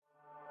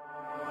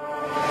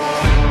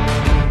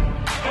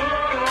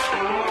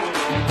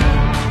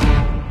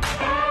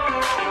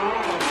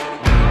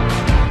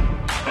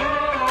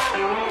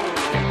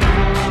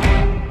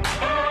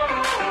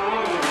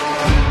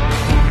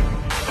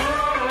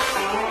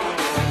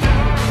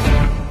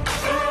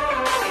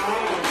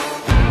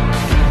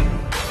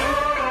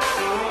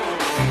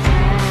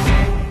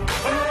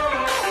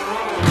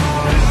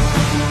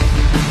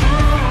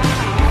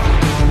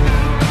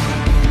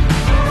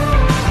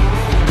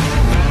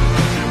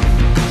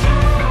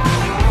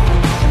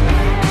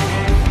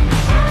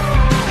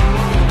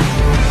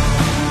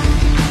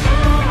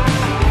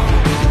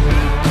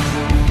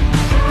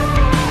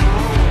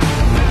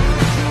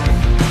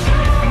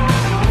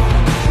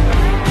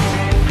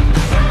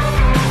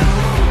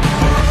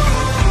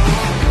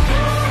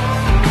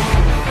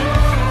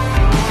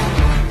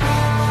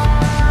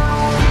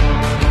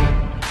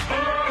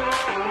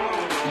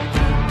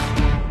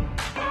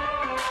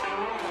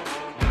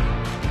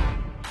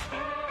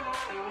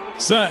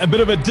So a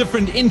bit of a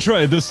different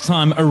intro this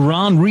time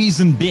around.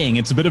 Reason being,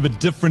 it's a bit of a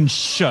different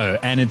show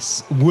and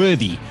it's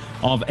worthy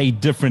of a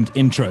different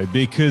intro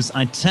because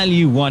I tell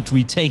you what,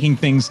 we're taking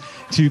things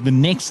to the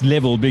next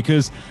level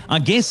because our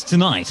guest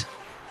tonight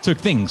took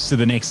things to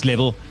the next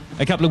level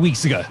a couple of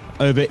weeks ago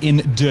over in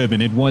Durban.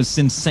 It was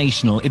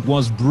sensational. It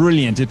was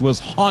brilliant. It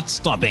was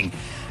heart-stopping.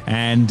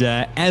 And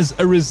as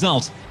a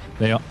result,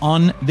 they are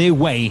on their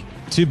way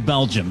to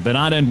Belgium. But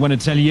I don't want to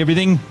tell you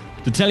everything.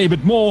 To tell you a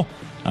bit more,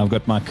 I've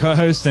got my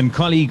co-host and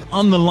colleague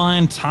on the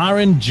line,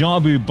 Tyron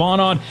Jabu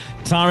Barnard.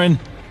 Tyron,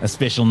 a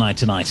special night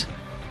tonight.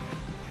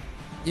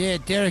 Yeah,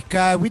 Derek,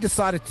 we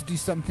decided to do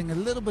something a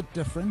little bit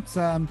different.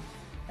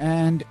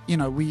 And, you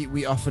know,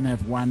 we often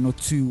have one or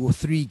two or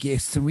three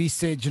guests. And we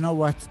said, you know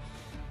what?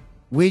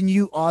 When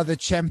you are the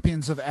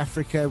champions of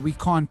Africa, we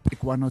can't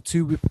pick one or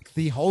two. We pick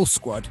the whole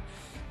squad.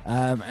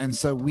 And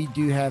so we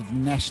do have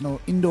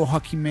national indoor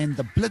hockey men,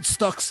 the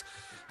Blitzstocks,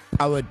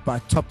 powered by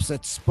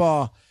Topset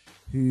Spa,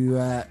 who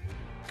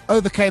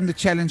overcame the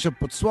challenge of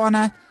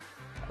Botswana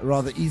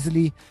rather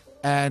easily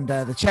and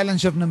the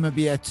challenge of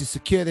Namibia to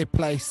secure their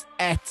place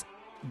at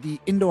the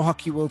Indoor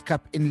Hockey World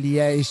Cup in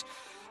Liège.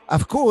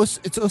 Of course,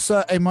 it's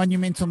also a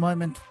monumental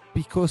moment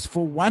because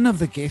for one of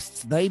the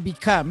guests, they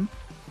become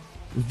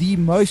the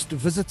most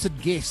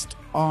visited guest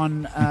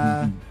on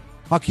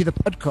Hockey the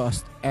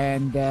Podcast.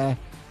 And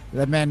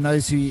the man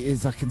knows who he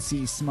is. I can see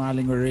he's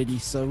smiling already.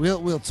 So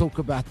we'll talk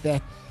about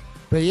that.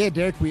 But yeah,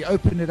 Derek, we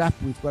opened it up.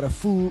 We've got a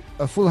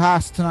full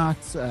house tonight.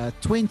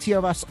 20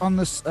 of us on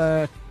this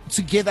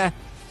together,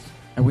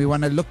 and we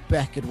want to look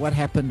back at what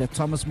happened at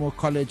Thomas More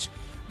College,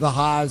 the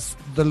highs,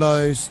 the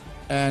lows,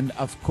 and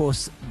of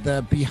course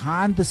the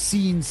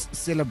behind-the-scenes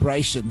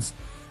celebrations,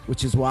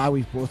 which is why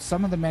we've brought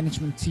some of the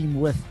management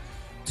team with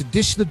to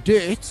dish the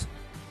dirt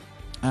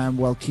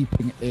while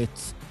keeping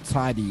it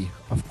tidy.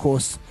 Of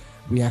course,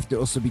 we have to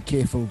also be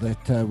careful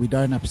that we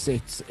don't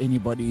upset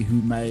anybody who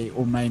may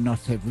or may not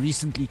have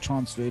recently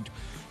transferred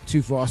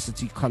to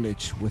Varsity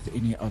College with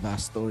any of our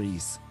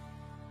stories.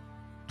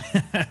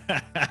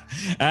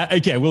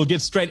 Okay, we'll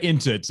get straight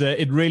into it.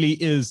 It really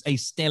is a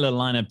stellar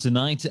lineup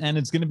tonight, and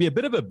it's going to be a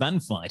bit of a bun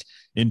fight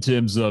in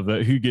terms of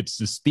who gets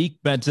to speak.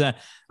 But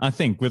I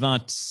think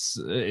without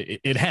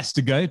it has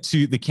to go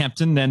to the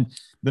captain and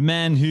the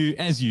man who,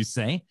 as you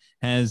say,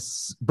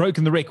 has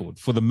broken the record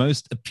for the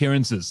most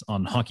appearances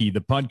on Hockey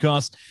the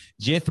Podcast.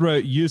 Jethro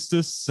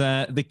Eustace,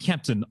 the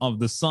captain of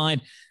the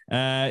side.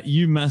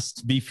 You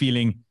must be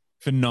feeling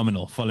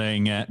phenomenal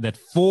following that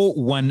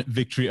 4-1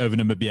 victory over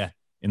Namibia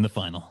in the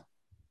final.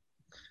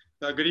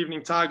 Good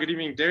evening, Ty. Good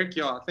evening, Derek.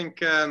 Yeah, I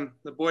think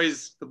the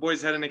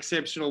boys had an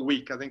exceptional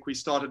week. I think we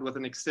started with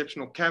an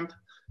exceptional camp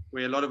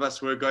where a lot of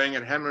us were going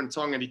at hammer and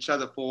tong at each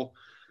other for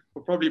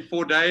probably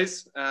 4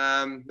 days.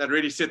 That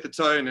really set the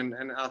tone,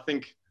 and I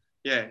think,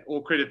 yeah,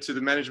 all credit to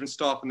the management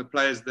staff and the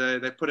players.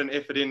 They put an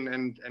effort in,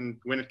 and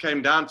when it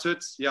came down to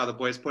it, yeah, the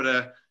boys put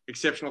an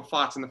exceptional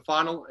fight in the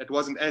final. It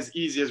wasn't as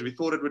easy as we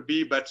thought it would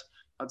be, but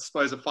I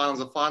suppose the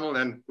final's a final,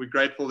 and we're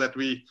grateful that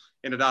we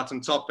ended out on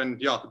top. And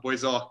yeah, the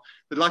boys are,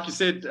 but like you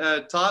said,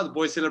 Ty, the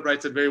boys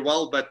celebrated very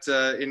well, but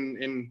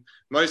in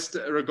most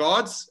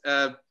regards,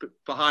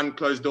 behind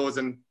closed doors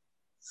and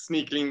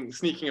sneaking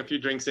a few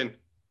drinks in.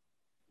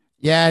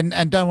 Yeah,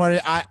 and don't worry,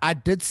 I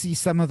did see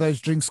some of those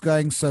drinks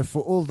going. So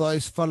for all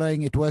those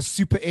following, it was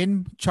Super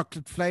N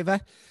chocolate flavor.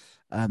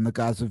 The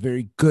guys were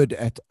very good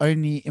at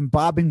only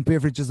imbibing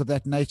beverages of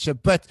that nature.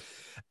 But,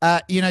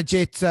 you know,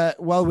 Jet,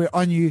 while we're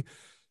on you,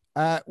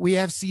 we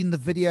have seen the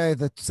video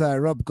that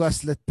Rob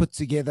Goslet put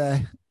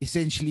together,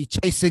 essentially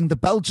chasing the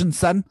Belgian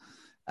sun.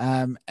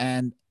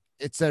 And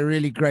it's a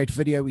really great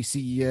video. We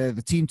see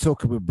the team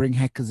talk. We'll bring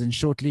hackers in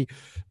shortly.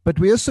 But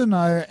we also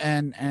know,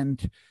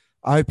 and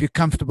I hope you're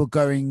comfortable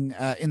going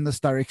in this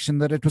direction,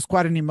 that it was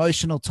quite an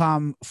emotional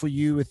time for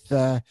you with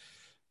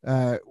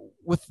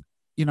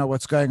you know,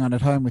 what's going on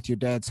at home with your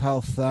dad's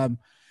health.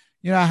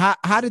 You know,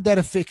 how did that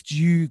affect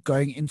you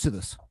going into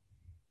this?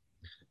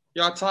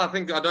 Yeah, Ty, I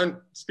think I don't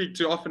speak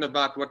too often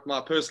about what my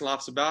personal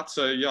life's about.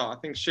 So, yeah, I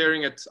think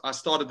sharing it, I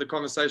started the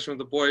conversation with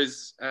the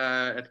boys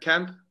at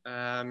camp.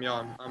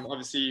 Yeah, I'm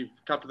obviously,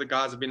 a couple of the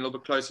guys have been a little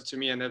bit closer to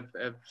me and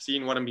have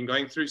seen what I've been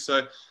going through.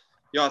 So,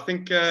 yeah, I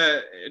think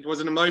it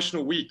was an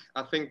emotional week.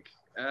 I think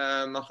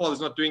my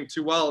father's not doing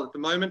too well at the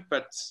moment,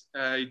 but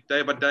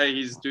day by day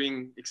he's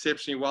doing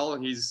exceptionally well.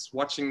 He's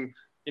watching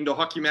indoor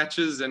hockey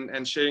matches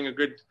and sharing a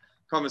good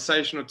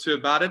conversation or two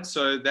about it.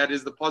 So that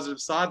is the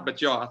positive side.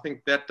 But yeah, I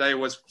think that day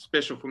was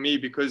special for me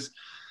because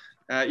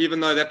even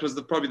though that was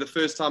probably the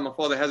first time my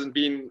father hasn't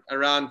been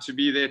around to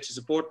be there to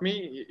support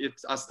me,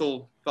 I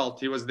still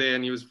felt he was there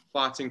and he was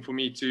fighting for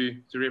me to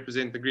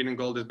represent the green and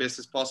gold as best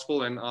as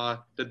possible. And I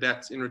did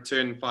that in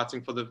return,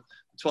 fighting for the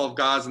 12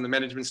 guys and the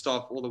management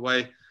staff all the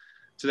way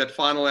to that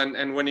final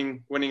and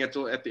winning it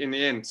in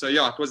the end. So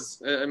yeah, it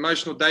was an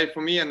emotional day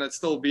for me, and it's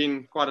still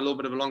been quite a little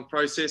bit of a long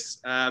process.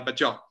 But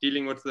yeah,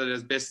 dealing with it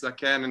as best as I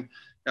can. And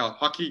yeah,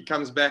 hockey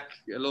comes back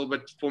a little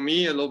bit for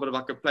me, a little bit of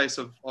like a place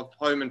of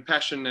home and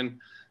passion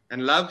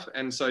and love.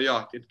 And so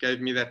yeah, it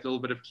gave me that little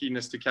bit of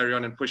keenness to carry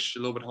on and push a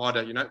little bit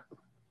harder, you know.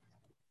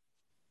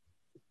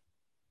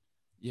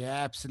 Yeah,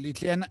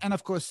 absolutely. And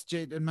of course,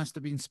 Jed, it must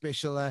have been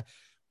special.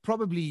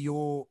 Probably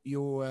your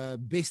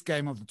best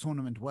game of the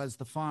tournament was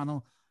the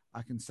final.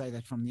 I can say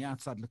that from the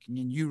outside looking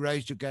in. You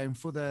raised your game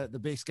for the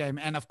best game.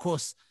 And of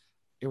course,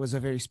 it was a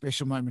very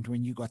special moment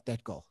when you got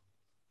that goal.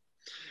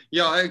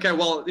 Yeah, okay.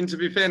 Well, and to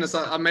be fairness,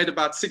 I made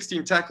about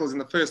 16 tackles in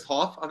the first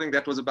half. I think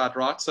that was about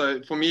right.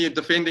 So for me,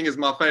 defending is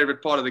my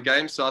favorite part of the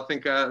game. So I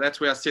think that's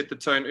where I set the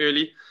tone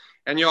early.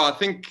 And yeah, I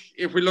think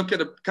if we look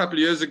at a couple of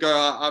years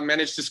ago, I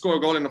managed to score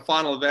a goal in the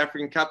final of the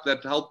African Cup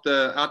that helped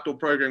the outdoor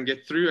program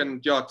get through.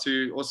 And yeah,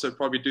 to also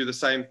probably do the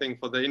same thing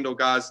for the indoor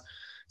guys.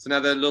 It's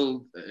another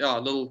little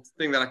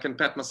thing that I can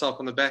pat myself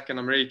on the back, and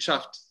I'm really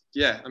chuffed.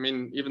 Yeah, I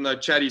mean, even though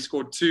Chaddy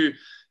scored 2,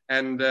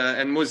 and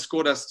Muz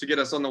scored us to get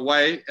us on the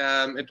way.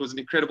 It was an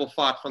incredible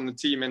fight from the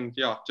team, and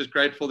yeah, just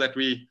grateful that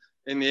we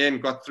in the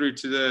end got through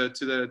to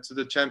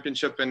the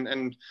championship.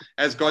 And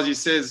as Ghazi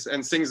says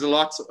and sings a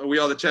lot, we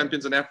are the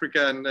champions in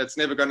Africa, and it's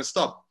never going to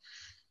stop.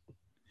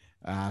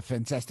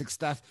 Fantastic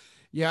stuff.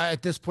 Yeah,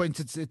 at this point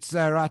it's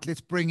right.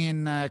 Let's bring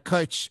in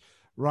Coach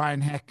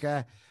Ryan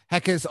Hacker.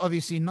 Hacker is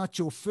obviously not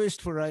your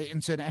first foray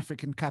into an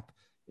African Cup.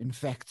 In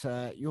fact,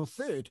 your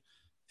third.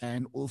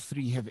 And all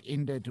 3 have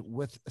ended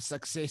with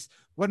success.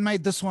 What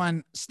made this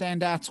one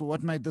stand out, or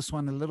what made this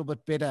one a little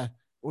bit better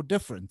or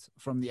different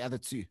from the other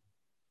 2?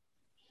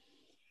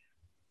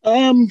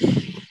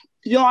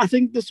 Yeah, I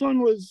think this one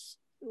was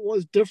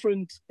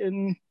different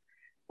and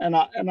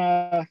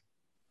I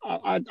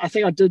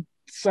think I did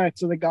say it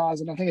to the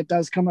guys, and I think it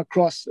does come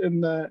across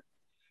in the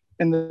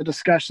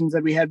discussions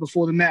that we had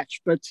before the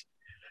match. But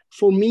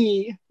for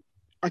me,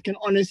 I can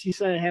honestly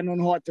say, hand on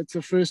heart, that's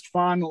the first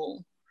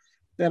final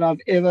that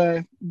I've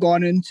ever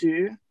gone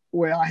into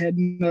where I had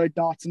no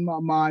doubts in my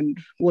mind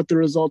what the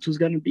result was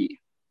going to be.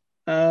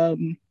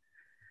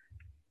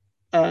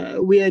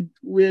 We had,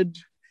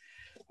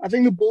 I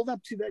think the build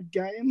up to that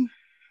game,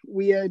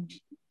 we had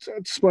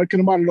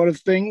spoken about a lot of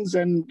things.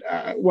 And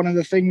one of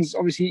the things,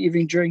 obviously,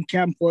 even during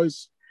camp,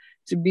 was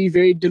to be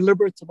very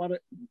deliberate about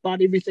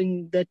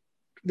everything that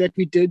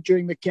we did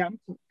during the camp.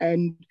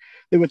 And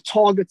there were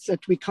targets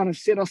that we kind of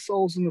set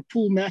ourselves in the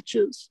pool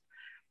matches,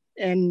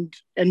 and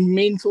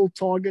mental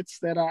targets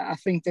that I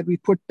think that we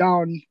put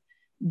down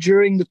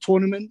during the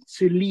tournament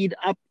to lead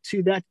up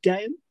to that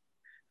game.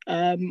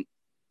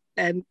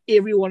 And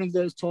every one of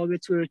those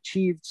targets were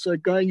achieved. So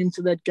going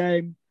into that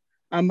game,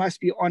 I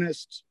must be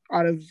honest,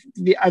 out of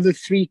the other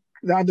 2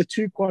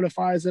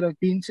 qualifiers that I've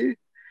been to,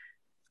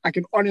 I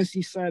can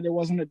honestly say there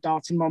wasn't a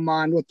doubt in my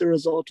mind what the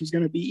result was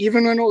going to be.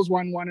 Even when it was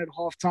 1-1 at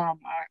halftime,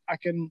 I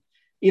can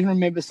even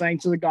remember saying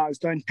to the guys,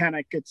 don't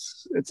panic,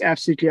 it's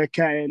absolutely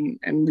okay,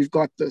 and we've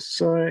got this.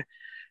 So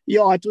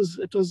yeah, it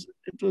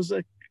was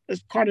a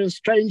kind of a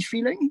strange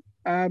feeling,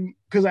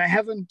 because I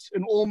haven't,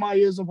 in all my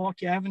years of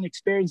hockey, I haven't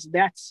experienced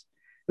that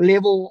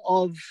level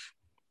of,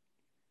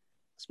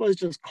 I suppose,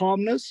 just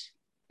calmness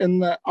in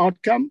the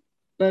outcome.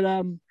 But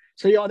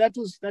so yeah, that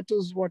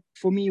was what,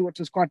 for me, what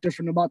was quite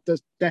different about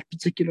that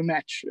particular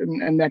match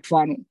and that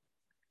final.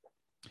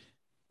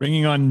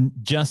 Bringing on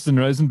Justin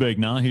Rosenberg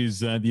now,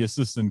 who's the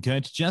assistant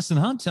coach. Justin,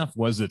 how tough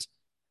was it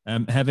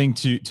having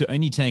to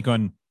only take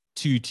on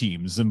 2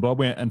 teams?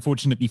 Zimbabwe,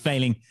 unfortunately,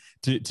 failing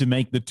to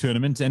make the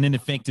tournament. And in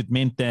effect, it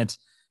meant that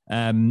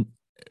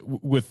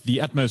with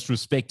the utmost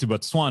respect to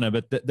Botswana,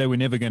 but they were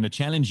never going to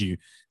challenge you.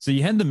 So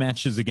you had the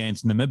matches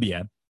against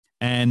Namibia,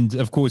 and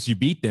of course you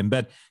beat them.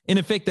 But in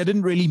effect, that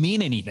didn't really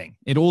mean anything.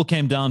 It all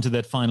came down to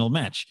that final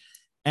match.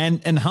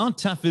 And how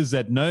tough is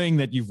that, knowing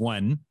that you've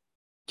won,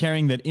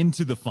 carrying that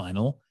into the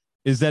final?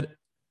 Is that,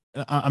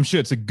 I'm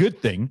sure it's a good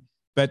thing,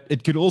 but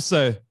it could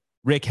also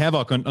wreak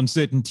havoc on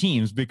certain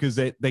teams, because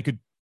they could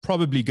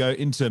probably go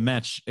into a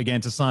match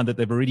against a side that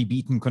they've already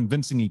beaten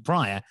convincingly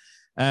prior,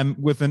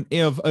 with an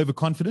air of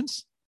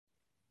overconfidence.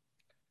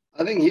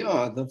 I think,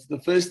 yeah,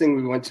 the first thing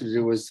we wanted to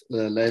do was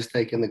lay a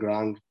stake in the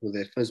ground with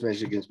that first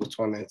match against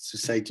Botswana, to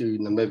say to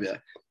Namibia,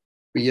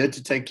 we're here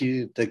to take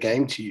the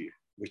game to you,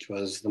 which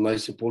was the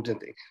most important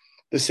thing.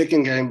 The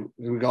second game,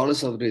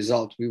 regardless of the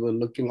result, we were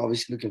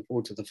obviously looking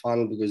forward to the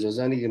final, because there was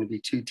only going to be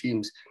 2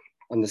 teams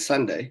on the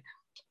Sunday.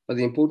 But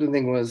the important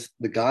thing was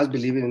the guys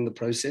believing in the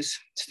process,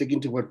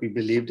 sticking to what we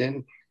believed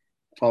in.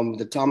 From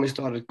the time we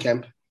started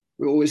camp,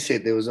 we always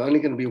said there was only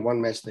going to be one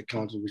match that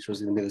counted, which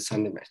was going to be the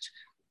Sunday match.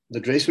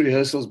 The dress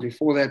rehearsals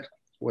before that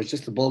was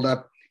just the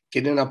build-up,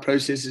 getting our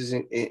processes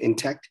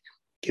intact,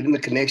 getting the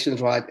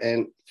connections right.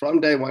 And from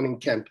day one in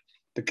camp,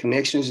 the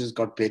connections just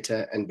got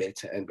better and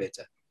better and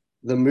better.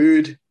 The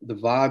mood, the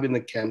vibe in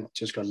the camp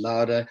just got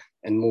louder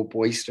and more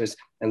boisterous,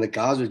 and the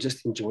guys were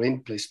just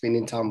enjoying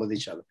spending time with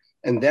each other.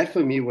 And that,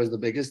 for me, was the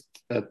biggest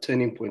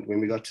turning point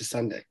when we got to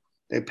Sunday.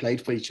 They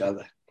played for each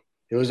other.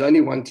 There was only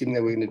one team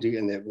that we were going to do,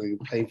 and they were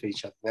playing for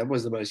each other. That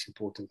was the most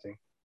important thing.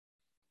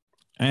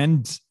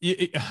 And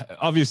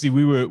obviously,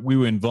 we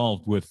were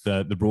involved with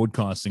the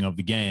broadcasting of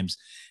the games.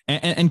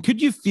 And could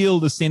you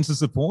feel the sense of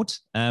support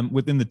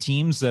within the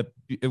teams,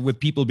 with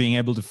people being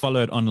able to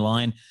follow it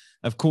online?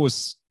 Of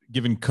course,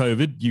 given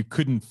COVID, you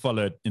couldn't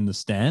follow it in the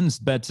stands,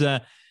 but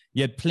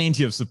you had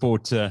plenty of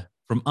support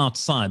from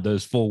outside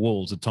those 4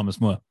 walls at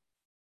Thomas More.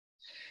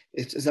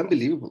 it's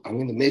unbelievable. I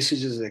mean, the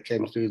messages that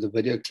came through, the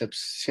video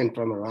clips sent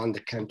from around the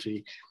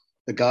country,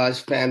 the guys,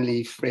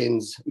 family,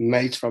 friends,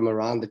 mates from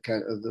around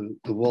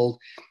the world,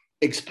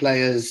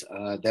 ex-players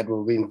that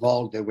were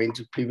involved, that went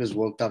to previous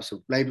World Cups, who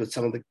played with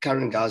some of the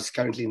current guys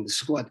currently in the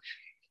squad.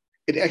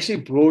 It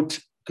actually brought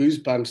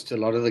goosebumps to a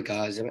lot of the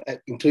guys,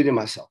 including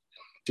myself,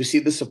 to see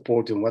the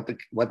support and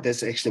what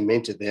this actually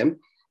meant to them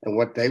and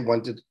what they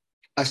wanted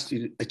us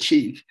to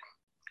achieve,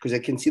 because they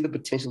can see the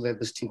potential that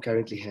this team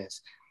currently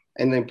has.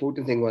 And the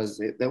important thing was,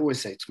 they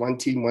always say, it's one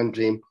team, one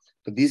dream,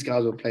 but these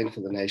guys were playing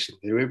for the nation.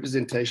 The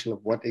representation of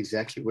what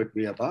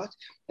we're about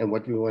and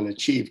what we want to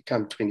achieve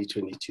come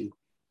 2022.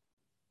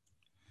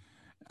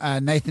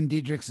 Nathan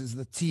Diedrichs is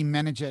the team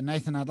manager.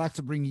 Nathan, I'd like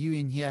to bring you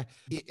in here.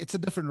 It's a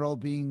different role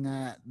being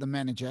the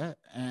manager,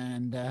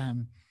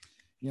 and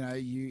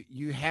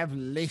you have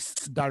less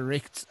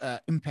direct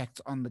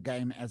impact on the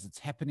game as it's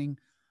happening.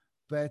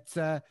 But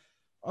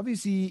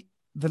obviously,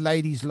 the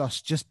ladies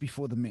lost just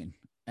before the men,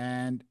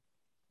 and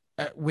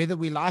whether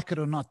we like it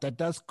or not, that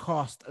does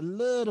cast a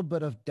little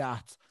bit of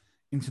doubt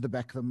into the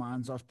back of the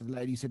minds after the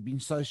ladies had been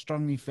so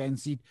strongly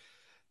fancied.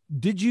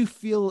 Did you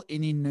feel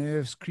any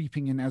nerves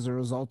creeping in as a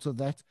result of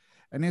that?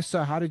 And if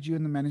so, how did you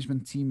and the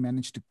management team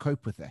manage to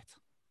cope with that?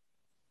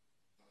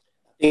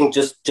 I think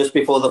just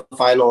before the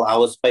final, I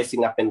was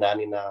pacing up and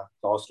down in a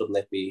classroom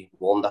that we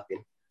warmed up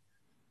in.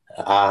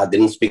 I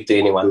didn't speak to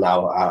anyone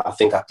now. I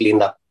think I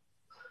cleaned up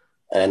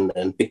and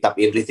picked up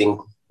everything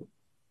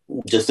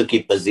just to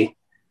keep busy.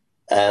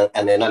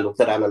 And then I looked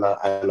around and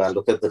I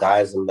looked at the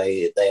guys, and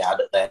they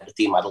had a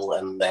team huddle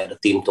and they had a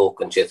team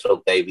talk, and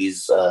Jethro gave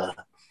his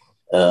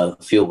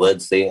few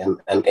words there,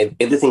 and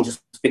everything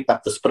just picked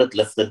up. The spirit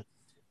lifted,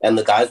 and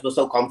the guys were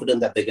so confident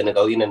that they're going to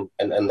go in and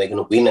they're going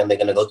to win, and they're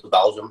going to go to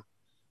Belgium.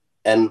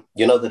 And,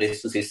 the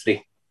rest is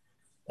history.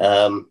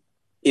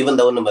 Even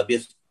though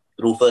Namibia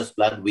through first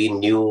blood, we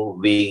knew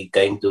we're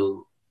going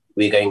to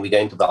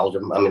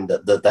Belgium. I mean,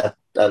 that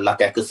like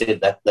Eka said,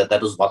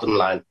 that was bottom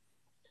line.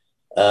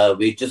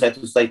 We just had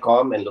to stay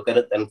calm and look at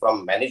it. And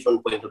from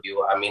management point of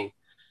view, I mean,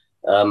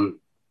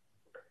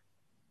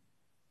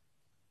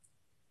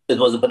 it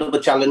was a bit of a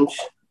challenge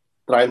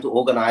trying to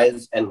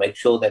organize and make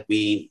sure that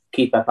we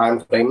keep our time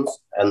frames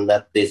and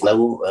that there's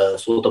no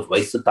sort of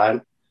wasted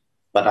time.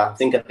 But I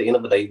think at the end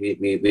of the day,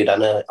 we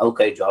done an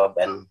okay job,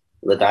 and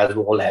the guys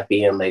were all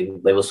happy, and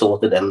they were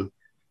sorted, and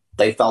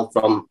they felt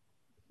from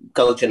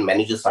coach and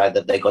manager side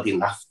that they got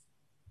enough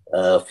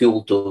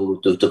fuel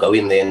to go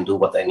in there and do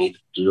what they needed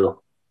to do.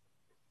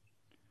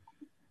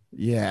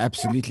 Yeah,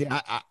 absolutely.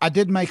 I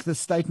did make the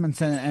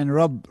statements, and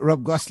Rob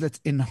Goslett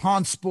in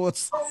Hans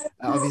Sports,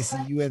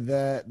 obviously you were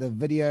the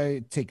video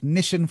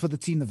technician for the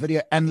team, the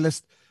video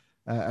analyst,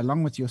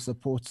 along with your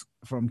support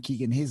from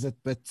Keegan Hezet.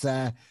 But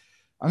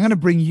I'm going to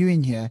bring you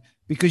in here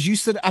because you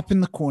sit up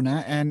in the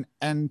corner, and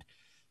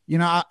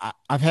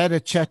I've had a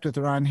chat with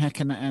Ryan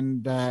Hacken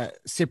and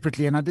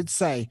separately, and I did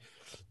say,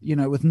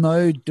 with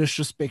no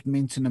disrespect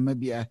meant to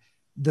Namibia,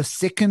 the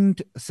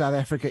second South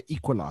Africa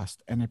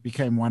equalized and it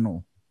became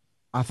 1-1.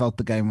 I felt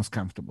the game was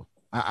comfortable.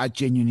 I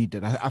genuinely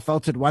did. I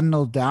felt it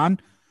 1-0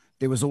 down.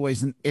 There was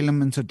always an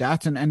element of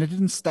doubt, and it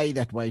didn't stay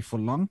that way for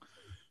long.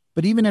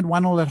 But even at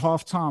 1-0 at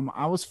halftime,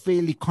 I was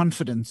fairly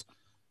confident,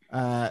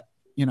 that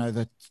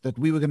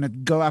we were going to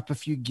go up a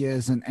few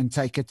gears and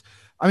take it.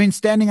 I mean,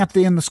 standing up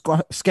there in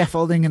the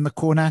scaffolding in the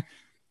corner,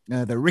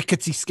 the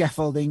rickety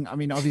scaffolding. I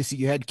mean, obviously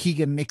you had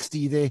Keegan next to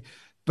you there.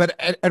 But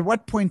at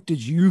what point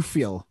did you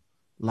feel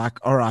like,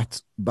 all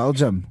right,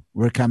 Belgium,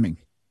 we're coming?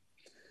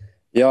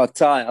 Yeah,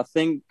 Ty, I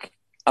think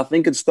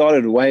it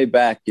started way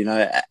back,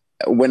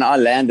 when I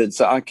landed.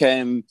 So I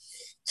came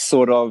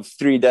sort of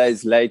 3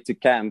 days late to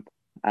camp.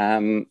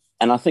 And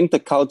I think the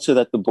culture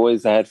that the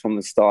boys had from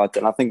the start,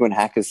 and I think when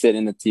Hacker said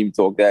in the team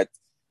talk that,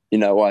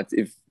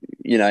 if,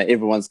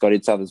 everyone's got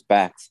each other's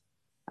backs.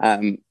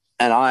 And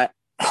I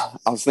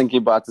was thinking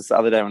about this the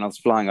other day when I was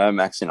flying home,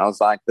 actually, and I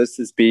was like,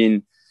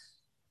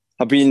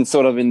 I've been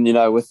sort of in,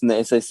 within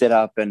the SA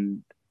setup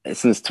and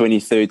since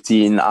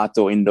 2013,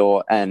 outdoor,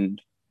 indoor, and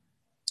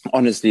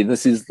honestly,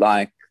 this is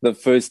like the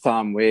first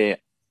time where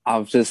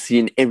I've just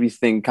seen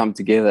everything come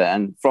together.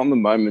 And from the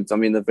moment,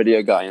 the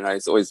video guy,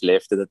 he's always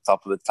left at the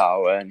top of the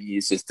tower and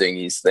he's just doing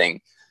his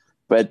thing.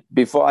 But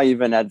before I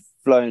even had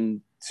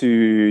flown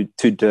to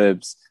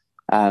Durbs,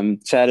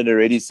 Chad had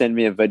already sent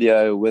me a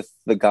video with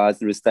the guys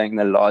that were staying in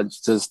the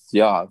lodge, just,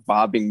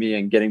 vibing me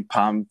and getting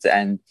pumped.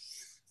 And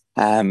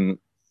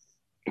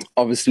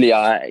obviously,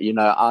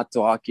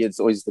 outdoor hockey, it's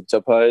always the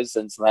Jippos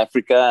in South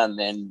Africa. And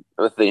then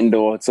with the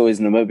indoor, it's always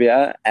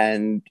Namibia.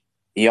 And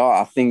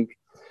I think,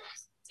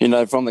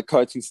 from the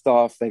coaching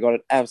staff, they got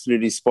it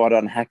absolutely spot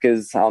on.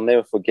 Hackers, I'll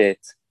never forget,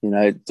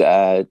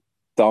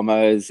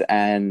 Domos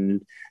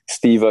and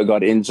Steve-O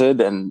got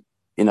injured, and,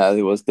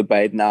 there was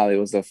debate now. There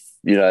was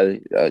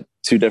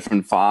two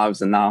different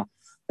fives, and now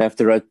they have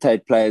to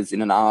rotate players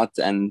in and out.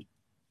 And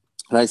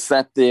they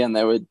sat there and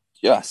they were,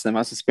 yes, they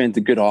must have spent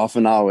a good half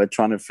an hour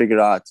trying to figure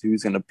out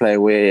who's going to play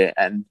where.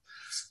 And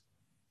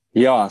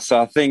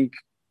so I think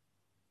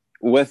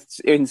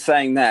in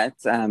saying that,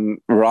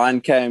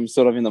 Ryan came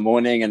sort of in the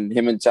morning, and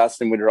him and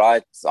Justin would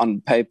write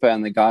on paper,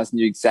 and the guys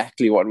knew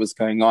exactly what was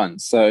going on.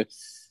 So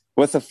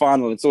with the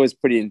final, it's always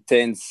pretty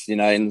intense, in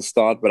the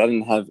start, but I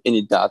didn't have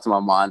any doubt in my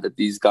mind that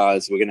these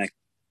guys were going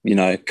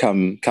to,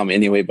 come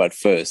anywhere but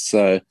first.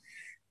 So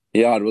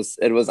yeah,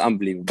 it was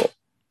unbelievable.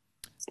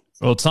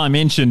 Well, Ty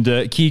mentioned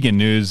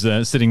Keegan, who's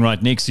sitting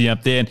right next to you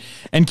up there.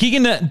 And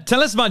Keegan,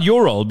 tell us about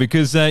your role,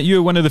 because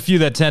you're one of the few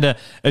that had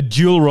a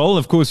dual role.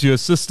 Of course, you're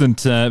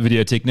assistant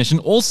video technician,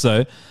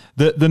 also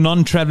the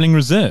non-traveling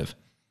reserve.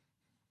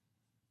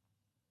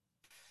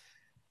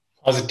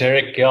 How's it,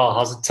 Derek? Yeah,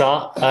 how's it,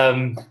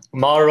 Ty?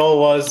 My role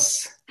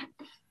was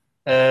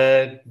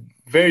a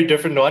very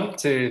different one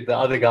to the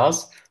other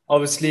guys.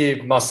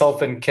 Obviously,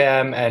 myself and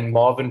Cam and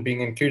Marvin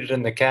being included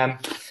in the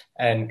camp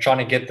and trying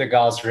to get the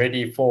guys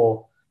ready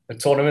for the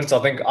tournament. I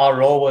think our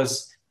role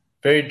was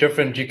very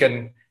different. You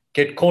can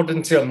get caught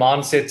into a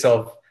mindset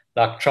of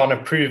like trying to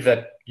prove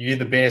that you're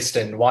the best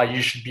and why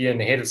you should be in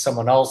ahead of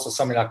someone else or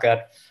something like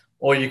that.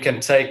 Or you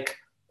can take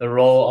the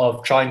role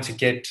of trying to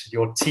get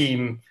your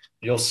team,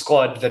 your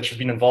squad that you've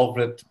been involved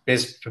with,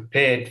 best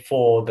prepared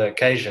for the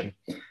occasion.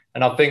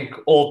 And I think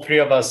all three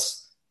of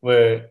us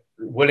were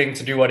willing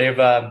to do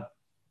whatever,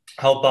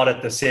 help out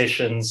at the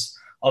sessions,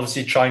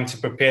 obviously trying to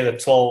prepare the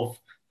 12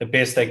 the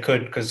best they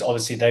could, because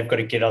obviously they've got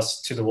to get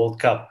us to the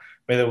World Cup.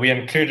 Whether we're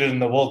included in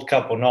the World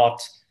Cup or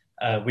not,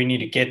 we need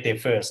to get there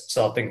first.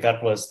 So I think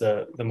that was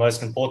the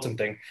most important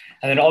thing.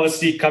 And then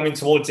obviously coming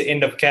towards the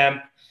end of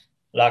camp,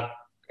 like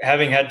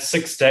having had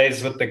 6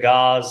 days with the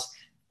guys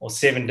or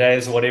 7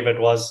 days or whatever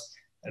it was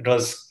a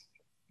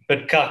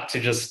bit cut to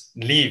just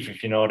leave,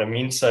 if you know what I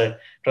mean. So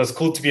it was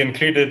cool to be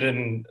included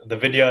in the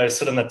video,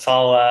 sit in the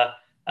tower.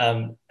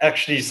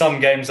 Actually, some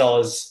games I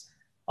was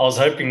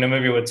hoping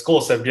Namibia would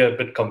score, so it'd be a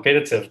bit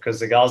competitive because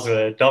the guys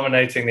were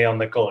dominating there on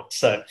the court.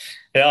 So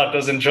yeah, it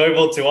was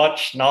enjoyable to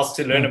watch. Nice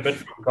to learn a bit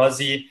from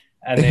Ghazi.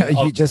 And then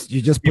you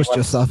just pushed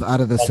yourself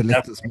out of the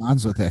selectors'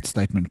 minds with that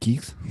statement,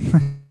 Keeks.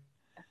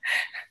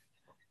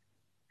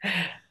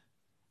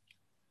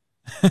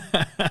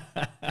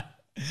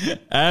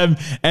 And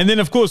then,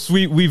 of course,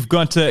 we've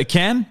got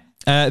Cam,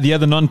 the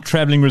other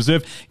non-traveling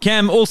reserve.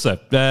 Cam also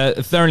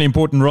a thoroughly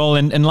important role,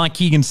 and like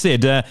Keegan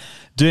said,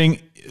 doing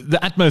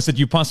the utmost that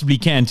you possibly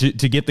can to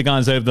get the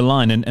guys over the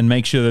line and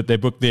make sure that they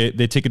book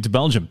their ticket to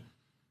Belgium.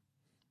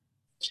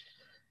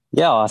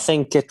 Yeah, I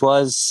think it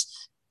was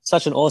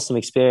such an awesome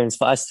experience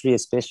for us three,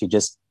 especially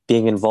just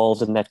being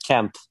involved in that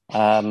camp.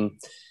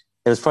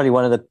 It was probably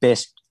one of the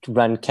best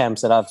run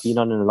camps that I've been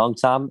on in a long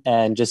time,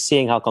 and just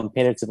seeing how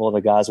competitive all the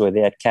guys were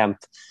there at camp.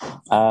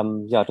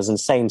 It was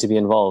insane to be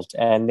involved.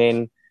 And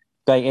then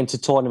going into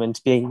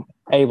tournament, being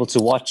able to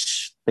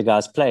watch the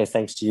guys play,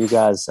 thanks to you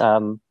guys,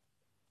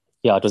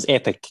 it was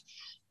epic.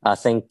 I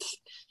think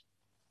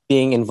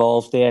being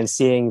involved there and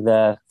seeing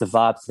the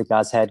vibe the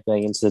guys had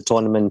going into the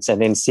tournament,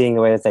 and then seeing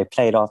the way that they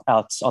played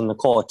out on the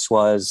court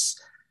was,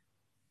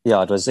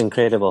 it was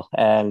incredible.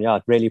 And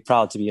really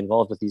proud to be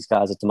involved with these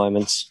guys at the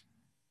moment.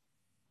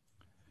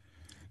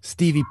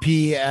 Stevie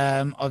P,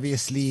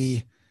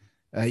 obviously,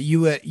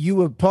 you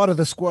were part of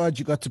the squad.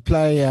 You got to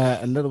play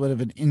a little bit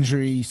of an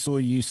injury, saw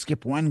you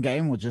skip one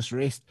game or just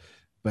rest,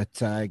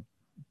 but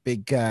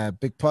big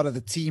part of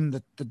the team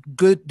that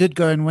did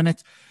go and win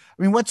it.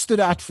 I mean, what stood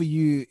out for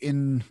you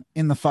in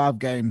the 5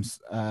 games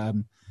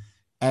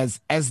as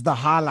the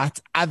highlight,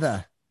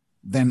 other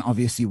than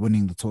obviously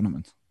winning the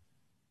tournament?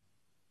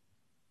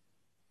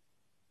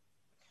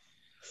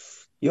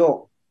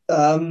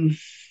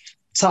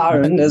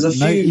 Tyron, there's a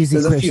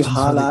few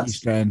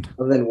highlights other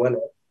than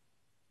winning.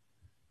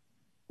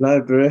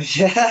 No, bro.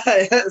 Yeah,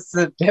 it's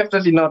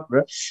definitely not,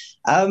 bro.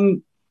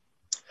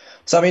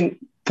 So I mean,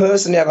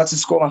 personally, I got to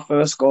score my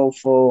first goal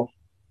for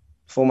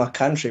my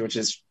country, which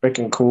is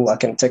freaking cool. I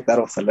can take that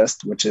off the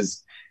list, which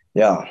is,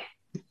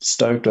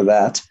 stoked with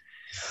that.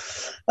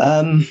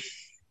 And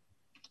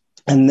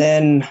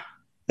then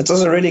it's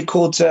also really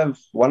cool to have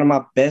one of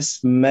my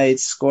best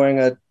mates scoring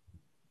a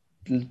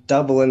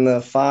double in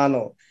the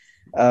final.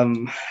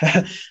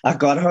 I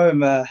got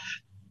home,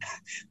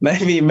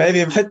 maybe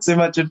a bit too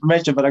much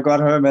information, but I got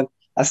home and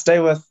I stay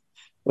with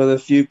a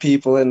few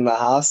people in the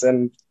house,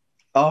 and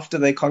after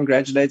they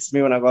congratulated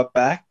me when I got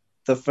back,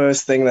 the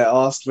first thing they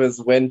asked was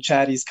when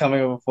Chatty's coming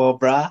over for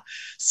bra.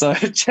 So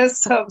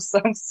just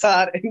some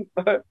side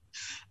info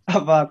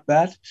about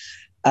that.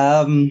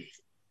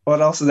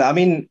 What else is there? I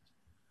mean,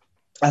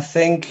 I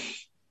think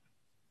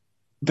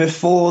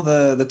before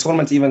the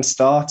tournament even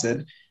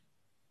started,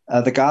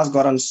 the guys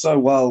got on so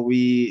well.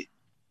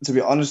 To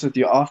be honest with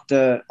you,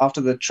 after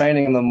the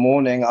training in the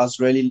morning, I was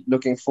really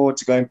looking forward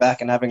to going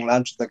back and having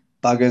lunch with the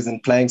buggers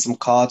and playing some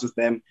cards with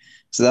them.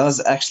 So that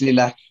was actually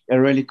like a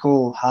really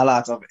cool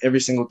highlight of every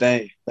single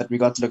day that we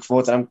got to look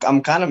forward to.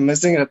 I'm kind of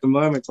missing it at the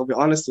moment, I'll be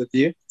honest with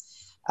you.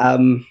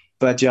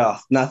 But yeah,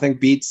 nothing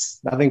beats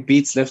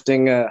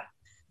lifting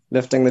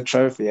the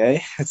trophy,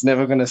 eh? It's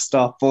never going to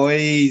stop,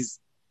 boys.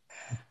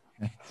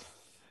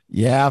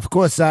 Yeah, of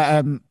course.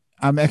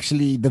 I'm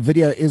actually, the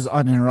video is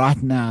on, and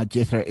right now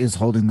Jethro is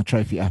holding the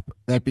trophy up.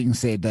 That being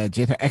said,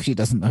 Jethro actually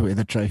doesn't know where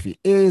the trophy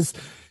is,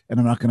 and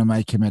I'm not going to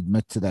make him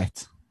admit to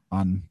that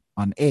on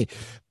air.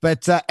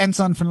 But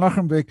Anton van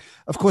Lochenberg,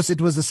 of course,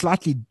 it was a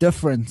slightly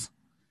different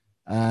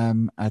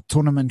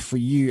tournament for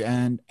you,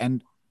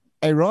 and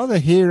a rather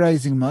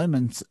hair-raising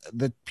moment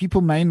that people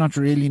may not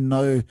really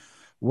know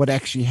what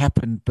actually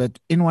happened. But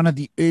in one of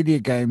the earlier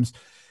games,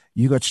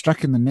 you got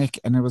struck in the neck,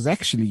 and it was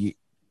actually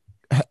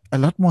a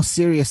lot more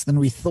serious than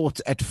we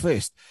thought at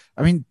first.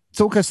 I mean,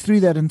 talk us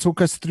through that and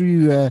talk us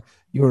through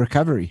your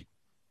recovery.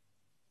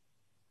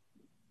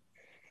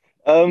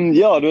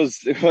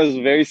 It was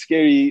a very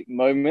scary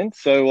moment.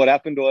 So what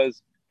happened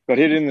was, got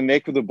hit in the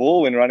neck with the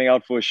ball when running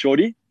out for a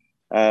shorty.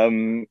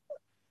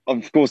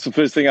 Of course, the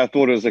first thing I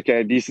thought was,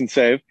 okay, a decent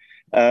save.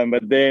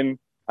 But then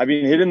I've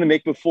been hit in the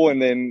neck before,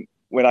 and then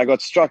when I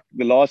got struck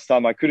the last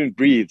time, I couldn't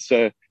breathe.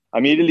 So I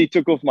immediately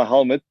took off my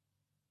helmet.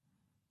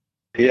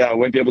 Yeah, I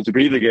won't be able to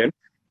breathe again.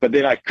 But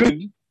then I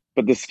could.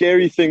 But the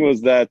scary thing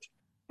was that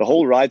the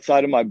whole right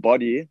side of my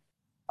body,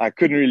 I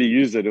couldn't really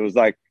use it. It was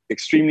like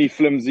extremely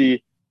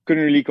flimsy.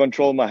 Couldn't really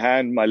control my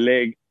hand, my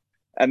leg.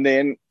 And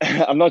then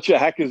I'm not sure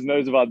Hackers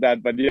knows about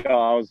that, but yeah,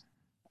 I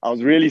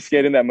was really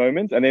scared in that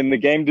moment. And then the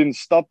game didn't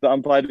stop. The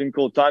umpire didn't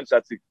call time, so I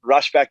had to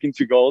rush back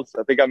into goals.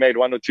 I think I made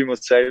 1 or 2 more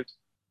saves.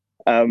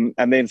 And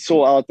then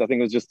saw out, I think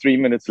it was just 3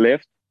 minutes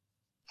left.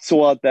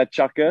 Saw out that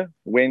chucker,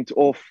 went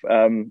off.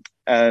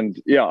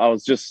 And yeah, I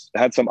was just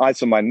had some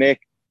ice on my neck,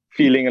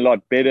 feeling a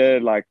lot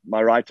better. Like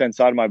my right-hand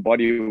side of my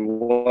body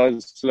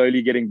was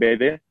slowly getting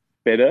better.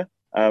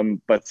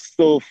 But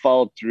still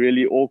felt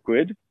really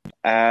awkward,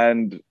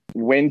 and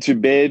went to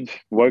bed,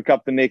 woke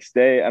up the next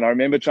day, and I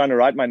remember trying to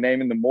write my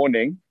name in the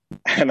morning,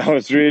 and I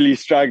was really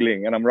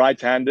struggling, and I'm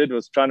right-handed,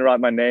 was trying to write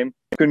my name,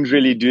 couldn't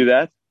really do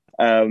that.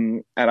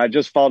 And I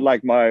just felt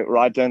like my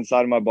right-hand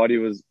side of my body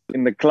was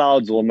in the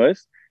clouds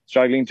almost,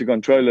 struggling to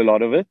control a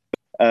lot of it.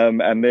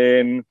 And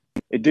then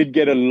it did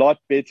get a lot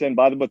better, and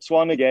by the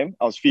Botswana game,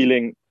 I was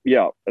feeling,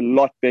 a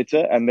lot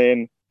better, and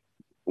then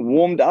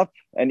warmed up,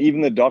 and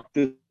even the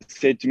doctor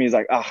said to me, he's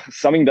like,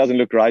 something doesn't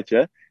look right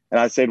here. And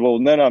I said, well,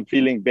 no, I'm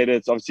feeling better.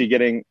 It's obviously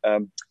getting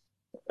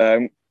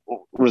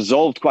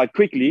resolved quite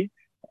quickly.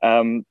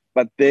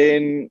 But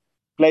then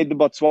played the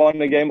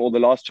Botswana game, or the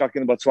last chuck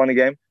in the Botswana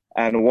game,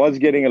 and was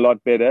getting a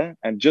lot better.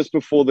 And just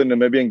before the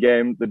Namibian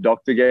game, the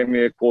doctor gave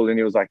me a call, and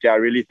he was like, I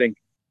really think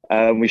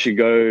we should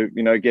go,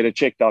 get it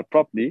checked out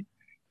properly.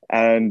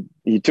 And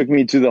he took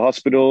me to the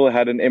hospital,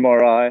 had an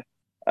MRI.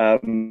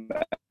 And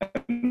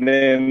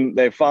then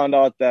they found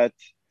out that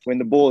when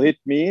the ball hit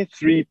me,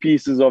 3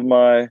 pieces of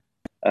my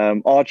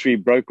artery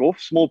broke off,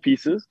 small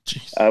pieces,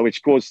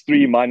 which caused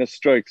 3 minor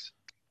strokes,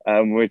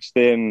 which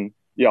then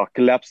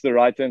collapsed the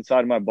right-hand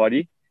side of my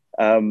body.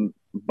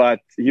 But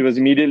he was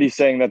immediately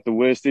saying that the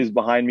worst is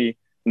behind me,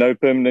 no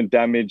permanent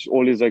damage,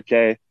 all is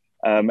okay.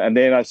 And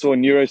then I saw a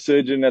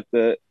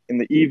neurosurgeon in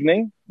the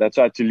evening. That's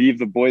why I had to leave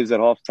the boys at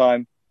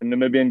halftime.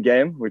 Namibian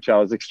game, which I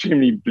was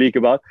extremely bleak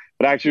about.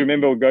 But I actually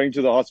remember going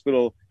to the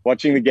hospital,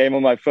 watching the game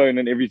on my phone,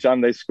 and every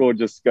time they scored,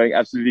 just going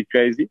absolutely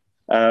crazy,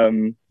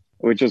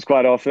 which was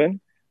quite often.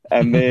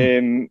 And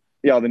then,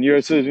 the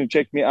neurosurgeon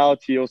checked me out.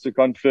 He also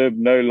confirmed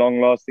no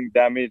long-lasting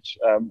damage.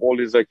 All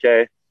is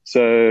okay.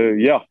 So,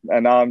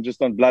 and now I'm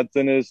just on blood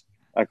thinners.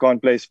 I can't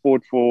play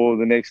sport for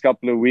the next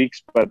couple of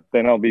weeks, but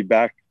then I'll be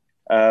back.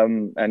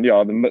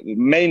 The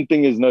main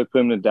thing is no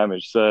permanent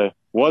damage. So,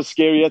 was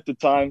scary at the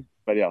time.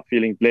 But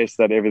feeling blessed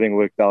that everything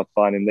worked out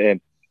fine in the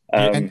end.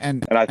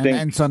 And I think,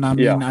 Anton,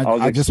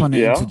 I just want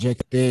to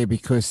interject there,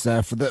 because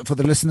for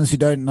the listeners who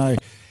don't know,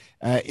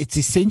 it's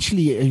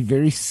essentially a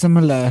very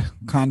similar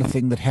kind of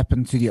thing that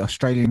happened to the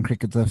Australian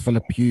cricketer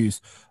Philip Hughes.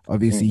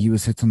 Obviously, he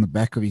was hit on the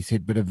back of his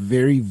head, but a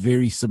very,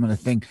 very similar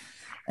thing.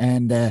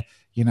 And I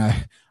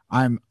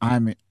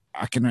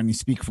can only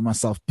speak for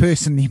myself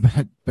personally,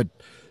 but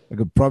I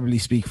could probably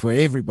speak for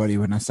everybody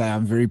when I say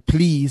I'm very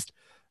pleased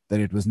that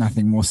it was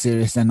nothing more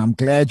serious, and I'm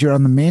glad you're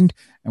on the mend,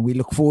 and we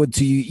look forward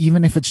to you,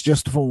 even if it's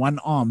just for one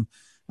arm.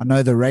 I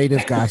know the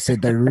Raiders guy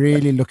said they're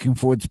really looking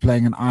forward to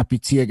playing an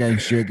IPT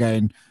against you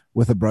again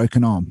with a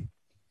broken arm.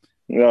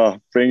 Yeah,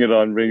 bring it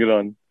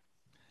on.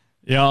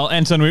 Yeah, well,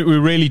 Anton, we're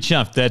really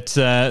chuffed that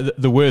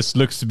the worst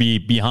looks to be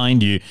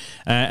behind you.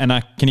 And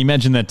I can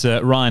imagine that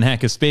Ryan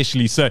Hack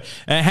especially. So,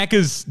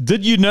 Hackers,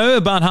 did you know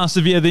about how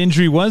severe the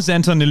injury was?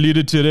 Anton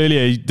alluded to it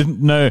earlier. You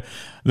didn't know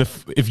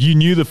if you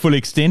knew the full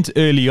extent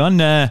early on.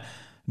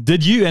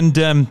 Did you? And,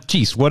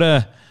 what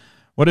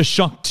a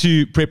shock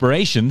to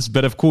preparations.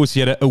 But, of course,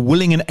 you had a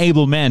willing and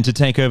able man to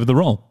take over the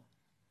role.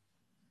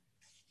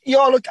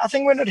 Yeah, look, I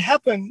think when it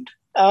happened,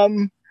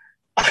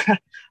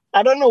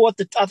 I don't know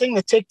I think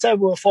the tech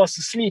table were fast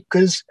asleep,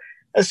 because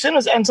as soon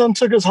as Anton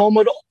took his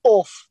helmet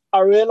off, I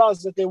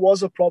realized that there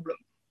was a problem.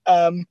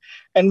 And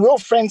we were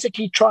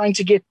frantically trying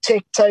to get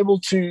tech table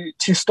to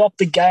stop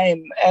the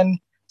game. And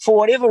for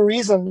whatever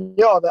reason,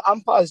 the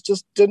umpires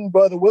just didn't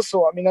blow the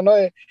whistle. I mean, I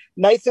know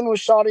Nathan was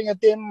shouting at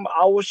them.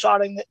 I was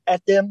shouting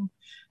at them.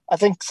 I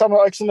think some of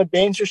us on the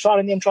bench were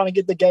shouting at them, trying to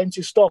get the game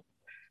to stop.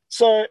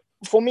 So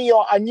for me,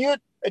 I knew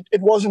it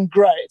it wasn't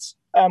great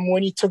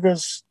when he took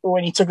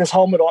his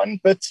helmet on.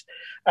 But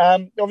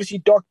obviously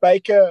Doc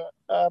Baker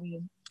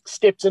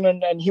stepped in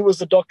and he was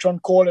the doctor on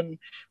call. And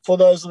for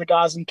those of the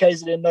guys in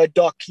KZN know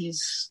Doc,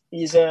 he's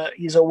a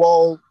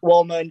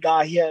well-known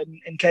guy here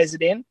in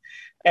KZN.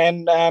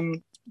 And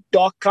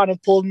Doc kind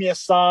of pulled me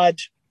aside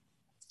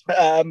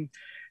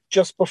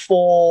just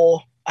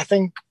before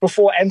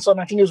Anson,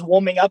 I think he was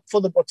warming up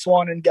for the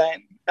Botswanan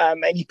game.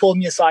 And he pulled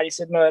me aside. He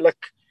said, "No, look,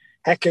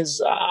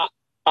 Hackers,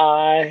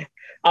 I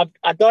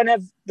don't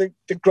have the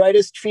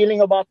greatest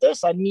feeling about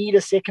this. I need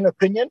a second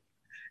opinion."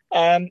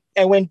 And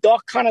when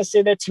Doc kind of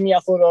said that to me, I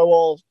thought, oh,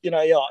 well,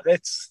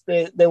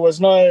 there was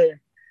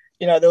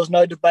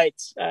no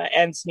debate.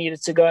 Ants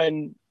needed to go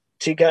and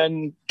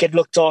get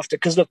looked after.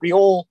 Because look, we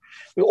all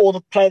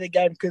play the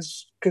game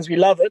because we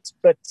love it.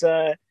 But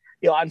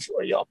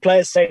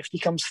player safety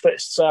comes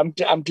first. So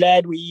I'm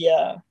glad we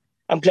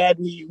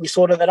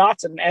sorted that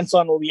out, and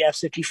Anson will be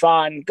absolutely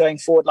fine going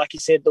forward. Like you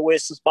said, the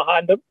worst is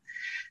behind him.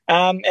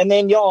 And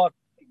then, to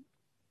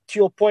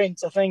your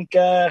point, I think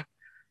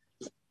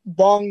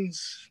Bongs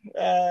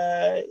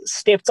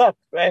stepped up,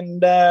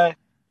 and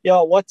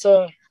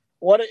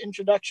what an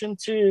introduction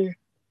to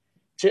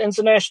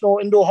international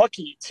indoor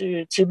hockey,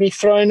 to be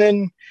thrown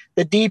in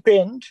the deep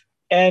end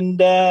and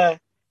to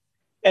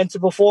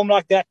perform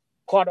like that.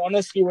 Quite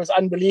honestly, was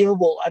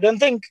unbelievable. I don't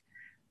think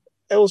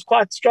it was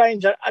quite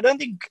strange. I don't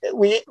think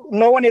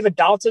no one ever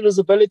doubted his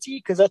ability,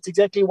 because that's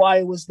exactly why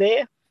he was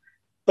there.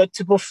 But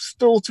to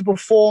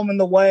perform in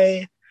the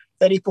way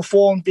that he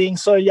performed, being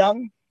so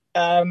young,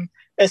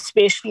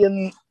 especially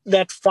in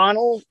that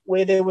final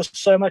where there was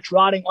so much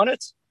riding on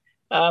it.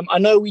 I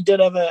know we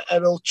did have a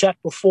little chat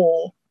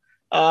before,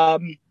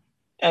 and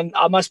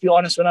I must be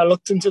honest, when I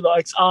looked into the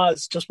Oaks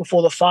eyes just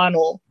before the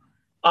final,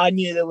 I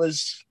knew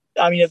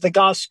if the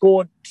guys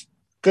scored,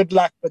 good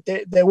luck, but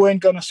they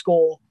weren't going to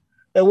score.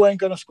 They weren't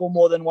going to score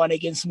more than one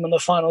against them in the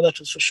final, that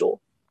was for sure.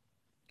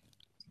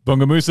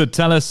 Bonga Musa,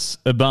 tell us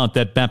about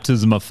that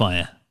baptism of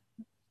fire.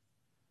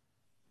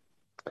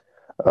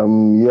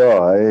 Coming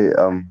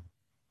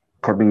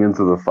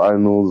into the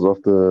finals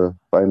after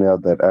finding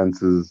out that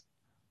Answers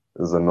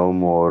is a no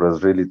more, it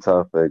was really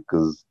tough,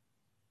 because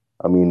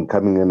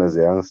coming in as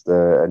a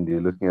youngster and you're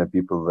looking at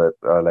people that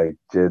are like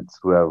Jets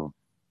who have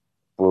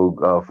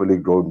fully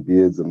grown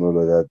beards and all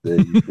of that,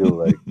 you feel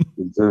like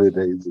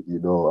intimidated, you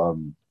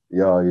don't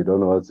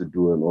know what to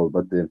do and all.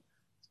 But then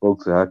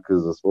spoke to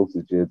Hackers, I spoke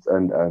to Jets,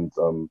 and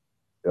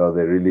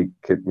they really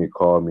kept me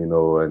calm,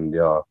 and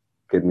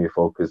kept me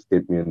focused,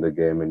 kept me in the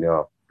game, and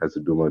had to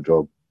do my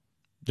job.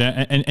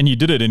 Yeah, and you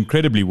did it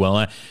incredibly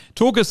well.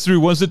 Talk us through,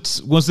 was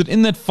it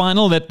in that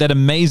final, that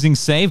amazing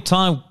save?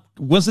 Ty,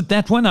 was it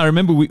that one? I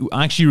remember we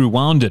actually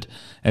rewound it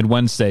at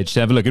one stage to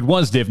have a look. It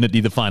was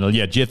definitely the final.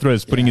 Yeah,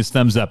 Jethro's putting his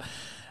thumbs up.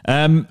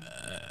 I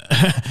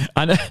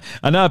know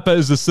I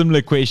posed a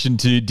similar question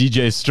to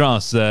DJ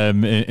Strauss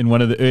in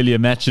one of the earlier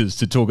matches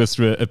to talk us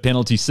through a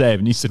penalty save.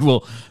 And he said,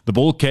 well, the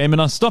ball came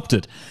and I stopped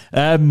it.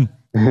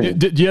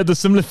 Did you have the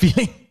similar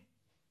feeling?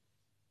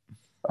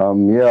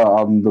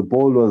 The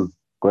ball was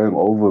going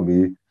over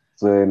me.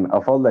 So then I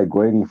felt like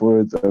going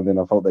forwards, and then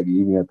I felt like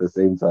leaving at the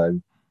same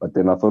time. But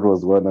then I thought it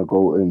was going to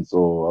go in.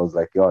 So I was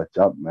like,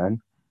 jump,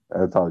 man.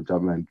 That's how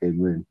Jumpman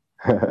came in.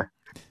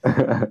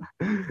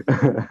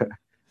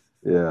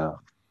 Yeah.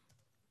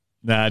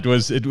 Nah, it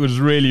was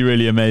really,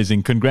 really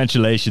amazing.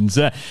 Congratulations.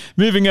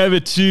 Moving over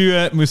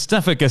to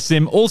Mustafa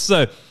Kasim,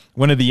 also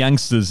one of the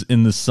youngsters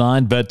in the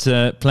side, but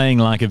playing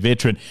like a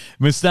veteran.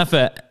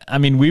 Mustafa,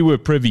 we were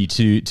privy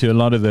to a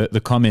lot of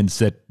the comments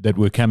that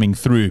were coming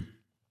through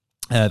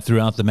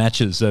throughout the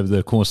matches over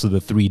the course of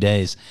the 3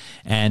 days,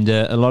 and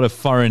a lot of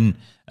foreign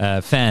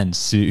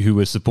fans who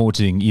were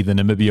supporting either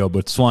Namibia or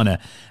Botswana.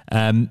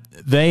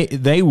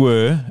 They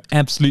were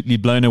absolutely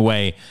blown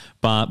away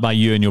by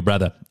you and your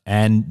brother,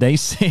 and they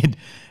said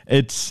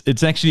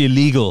it's actually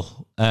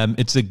illegal.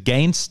 It's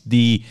against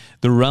the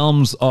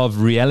realms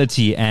of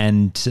reality,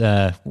 and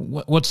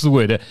what's the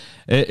word?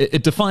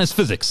 It defies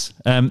physics.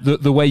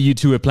 The way you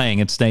two are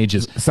playing at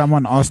stages.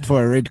 Someone asked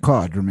for a red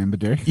card. Remember,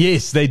 Derek?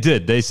 Yes, they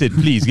did. They said,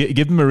 please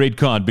give them a red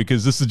card,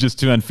 because this is just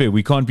too unfair.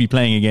 We can't be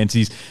playing against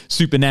these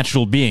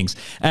supernatural beings.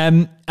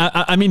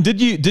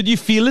 Did you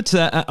feel it?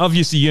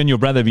 Obviously, you and your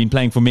brother have been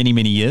playing for many,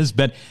 many years,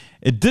 but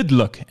it did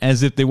look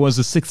as if there was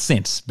a sixth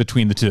sense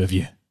between the two of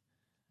you.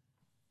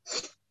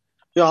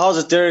 Yeah, how's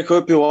it, Derek?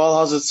 Hope you're well.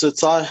 How's it,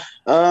 Ty?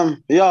 A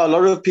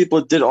lot of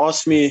people did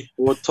ask me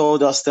or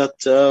told us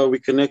that we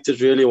connected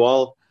really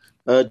well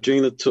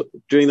during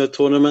the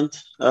tournament.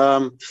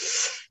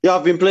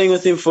 I've been playing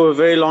with him for a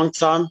very long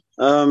time,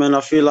 and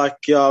I feel like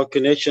our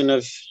connection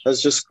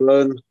has just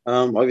grown,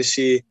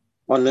 obviously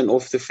on and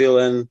off the field,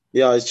 and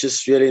it's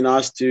just really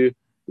nice to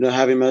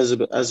have him as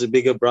a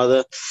bigger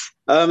brother.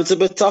 It's a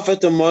bit tough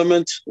at the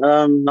moment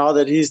now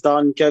that he's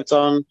down in Cape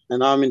Town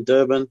and I'm in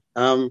Durban.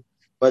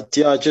 But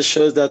it just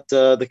shows that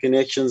the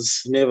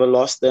connection's never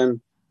lost, and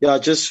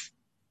just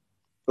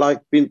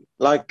been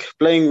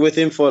playing with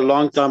him for a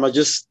long time.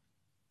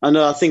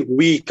 I think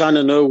we kind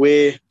of know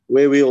where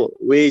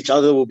where each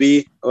other will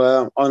be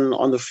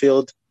on the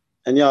field,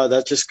 and yeah,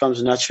 that just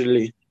comes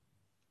naturally.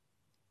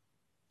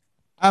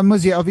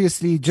 Muzi,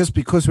 obviously, just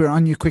because we're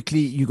on you quickly,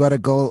 you got a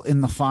goal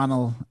in the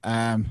final.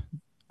 I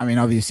mean,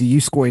 obviously,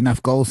 you score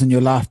enough goals in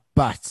your life,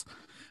 but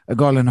a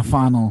goal in a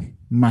final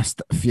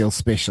must feel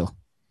special.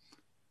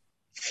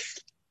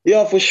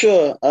 Yeah, for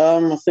sure.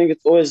 I think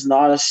it's always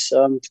nice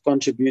to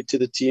contribute to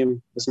the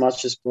team as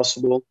much as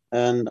possible,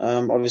 and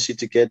obviously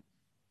to get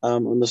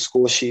on the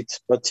score sheet.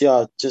 But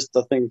yeah, just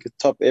I think a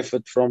top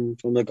effort from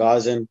the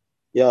guys, and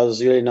yeah, it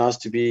was really nice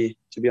to be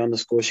on the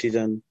score sheet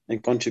and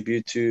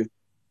contribute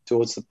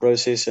towards the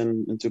process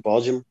and to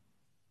Belgium.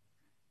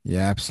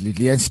 Yeah,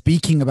 absolutely. And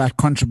speaking about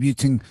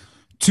contributing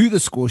to the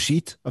score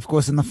sheet, of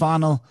course, in the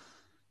final,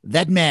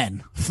 that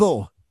man,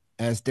 Thor,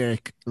 as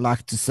Derek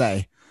liked to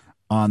say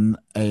on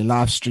a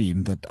live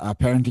stream, that I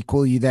apparently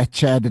call you that,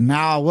 Chad. And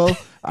now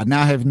I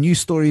now have new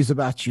stories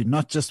about you,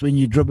 not just when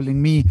you're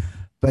dribbling me,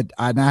 but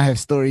I now have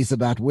stories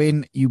about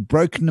when you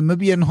broke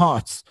Namibian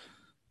hearts.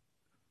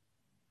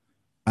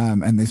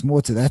 And there's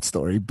more to that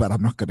story, but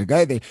I'm not going to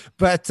go there.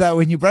 But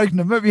when you broke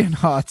Namibian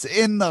hearts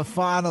in the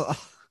final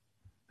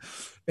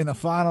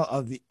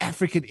of the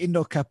African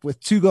Indoor Cup with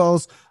 2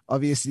 goals,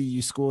 obviously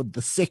you scored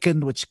the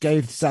second, which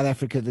gave South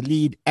Africa the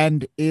lead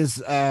and is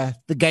the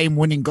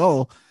game-winning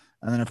goal.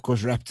 And then, of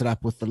course, wrapped it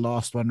up with the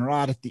last one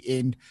right at the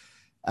end.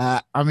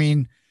 I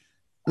mean,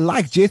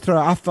 like Jethro,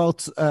 I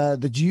felt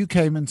that you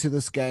came into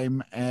this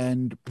game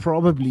and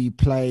probably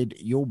played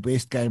your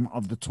best game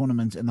of the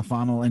tournament in the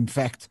final. In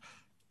fact,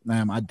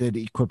 I did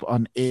equip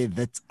on air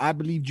that I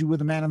believed you were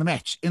the man of the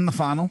match in the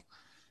final.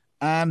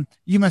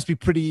 You must be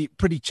pretty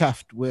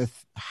chuffed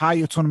with how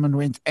your tournament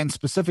went and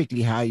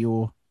specifically how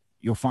your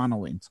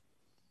final went.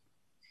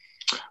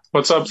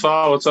 What's up,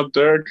 Thar? What's up,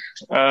 Derek?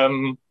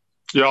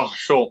 Yeah,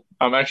 sure.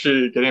 I'm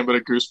actually getting a bit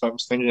of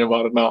goosebumps thinking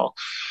about it now.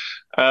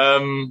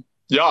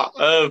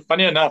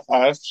 Funny enough,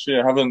 I actually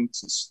haven't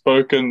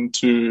spoken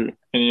to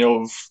any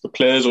of the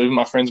players or even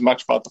my friends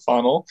much about the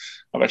final.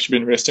 I've actually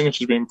been resting, which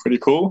has been pretty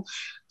cool.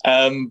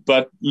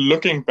 But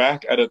looking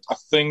back at it, I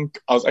think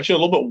I was actually a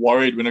little bit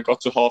worried when it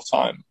got to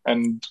halftime.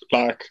 And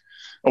it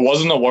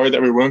wasn't a worry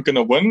that we weren't going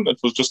to win. It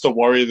was just a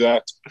worry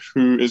that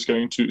who is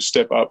going to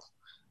step up.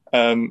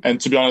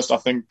 And to be honest, I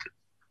think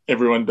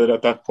everyone did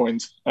at that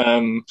point.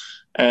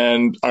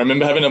 And I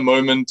remember having a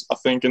moment, I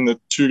think, in the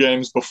 2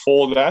 games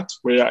before that,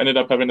 where I ended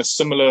up having a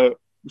similar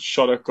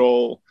shot at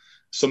goal,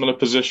 similar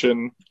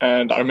position,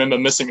 and I remember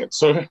missing it.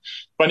 So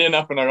funny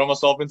enough, when I got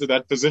myself into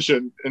that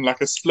position in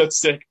like a split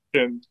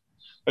second,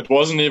 it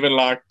wasn't even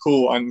like,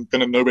 cool, I'm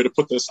going to know where to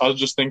put this. I was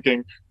just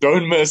thinking,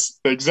 don't miss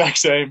the exact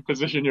same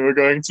position you were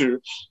going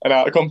to. And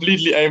I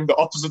completely aimed the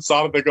opposite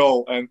side of the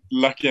goal, and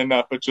lucky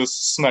enough, it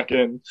just snuck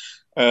in.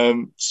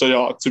 So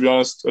yeah, to be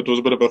honest, it was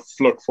a bit of a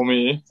fluke for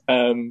me.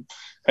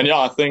 And yeah,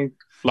 I think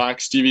like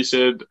Stevie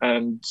said,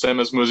 and same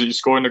as Muzi,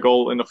 scoring a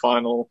goal in the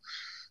final,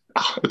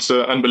 it's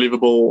an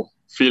unbelievable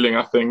feeling,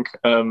 I think.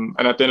 And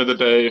at the end of the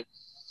day,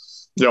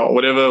 yeah,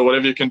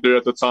 whatever you can do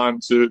at the time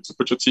to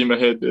put your team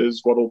ahead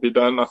is what will be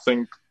done. I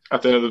think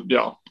at the end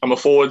of I'm a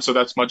forward, so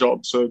that's my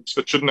job. So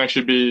it shouldn't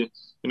actually be,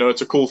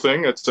 it's a cool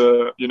thing. It's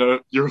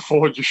you're a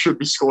forward, you should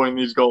be scoring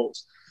these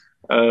goals.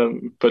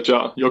 But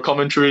yeah, your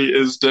commentary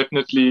is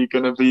definitely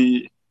going to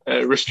be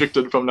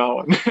restricted from now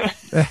on.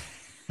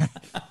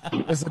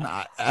 Listen,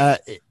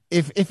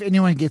 if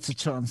anyone gets a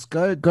chance,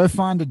 go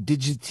find a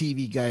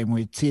DigiTV game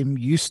where Tim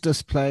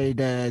Eustace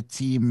played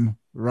Team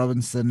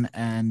Robinson,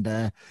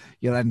 and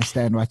you'll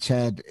understand why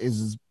Chad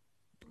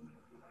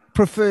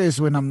prefers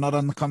when I'm not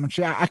on the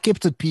commentary. I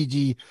kept it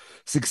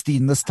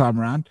PG-16 this time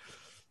around.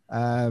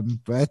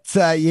 But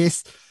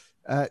yes,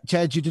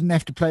 Chad, you didn't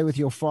have to play with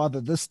your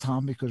father this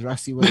time because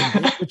Rassie wasn't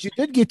there, but you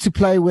did get to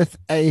play with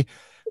a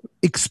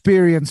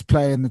experienced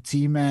player in the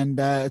team, and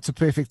it's a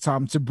perfect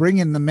time to bring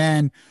in the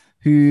man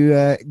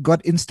who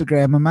got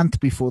Instagram a month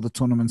before the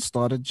tournament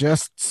started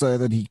just so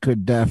that he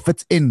could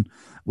fit in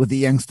with the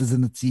youngsters in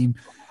the team.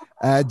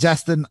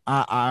 Justin,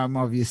 I'm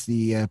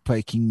obviously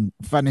poking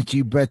fun at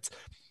you, but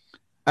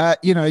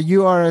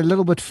you are a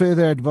little bit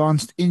further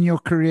advanced in your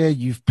career.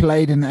 You've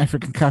played in the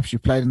African Cups,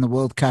 you've played in the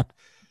World Cup,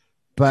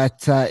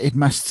 but it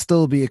must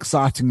still be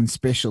exciting and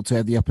special to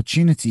have the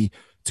opportunity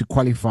to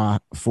qualify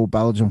for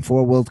Belgium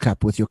for a World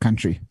Cup with your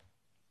country.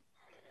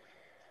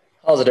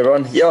 How's it,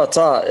 everyone? Yeah,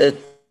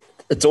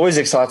 it's always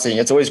exciting.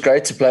 It's always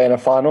great to play in a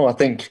final. I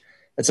think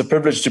it's a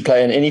privilege to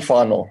play in any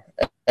final,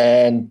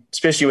 and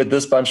especially with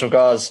this bunch of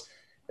guys,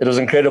 it was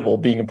incredible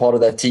being a part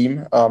of that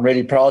team. I'm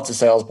really proud to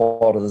say I was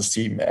part of this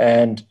team,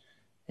 and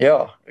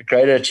yeah, a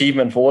great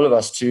achievement for all of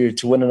us to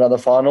win another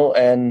final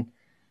and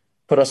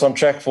put us on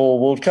track for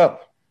World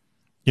Cup.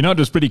 It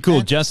was pretty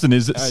cool, Justin.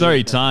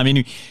 Ty, I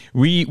mean,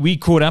 we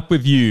caught up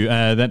with you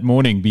that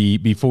morning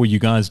before you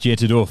guys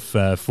jetted off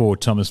for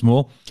Thomas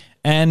More,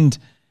 and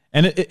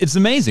it's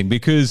amazing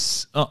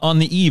because on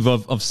the eve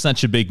of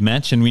such a big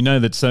match, and we know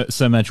that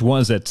so much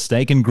was at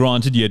stake, and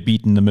granted you had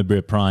beaten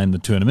Namibia Pride in the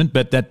tournament,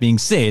 but that being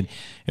said,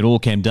 it all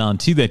came down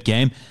to that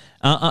game.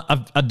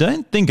 I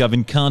don't think I've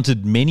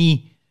encountered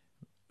many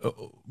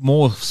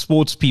more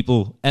sports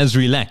people as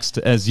relaxed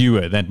as you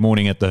were that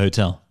morning at the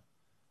hotel?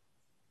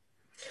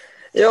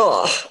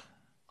 Yeah,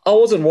 I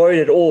wasn't worried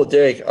at all,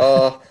 Derek.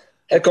 I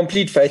had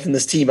complete faith in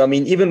this team. I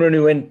mean, even when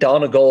we went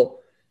down a goal,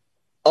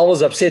 I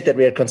was upset that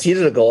we had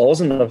conceded a goal. I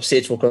wasn't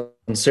upset or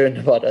concerned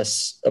about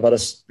us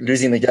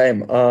losing the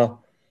game. I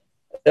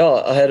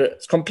had a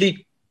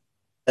complete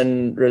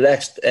and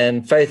relaxed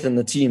and faith in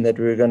the team that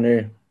we were going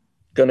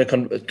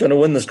to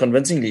win this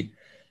convincingly.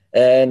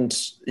 And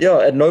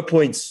at no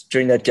point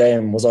during that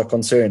game was I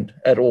concerned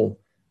at all.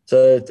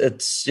 So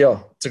it's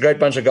a great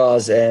bunch of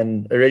guys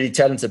and a really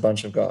talented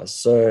bunch of guys.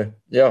 So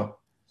no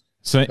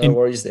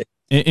worries there.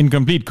 In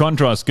complete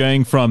contrast,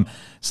 going from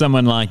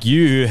someone like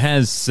you who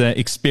has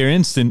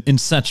experience in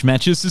such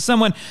matches to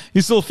someone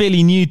who's still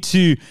fairly new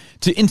to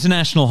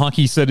international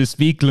hockey, so to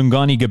speak,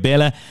 Lungani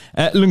Gabela.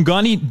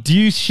 Lungani, do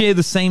you share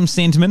the same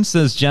sentiments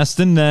as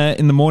Justin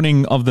in the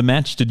morning of the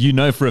match? Did you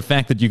know for a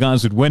fact that you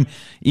guys would win,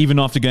 even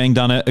after going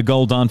down a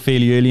goal down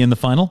fairly early in the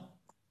final?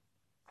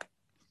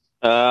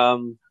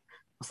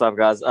 What's up,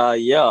 guys?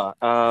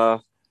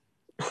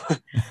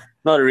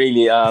 Not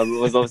really. It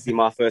was obviously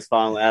my first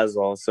final as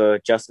well. So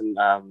Justin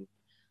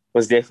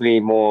was definitely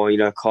more,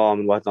 calm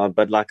and whatnot.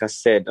 But like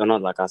some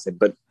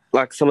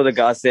of the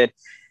guys said,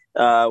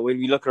 when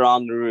we look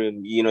around the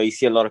room, you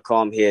see a lot of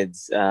calm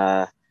heads.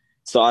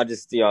 So I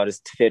just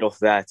fed off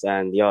that.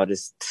 And I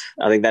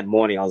think that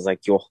morning I was like,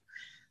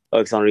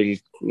 Oaks aren't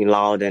really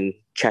loud and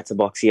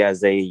chatterboxy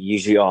as they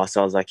usually are. So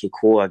I was like,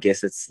 cool. I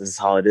guess this is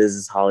how it is.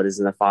 This is how it is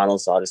in the final.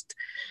 So I just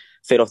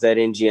fed off that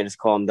energy and just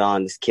calmed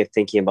down, just kept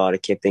thinking about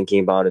it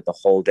the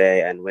whole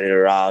day. And when it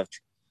arrived,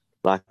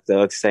 like the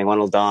Oaks saying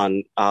 1-0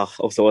 down, I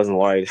also wasn't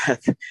worried.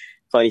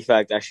 Funny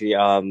fact, actually,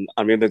 I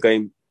remember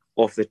going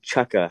off the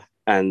chucker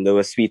and there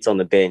were sweets on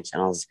the bench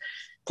and I was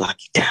like,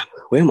 damn,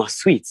 where are my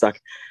sweets?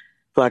 Like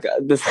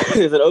there's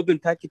an open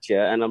package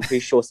here and I'm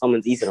pretty sure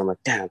someone's eaten. I'm like,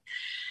 damn,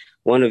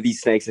 one of these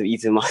snakes have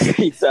eaten my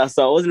sweets.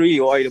 So I wasn't really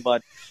worried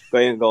about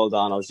going a goal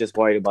down. I was just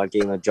worried about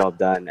getting the job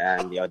done.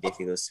 And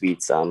definitely those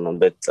sweets. I'm a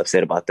bit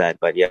upset about that.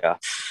 But there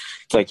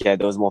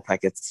was more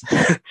packets.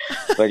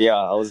 But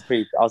I was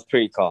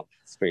pretty calm.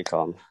 It's pretty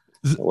calm.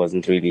 It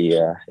wasn't really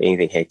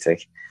anything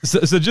hectic.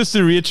 So just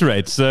to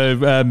reiterate,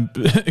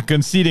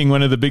 conceding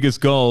one of the biggest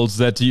goals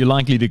that you're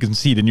likely to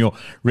concede in your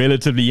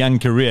relatively young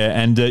career,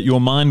 and your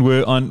mind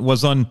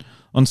was on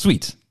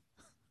sweets.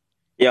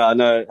 Yeah,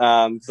 no.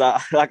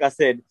 Like I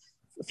said,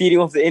 feeding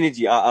off the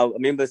energy. I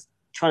remember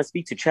trying to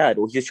speak to Chad,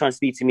 or he was trying to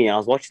speak to me, and I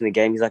was watching the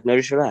game. He's like, no,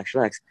 just relax.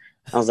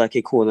 I was like,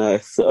 okay, cool. No,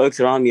 if the Oaks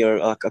around me are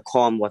like a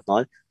calm,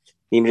 whatnot,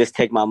 let me just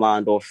take my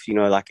mind off,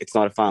 it's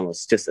not a final.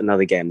 It's just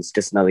another game.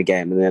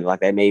 And then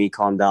they made me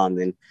calm down.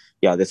 Then,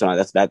 that's when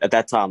at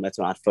that time, that's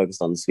when I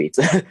focused on the sweets.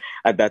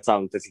 At that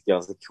time, I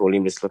was like, cool, let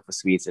me just look for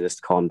sweets and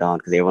just calm down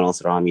because everyone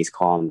else around me is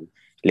calm,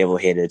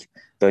 level-headed.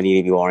 Don't need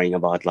to be worrying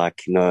about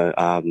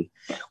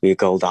we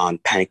go down,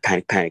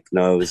 panic.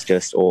 No, it was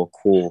just all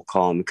cool,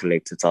 calm,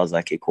 collected. So I was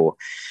like, okay, cool.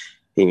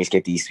 Let me just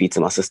get these sweets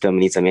in my system.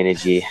 Need some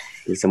energy,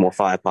 need some more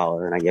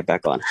firepower, and I get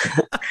back on.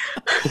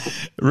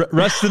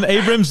 Rustin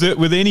Abrams,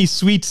 were there any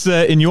sweets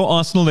in your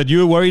arsenal that you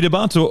were worried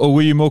about, or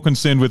were you more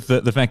concerned with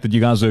the fact that you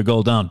guys were a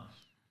goal down?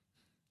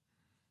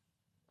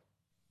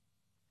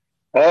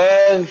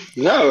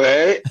 No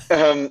way.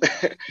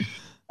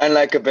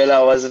 Unlike Gabela,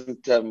 I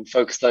wasn't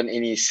focused on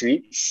any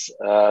sweets.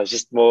 I was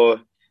just more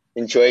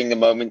enjoying the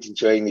moment,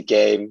 enjoying the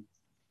game.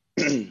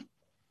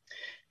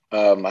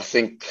 I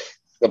think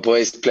the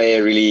boys play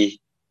a really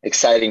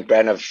exciting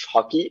brand of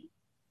hockey.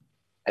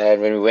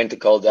 And when we went to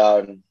goal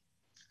down,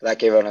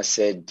 like everyone has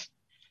said,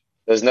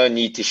 there's no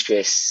need to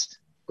stress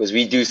because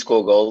we do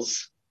score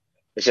goals.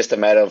 It's just a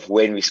matter of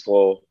when we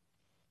score.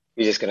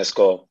 We're just going to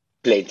score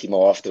plenty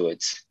more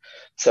afterwards.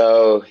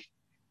 So,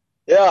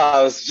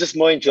 I was just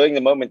more enjoying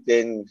the moment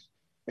than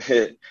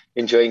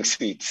enjoying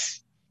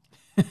sweets.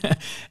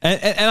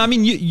 and I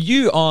mean,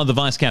 you are the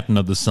vice captain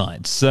of the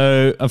side.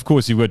 So, of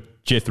course, you've got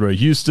Jethro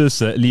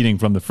Eustace leading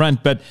from the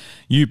front, but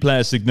you play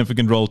a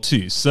significant role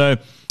too. So,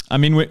 I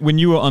mean, when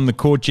you were on the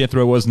court,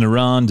 Jethro wasn't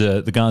around.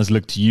 The guys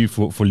looked to you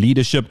for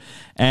leadership.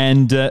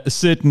 And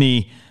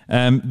certainly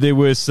there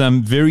were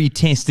some very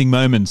testing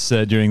moments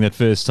during that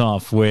first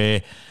half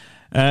where,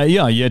 you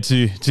had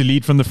to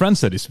lead from the front,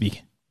 so to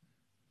speak.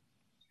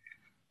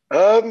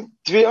 To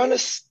be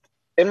honest,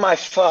 in my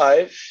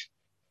five,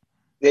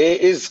 there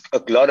is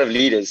a lot of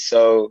leaders.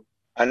 So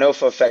I know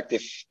for a fact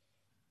if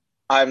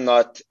I'm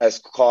not as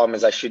calm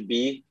as I should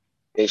be,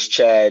 there's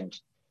Chad,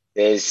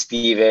 there's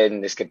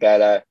Steven, there's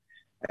Gabela,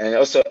 and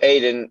also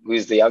Aiden,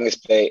 who's the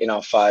youngest player in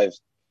our five,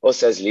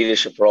 also has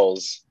leadership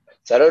roles.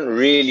 So I don't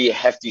really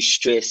have to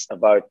stress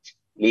about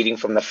leading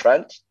from the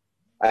front.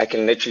 I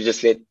can literally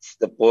just let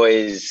the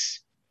boys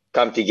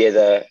come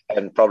together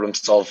and problem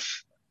solve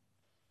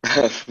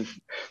on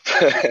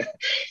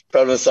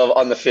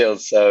the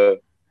field. So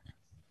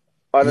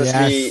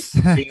honestly,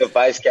 being a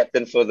vice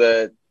captain for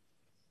the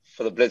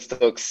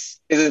Blitzdogs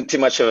isn't too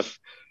much of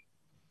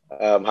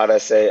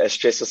a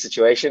stressful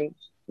situation.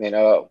 We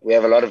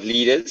have a lot of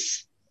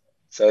leaders,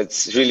 so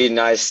it's really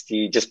nice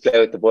to just play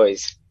with the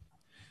boys.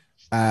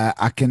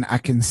 I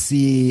can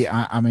see.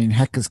 I mean,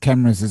 Hacker's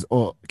camera is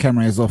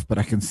off, but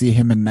I can see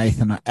him and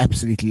Nathan are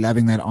absolutely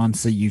loving that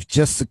answer. You've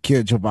just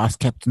secured your vice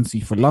captaincy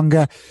for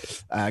longer.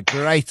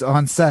 Great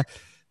answer.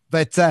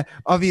 But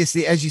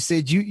obviously, as you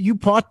said, you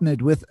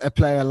partnered with a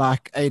player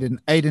like Aiden.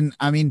 Aiden,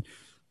 I mean,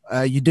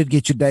 you did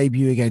get your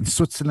debut against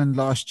Switzerland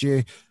last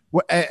year.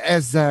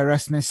 As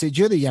Rustin said,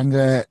 you're the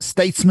younger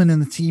statesman in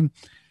the team.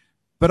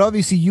 But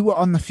obviously, you were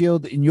on the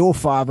field in your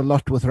five a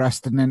lot with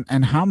Rustin.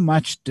 And how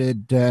much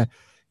did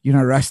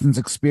Rustin's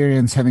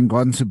experience, having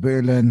gone to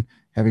Berlin,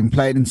 having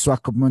played in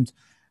Swakopmund,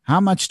 how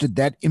much did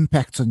that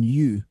impact on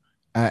you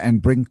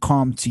and bring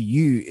calm to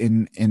you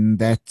in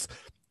that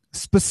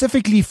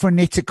specifically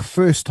frenetic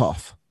first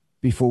half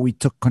before we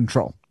took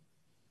control?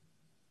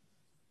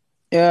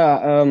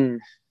 Yeah.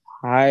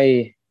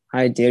 Hi,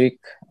 Derek.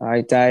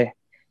 Hi, Ty.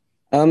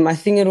 I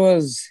think it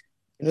was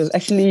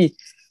actually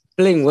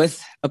playing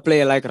with a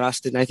player like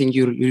Rustin. I think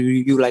you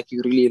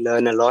really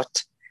learn a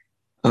lot.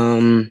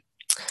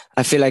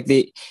 I feel like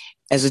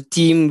as a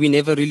team, we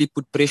never really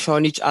put pressure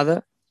on each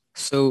other.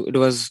 So it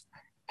was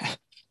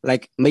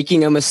like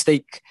making a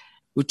mistake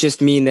would just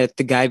mean that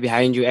the guy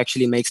behind you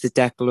actually makes the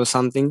tackle or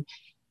something.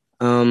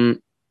 So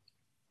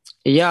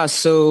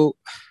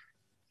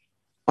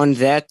on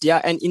that,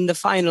 and in the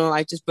final,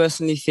 I just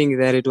personally think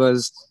that it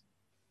was,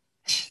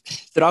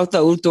 throughout the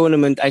whole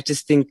tournament, I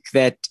just think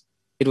that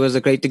it was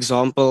a great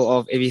example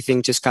of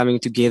everything just coming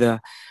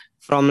together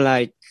from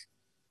the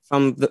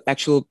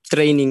actual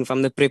training,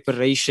 from the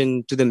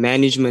preparation to the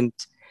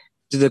management,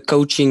 to the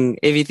coaching.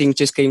 Everything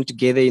just came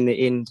together in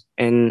the end.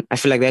 And I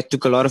feel like that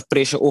took a lot of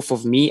pressure off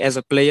of me as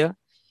a player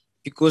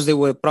because there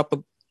were proper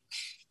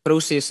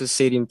processes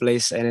set in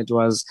place. And it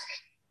was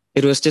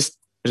just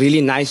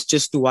really nice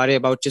just to worry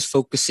about just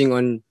focusing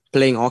on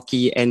playing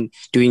hockey and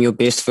doing your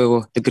best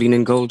for the green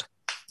and gold.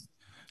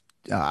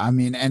 I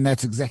mean, and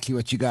that's exactly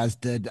what you guys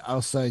did.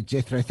 Also,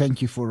 Jethro,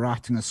 thank you for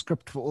writing a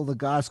script for all the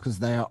guys because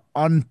they are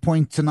on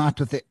point tonight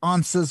with their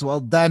answers. Well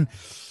done.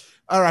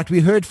 All right,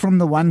 we heard from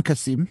the one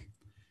Kasim.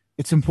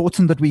 It's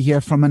important that we hear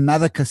from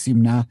another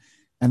Kasim now,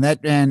 and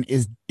that man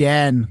is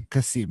Dan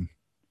Kasim.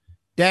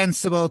 Dan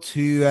Sibbald,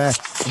 who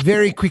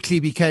very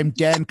quickly became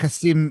Dan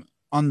Kasim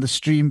on the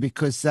stream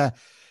because,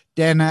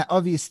 Dan,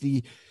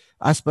 obviously,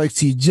 I spoke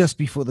to you just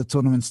before the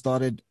tournament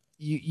started.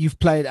 You've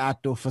played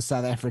outdoor for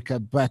South Africa,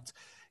 but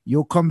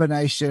your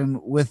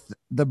combination with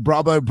the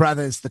Bravo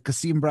brothers, the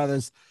Kasim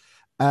brothers,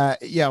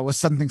 was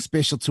something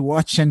special to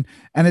watch. And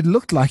it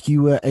looked like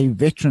you were a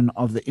veteran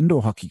of the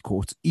indoor hockey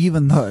court,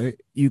 even though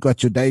you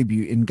got your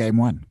debut in game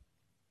one.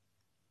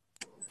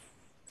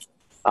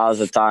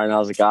 How's it, Tyron?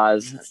 How's it,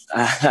 guys?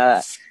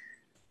 I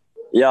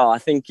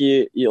think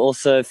you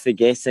also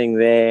forgetting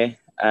there.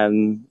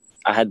 I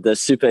had the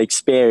super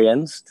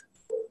experienced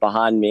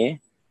behind me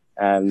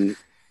and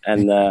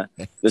the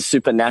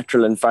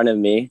supernatural in front of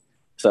me.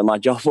 So my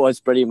job was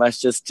pretty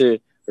much just to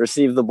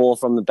receive the ball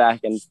from the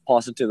back and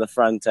pass it to the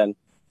front. And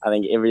I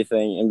think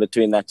everything in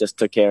between that just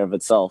took care of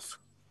itself.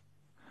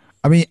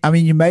 I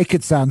mean, you make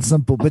it sound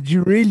simple, but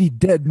you really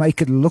did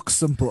make it look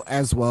simple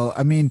as well.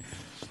 I mean,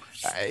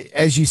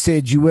 as you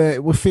said, you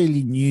were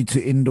fairly new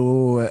to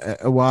indoor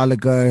a while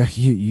ago.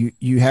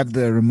 You have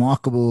the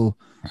remarkable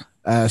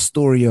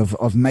story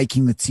of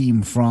making the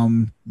team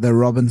from the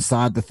Robin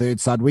side, the third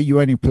side, where you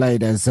only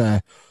played as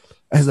a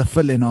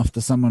fill-in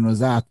after someone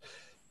was out.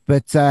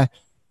 But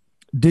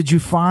did you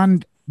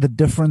find the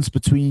difference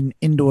between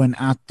indoor and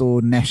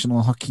outdoor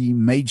national hockey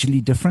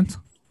majorly different?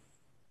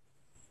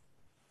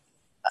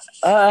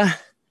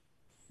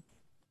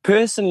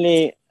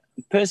 Personally,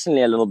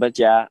 a little bit,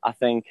 yeah. I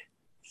think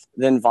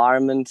the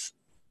environment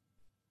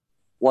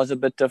was a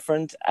bit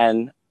different,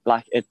 and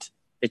like it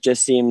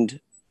just seemed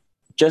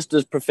just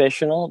as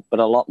professional, but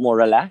a lot more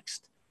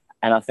relaxed.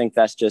 And I think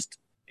that's just,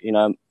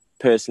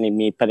 personally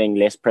me putting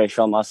less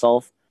pressure on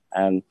myself.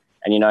 And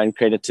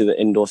credit to the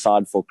indoor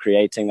side for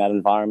creating that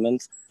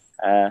environment.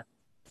 I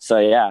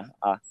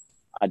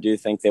do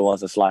think there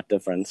was a slight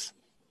difference.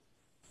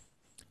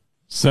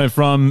 So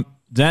from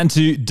Dan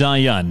to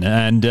Dayan,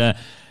 and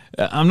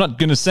I'm not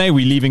going to say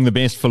we're leaving the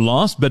best for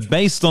last, but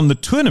based on the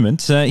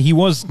tournament, he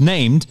was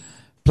named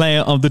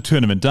player of the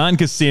tournament. Dayan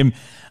Kasim,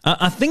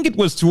 I think it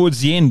was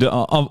towards the end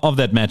of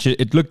that match,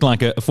 it looked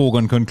like a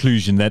foregone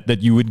conclusion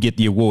that you would get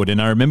the award.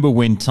 And I remember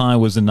when Ty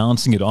was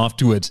announcing it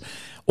afterwards,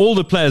 all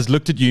the players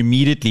looked at you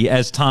immediately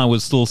as Ty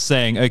was still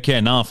saying, okay,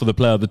 now for the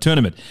player of the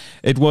tournament.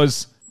 It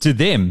was, to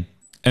them,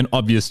 an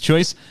obvious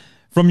choice.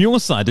 From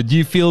your side, did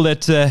you feel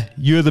that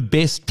you're the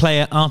best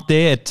player out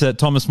there at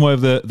Thomas More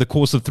over the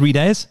course of 3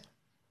 days?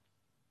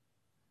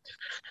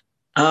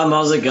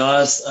 How's it,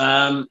 guys?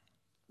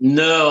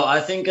 No,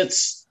 I think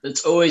it's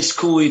always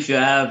cool if you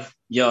have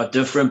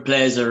different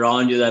players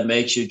around you that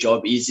makes your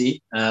job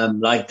easy.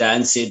 Like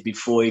Dan said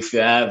before, if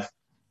you have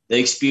the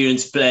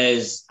experienced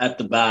players at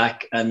the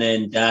back and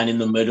then Dan in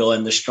the middle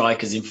and the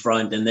strikers in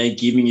front and they're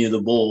giving you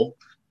the ball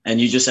and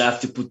you just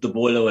have to put the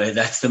ball away.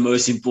 That's the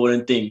most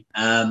important thing.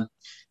 And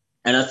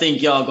I think,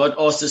 I got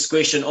asked this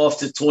question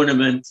after the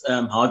tournament.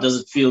 How does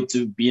it feel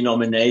to be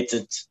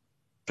nominated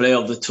player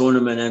of the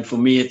tournament. And for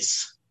me,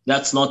 it's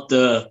not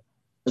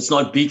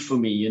big for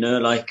me,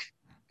 like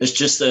it's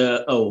just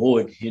a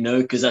award,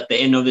 because at the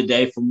end of the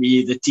day, for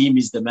me, the team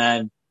is the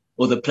man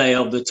or the player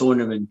of the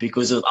tournament,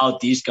 because without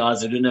these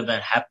guys, it wouldn't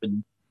have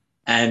happened.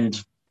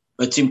 And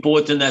it's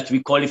important that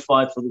we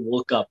qualified for the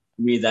World Cup.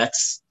 For me,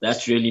 that's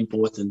really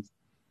important.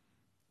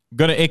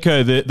 Got to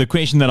echo the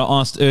question that I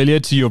asked earlier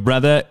to your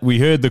brother. We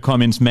heard the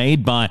comments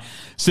made by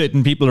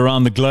certain people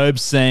around the globe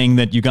saying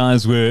that you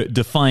guys were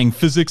defying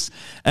physics.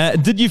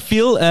 Did you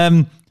feel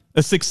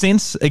a sixth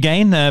sense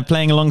again,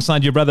 playing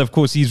alongside your brother? Of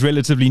course, he's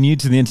relatively new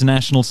to the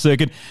international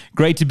circuit.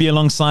 Great to be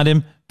alongside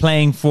him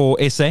playing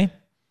for SA.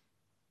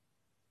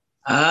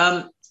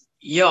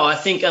 Yeah, I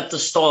think at the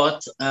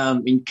start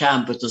in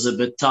camp, it was a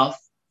bit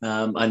tough.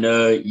 I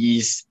know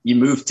he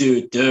moved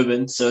to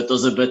Durban, so it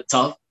was a bit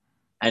tough.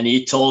 And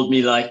he told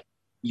me, like,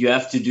 you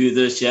have to do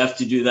this, you have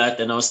to do that.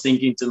 And I was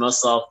thinking to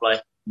myself,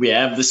 like, we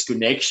have this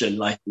connection.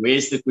 Like,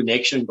 where's the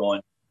connection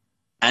gone?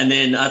 And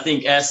then I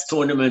think as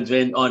tournament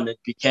went on, it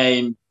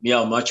became,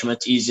 much,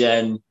 much easier.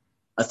 And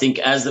I think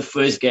as the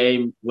first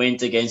game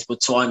went against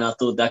Botswana, I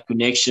thought that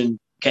connection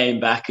came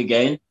back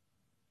again.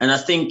 And I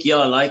think,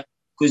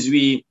 because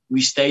we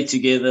stayed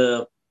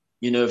together,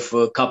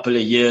 for a couple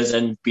of years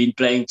and been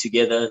playing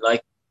together,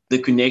 like, the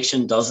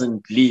connection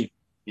doesn't leave.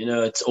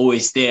 It's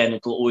always there and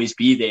it will always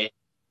be there.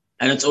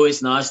 And it's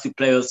always nice to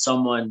play with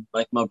someone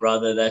like my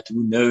brother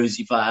who knows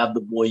if I have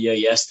the ball here,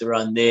 he has to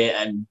run there,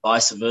 and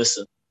vice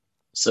versa.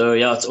 So,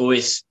 it's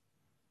always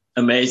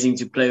amazing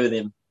to play with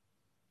him.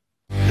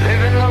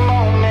 Living the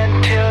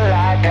moment till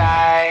I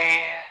die.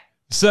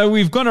 So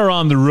we've gone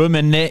around the room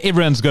and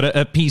everyone's got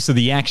a piece of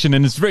the action,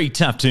 and it's very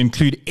tough to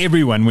include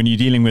everyone when you're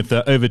dealing with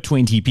over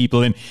 20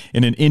 people in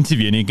an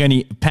interview, and you can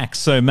only pack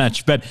so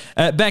much. But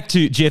back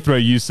to Jethro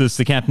Eustace,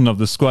 the captain of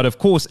the squad, of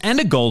course, and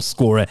a goal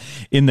scorer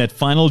in that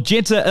final.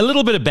 Jetta, a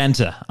little bit of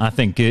banter, I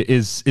think,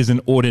 is in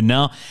order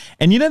now.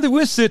 And, there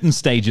were certain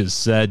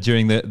stages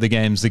during the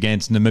games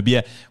against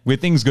Namibia where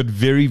things got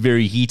very,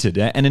 very heated.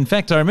 And, in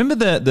fact, I remember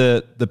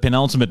the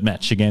penultimate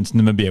match against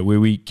Namibia where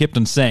we kept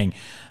on saying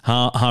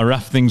how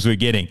rough things were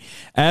getting.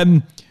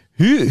 Who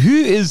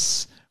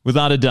is,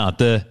 without a doubt,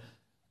 the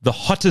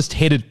hottest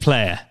headed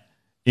player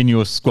in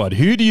your squad?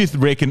 Who do you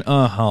reckon?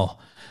 I've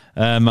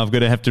got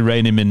to have to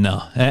rein him in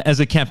now. As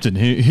a captain,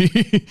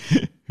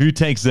 who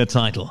takes that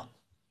title?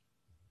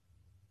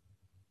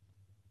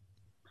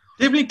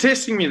 Definitely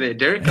testing me there,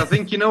 Derek. I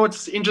think,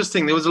 what's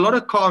interesting, there was a lot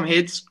of calm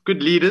heads,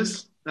 good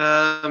leaders,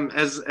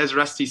 as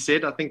Rusty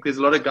said. I think there's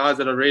a lot of guys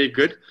that are really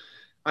good.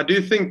 I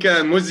do think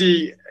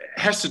Muzi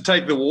has to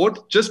take the award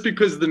just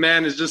because the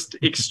man is just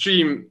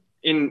extreme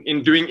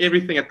in doing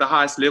everything at the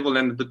highest level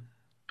and the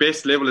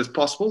best level as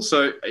possible.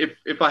 So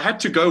if I had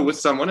to go with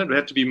someone, it would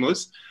have to be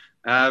Muz.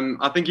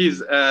 I think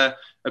his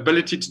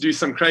ability to do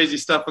some crazy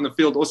stuff on the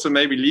field also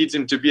maybe leads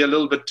him to be a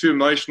little bit too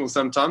emotional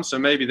sometimes. So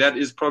maybe that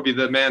is probably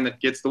the man that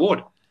gets the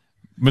award.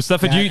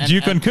 Mustafa, do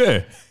you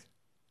concur?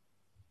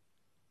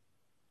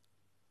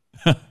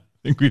 I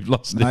think we've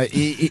lost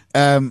it.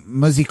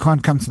 Muzzy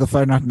can't come to the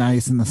phone right now.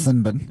 He's in the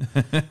sin bin.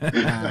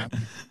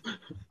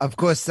 Of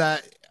course,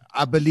 I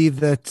believe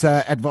that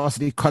at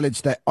Varsity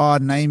College, they are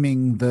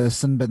naming the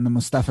sin bin the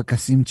Mustafa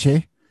Kasim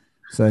chair.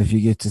 So if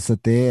you get to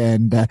sit there,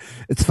 and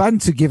it's fun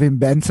to give him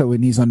banter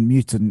when he's on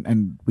mute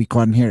and we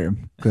can't hear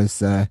him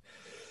because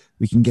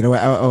we can get away.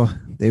 Oh,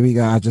 there we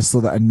go. I just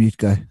saw the unmute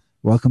go.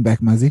 Welcome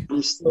back, Muzzy.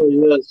 I'm still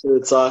here, so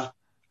it's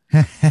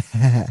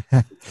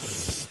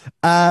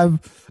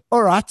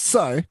all right,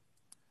 so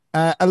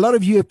a lot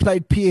of you have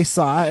played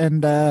PSI,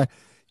 and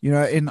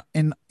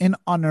in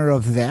honor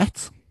of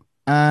that,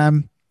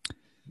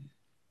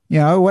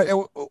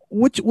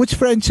 which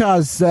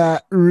franchise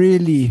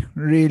really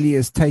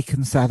has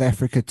taken South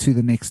Africa to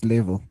the next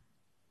level?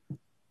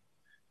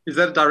 Is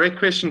that a direct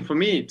question for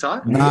me,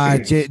 Ty? No,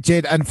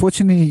 Jed.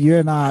 Unfortunately, you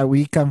and I,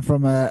 we come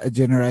from a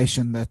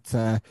generation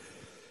that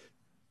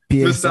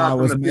PSI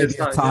was maybe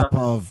a type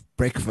of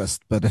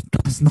breakfast, but it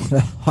was not a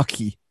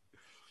hockey.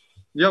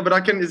 Yeah, but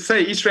I can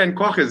say East Rand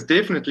Quackers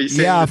definitely.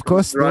 Yeah, of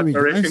course. There we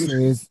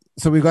go.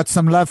 So we got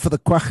some love for the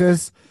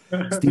Quackers.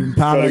 Stephen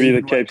Powell. Gotta be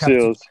the Cape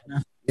Seals.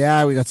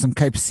 Yeah, we got some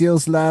Cape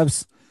Seals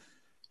loves.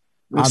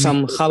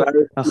 Some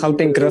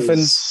Gauteng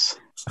Griffins.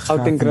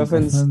 Gauteng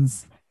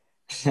Griffins.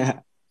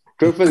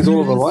 Griffins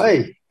all the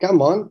way.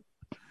 Come on.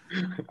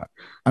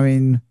 I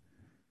mean,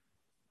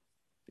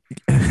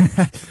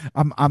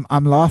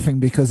 I'm laughing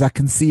because I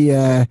can see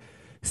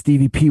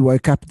Stevie P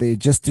woke up there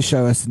just to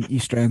show us an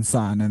East Rand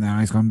sign, and now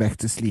he's gone back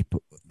to sleep.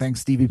 Thanks,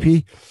 Stevie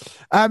P.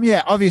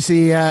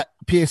 Obviously,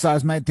 PSI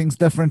has made things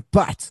different,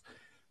 but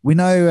we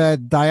know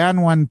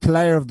Diane won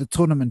player of the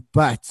tournament,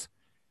 but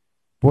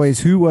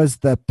boys, who was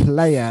the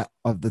player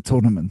of the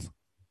tournament?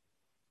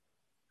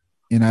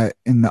 In the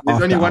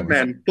There's only one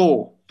man,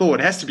 Thor.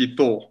 It has to be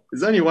Thor.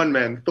 There's only one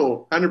man,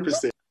 Thor,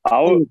 100%. I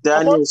would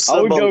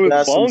go with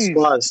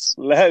Bongs,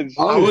 lads.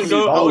 I would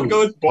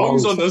go with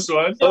Bongs on this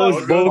one.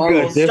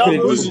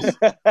 Definitely.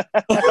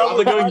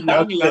 Either going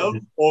Young Love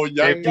or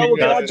Young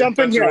Can I jump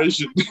in here?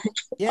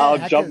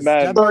 I'll jump,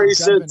 man. Sorry,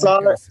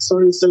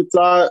 Sir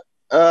Ty.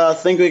 I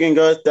think we can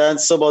go with Dan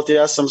Sibbald. He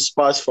has some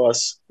spice for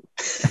us.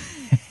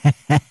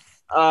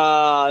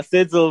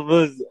 Settle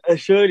was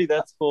surely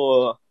that's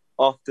for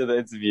after the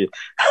interview.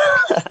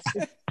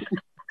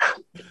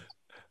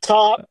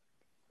 Top.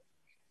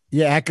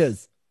 Yeah,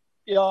 Hackers.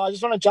 Yeah, I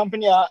just want to jump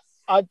in here.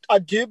 I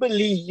do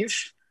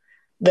believe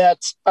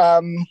that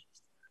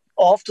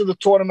after the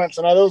tournament,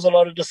 I know there was a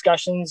lot of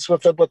discussions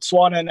with the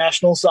Botswana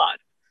national side,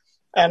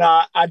 and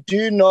I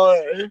do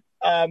know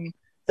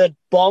that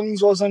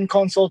Bongs was in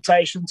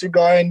consultation to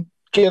go and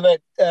give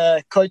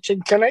a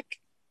coaching clinic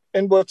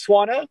in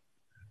Botswana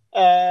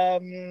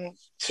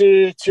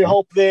to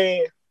help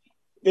their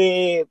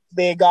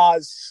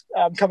guys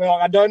coming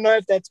on. I don't know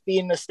if that's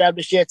been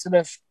established yet and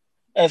if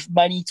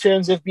money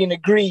terms have been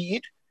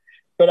agreed,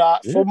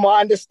 but from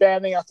my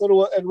understanding, I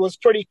thought it was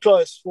pretty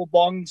close for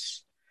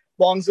Bongs.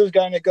 Bongs is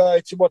going to go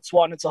to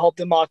Botswana to help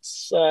them out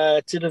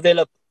to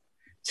develop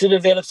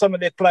some of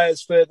their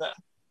players further.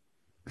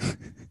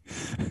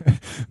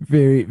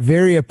 Very,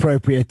 very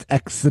appropriate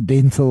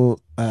accidental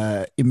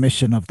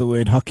emission of the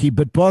word hockey.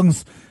 But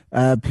Bongs,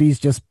 please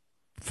just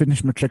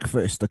finish matric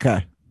first,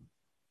 okay?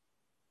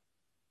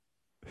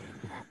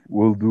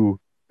 Will do.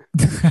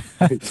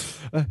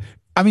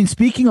 I mean,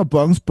 speaking of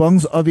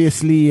Bongs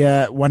obviously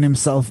won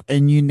himself a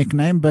new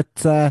nickname,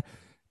 but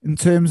in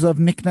terms of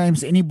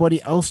nicknames,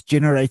 anybody else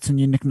generates a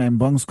new nickname?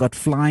 Bongs got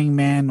Flying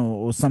Man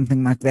or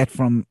something like that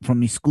from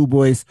his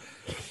schoolboys.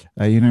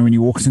 When he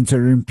walks into a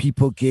room,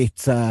 people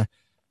get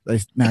they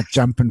now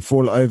jump and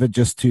fall over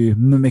just to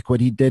mimic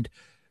what he did.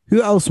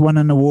 Who else won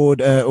an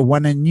award,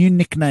 won a new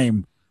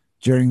nickname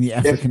during the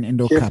African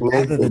Indoor Cup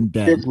other than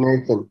Dan?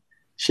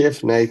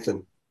 Chef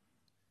Nathan.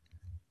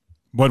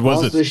 What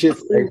was Master it? Chef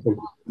Nathan.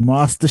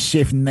 Master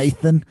Chef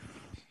Nathan.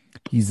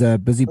 He's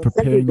busy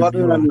preparing. I think we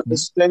got an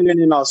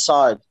Australian in our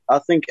side. I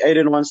think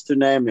Aiden wants to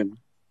name him.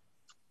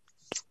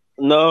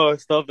 No,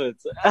 stop it.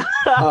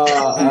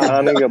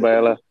 Ngani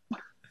Gabela.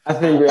 I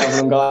think we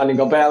have Ngani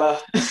Gabela.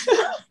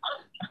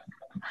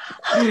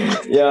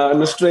 Yeah,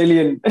 an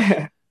Australian.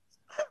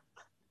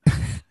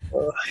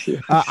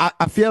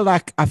 I feel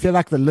like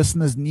the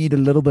listeners need a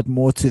little bit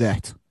more to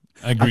that.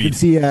 Agreed. I can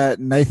see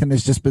Nathan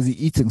is just busy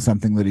eating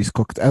something that he's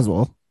cooked as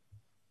well.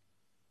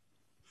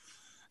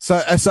 So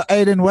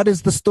Aiden, what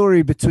is the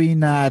story between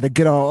the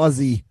good old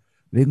Aussie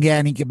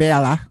Ngani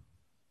Gabela?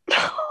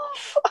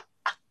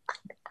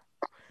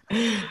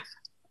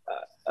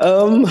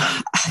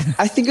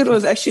 I think it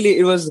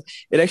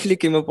actually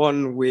came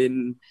upon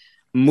when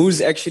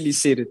Moose actually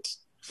said it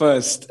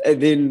first,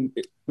 and then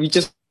we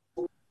just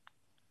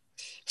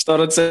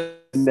started saying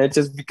that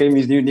just became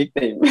his new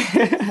nickname.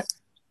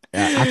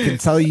 I can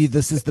tell you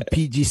this is the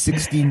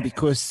PG-16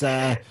 because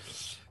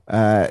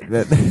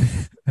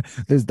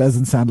this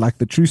doesn't sound like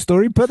the true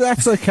story, but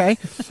that's okay.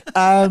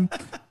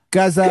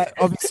 Guys,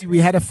 obviously we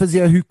had a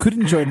physio who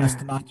couldn't join us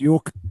tonight,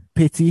 York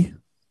Petty,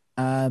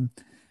 and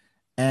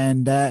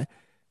there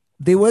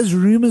was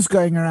rumors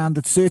going around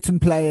that certain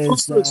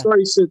players...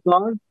 Sorry,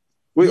 Sitan.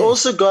 We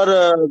also got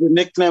the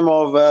nickname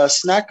of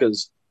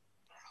Snackers.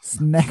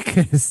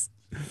 Snackers.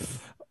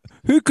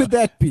 Who could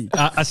that be?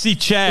 I see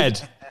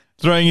Chad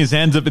throwing his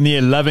hands up in the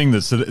air, loving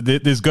this. So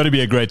there's got to be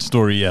a great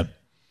story here.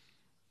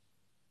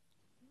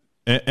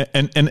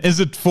 And is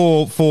it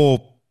for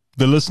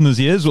the listeners'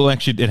 ears? Well,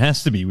 actually, it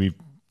has to be.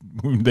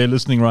 They're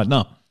listening right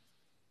now.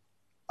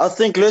 I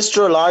think let's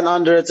draw a line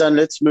under it and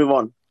let's move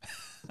on.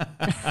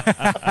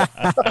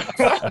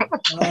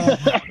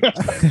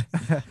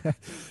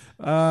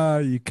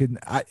 You can,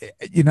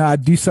 I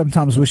do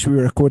sometimes wish we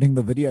were recording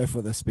the video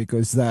for this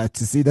because to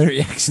see the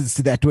reactions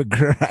to that were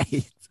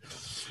great.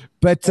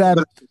 But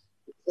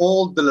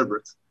all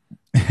deliberate.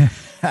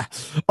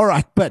 All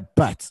right,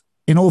 but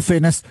in all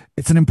fairness,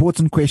 it's an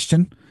important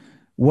question.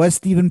 Was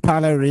Stephen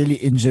Paulo really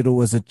injured, or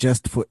was it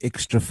just for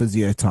extra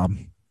physio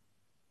time?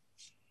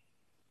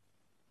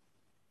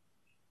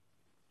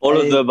 All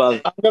of the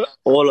above.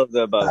 All of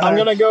the above. I'm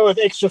going to go with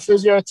extra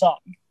physio time.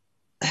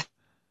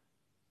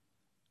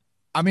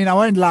 I mean, I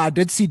won't lie. I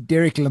did see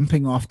Derek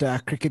limping after our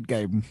cricket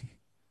game.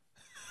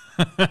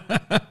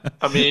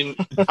 I mean,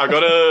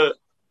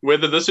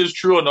 whether this is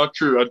true or not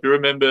true, I do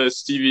remember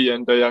Stevie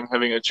and De Jong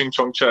having a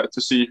ching-chong chat to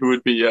see who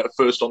would be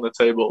first on the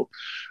table.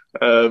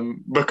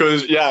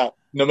 Because,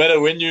 no matter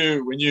when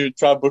you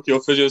try to book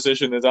your physio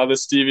session, there's either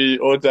Stevie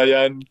or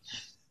Diane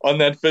on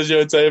that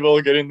physio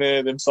table, getting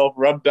themselves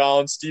rubbed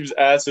down. Steve's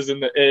ass is in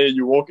the air.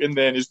 You walk in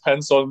there and his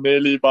pants on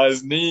nearly by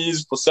his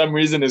knees. For some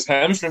reason, his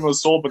hamstring was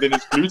sore, but then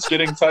his glutes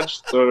getting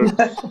touched. So,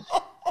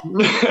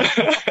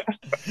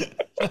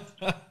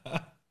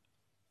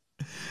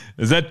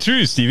 is that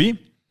true, Stevie?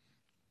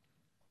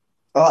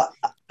 I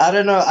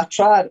don't know. I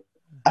tried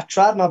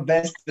my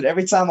best, but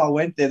every time I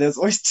went there was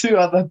always two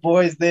other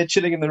boys there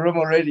chilling in the room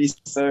already.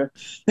 So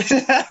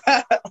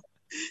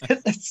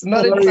it's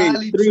not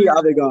entirely three true.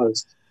 other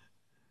guys.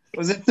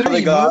 Was it three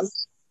other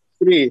guys?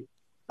 Three.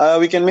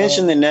 We can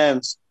mention the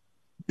names.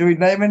 Do we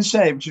name and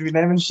shame? Should we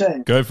name and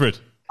shame? Go for it.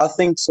 I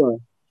think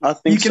so.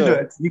 You can do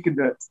it. You can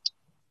do it.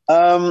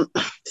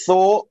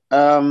 Thor,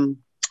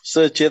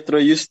 Sir Jethro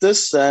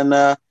Eustace,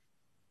 and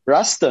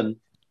Rustin.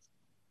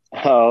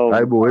 Oh,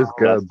 Hi, boys.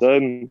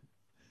 Rustin.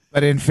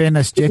 But in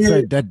fairness,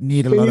 Jethro did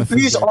need a lot of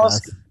Please feedback,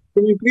 ask. guys.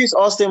 Can you please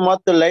ask them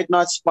what the late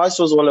night spice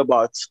was all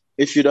about,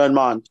 if you don't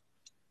mind?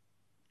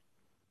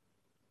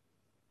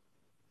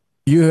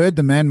 You heard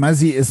the man.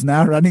 Muzzy is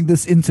now running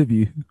this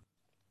interview.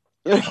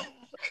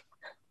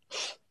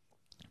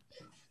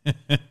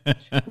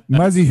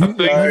 Muzzy,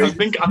 I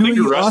think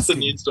Rustin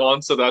needs to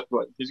answer that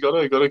one. He's got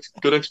a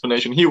good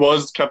explanation. He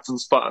was Captain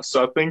Spice,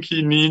 so I think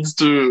he needs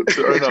to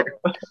own up.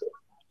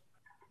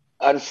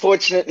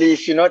 Unfortunately,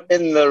 if you're not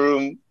in the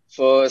room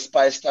for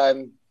spice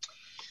time,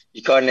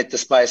 you can't let the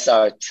spice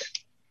out.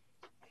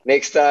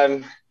 Next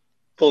time,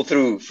 pull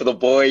through for the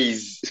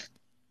boys.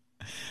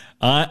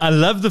 I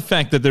love the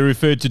fact that they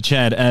referred to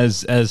Chad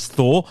as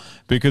Thor,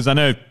 because I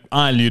know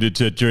I alluded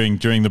to it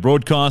during the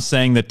broadcast,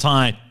 saying that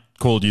Ty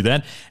called you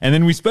that. And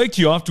then we spoke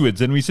to you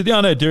afterwards and we said, yeah,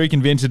 no, Derek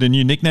invented a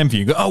new nickname for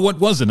you. You go, oh, what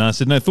was it? And I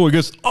said, no, Thor. He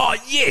goes, oh,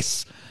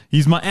 yes,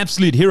 he's my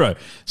absolute hero.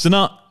 So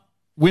now,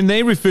 when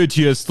they referred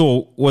to you as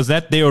Thor, was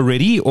that there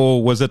already,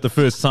 or was that the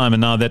first time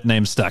and now that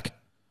name stuck?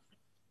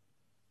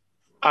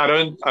 I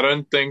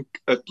don't think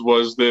it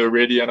was there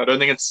already, and I don't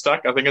think it's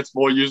stuck. I think it's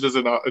more used as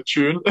a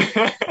tune.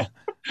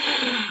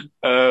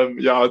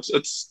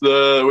 It's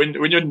the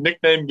when your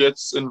nickname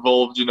gets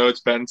involved, it's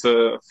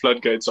banter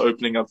floodgates are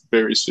opening up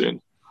very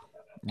soon.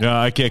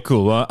 Yeah, okay,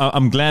 cool. Well,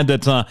 I'm glad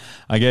that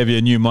I gave you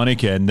a new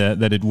moniker and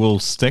that it will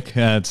stick.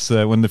 It's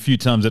one of the few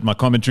times that my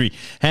commentary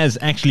has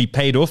actually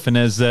paid off and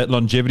has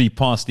longevity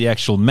past the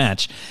actual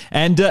match.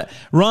 And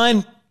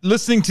Ryan,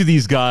 listening to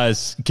these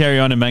guys carry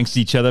on amongst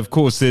each other, of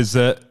course, there's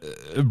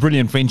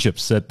brilliant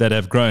friendships that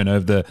have grown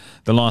over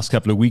the last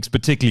couple of weeks,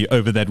 particularly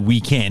over that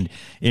weekend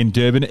in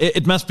Durban.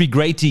 It must be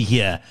great to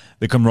hear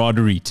the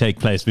camaraderie take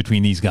place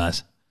between these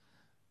guys.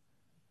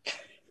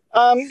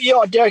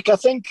 Derek, I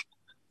think,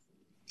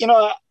 and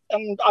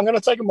I'm going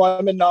to take a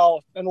moment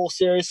now in all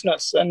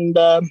seriousness. And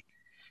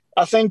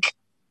I think,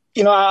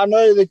 I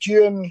know that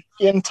you and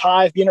Ian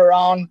Ty have been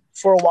around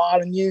for a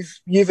while and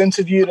you've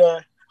interviewed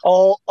a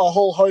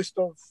whole host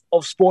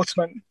of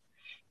sportsmen.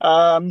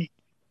 And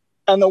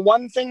the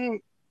one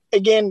thing,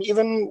 again,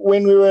 even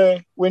when we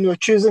were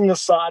choosing the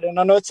side, and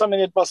I know it's something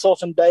that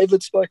myself and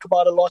David spoke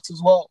about a lot as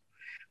well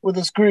with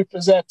this group,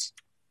 is that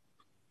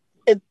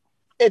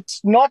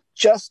it's not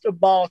just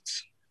about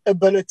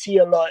ability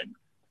alone.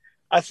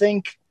 I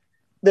think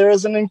there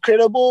is an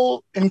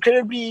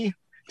incredibly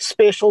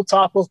special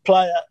type of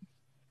player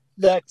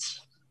that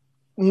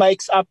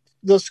makes up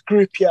this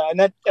group here,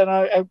 and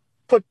I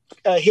put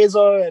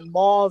Hezo and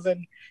Marv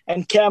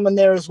and Cam in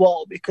there as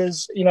well,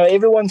 because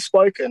everyone's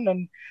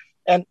spoken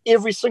and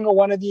every single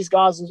one of these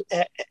guys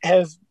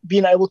have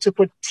been able to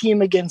put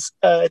team against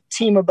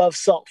team above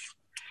self,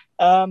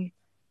 and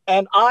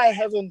I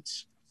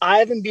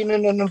haven't been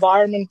in an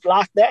environment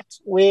like that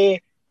where,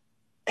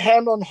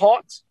 hand on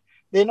heart,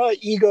 there are no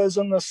egos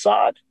on the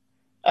side.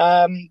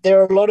 There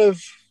are a lot of,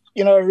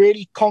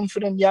 really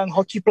confident young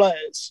hockey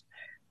players,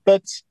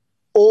 but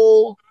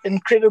all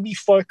incredibly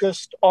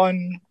focused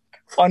on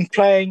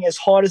playing as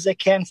hard as they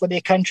can for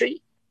their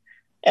country.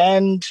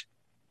 And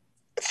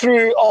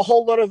through a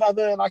whole lot of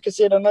other, like I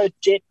said, I know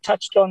Jet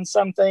touched on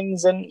some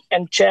things and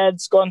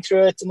Chad's gone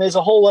through it, and there's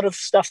a whole lot of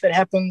stuff that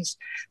happens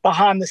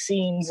behind the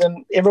scenes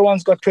and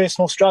everyone's got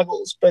personal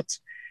struggles. But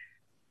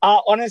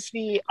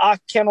honestly, I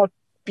cannot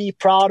be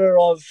prouder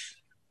of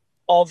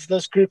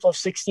this group of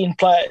 16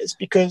 players,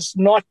 because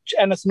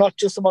it's not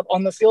just about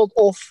on the field,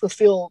 off the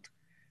field.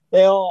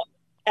 They are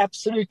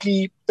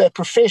they're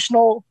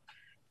professional.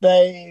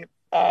 They,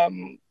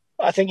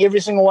 I think every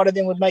single one of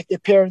them would make their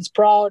parents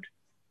proud.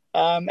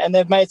 And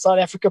they've made South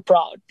Africa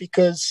proud,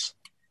 because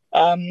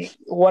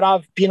what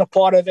I've been a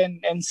part of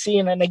and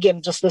seen, and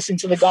again, just listening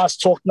to the guys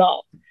talk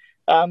now,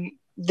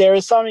 there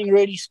is something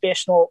really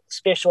special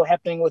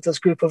happening with this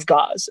group of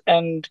guys.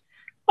 And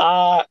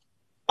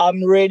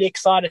I'm really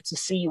excited to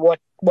see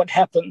what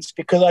happens,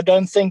 because I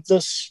don't think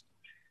this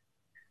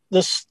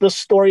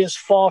story is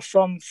far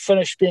from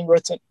finished being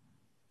written.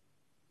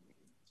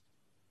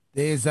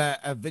 There's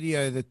a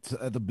video that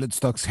the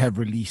Blitzstocks have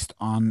released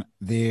on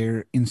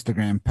their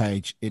Instagram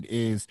page. It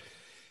is,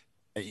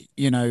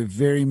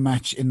 very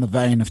much in the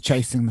vein of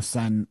Chasing the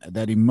Sun,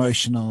 that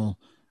emotional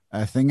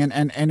thing,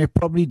 and it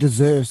probably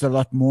deserves a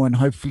lot more. And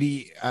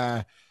hopefully,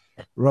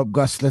 Rob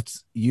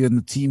Goslitz, you and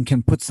the team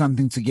can put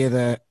something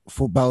together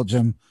for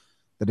Belgium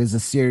that is a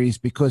series,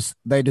 because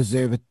they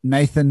deserve it.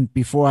 Nathan,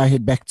 before I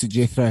head back to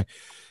Jethro,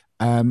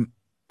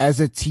 as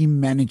a team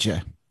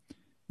manager,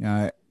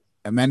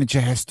 a manager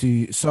has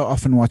to so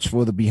often watch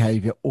for the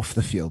behavior off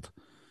the field.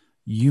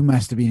 You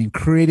must have been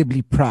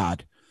incredibly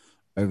proud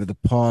over the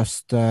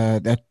past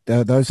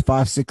those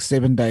 5, 6,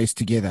 7 days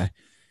together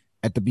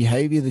at the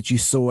behavior that you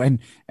saw, and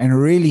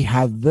really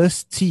how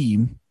this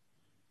team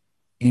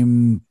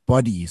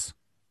embodies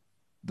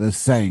the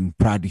saying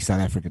 "proudly South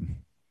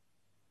African."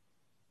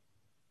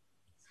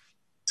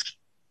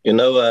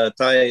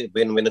 Ty,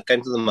 when it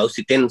came to the most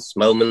intense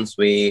moments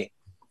where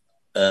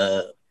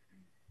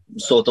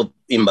sort of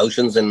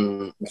emotions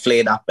and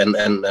flared up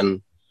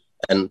and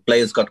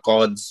players got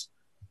cards,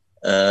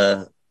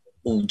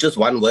 just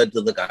one word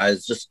to the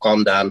guys: just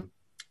calm down.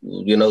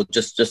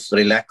 Just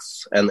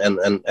relax,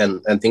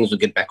 and things will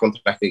get back on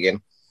track again.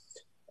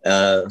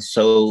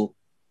 So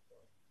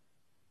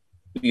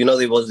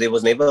there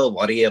was never a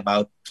worry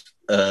about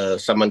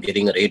someone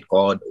getting a red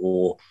card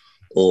or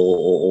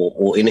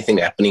anything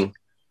happening.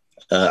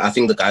 I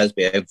think the guys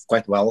behaved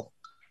quite well.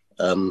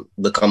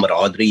 The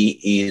camaraderie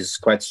is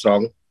quite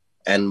strong,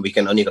 and we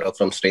can only grow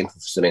from strength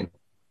to strength.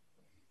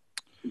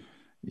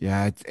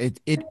 Yeah,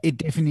 it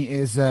definitely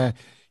is.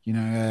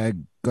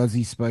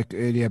 Ghazi spoke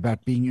earlier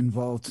about being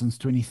involved since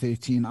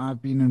 2013.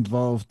 I've been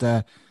involved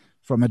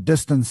from a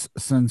distance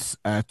since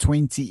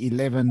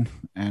 2011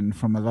 and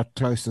from a lot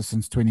closer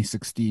since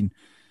 2016.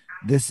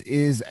 This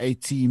is a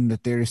team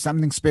that there is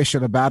something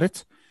special about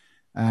it.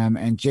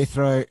 And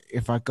Jethro,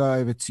 if I go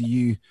over to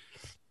you,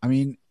 I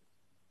mean,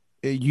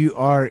 you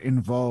are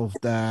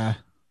involved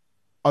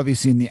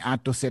obviously in the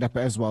outdoor setup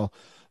as well,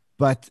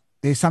 but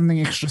there's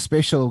something extra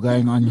special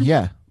going on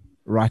here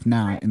right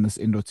now in this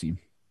indoor team.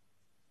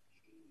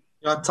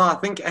 Yeah, Ty, I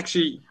think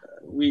actually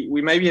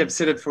we maybe have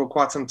said it for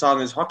quite some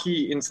time. Is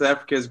hockey in South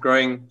Africa is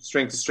growing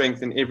strength to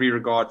strength in every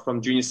regard,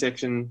 from junior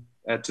section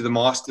to the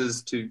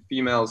masters, to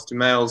females, to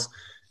males.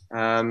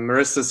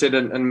 Marissa said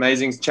an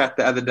amazing chat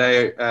the other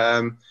day,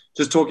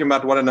 just talking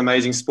about what an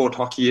amazing sport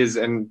hockey is,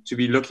 and to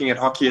be looking at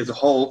hockey as a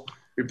whole,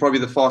 we're probably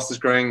the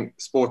fastest growing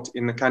sport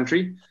in the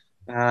country.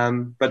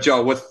 But yeah,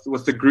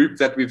 with the group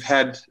that we've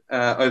had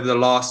over the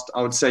last,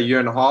 I would say, year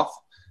and a half,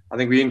 I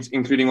think we're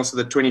including also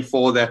the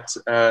 24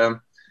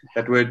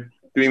 that were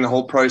doing the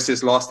whole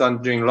process last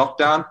time during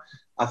lockdown.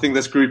 I think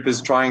this group is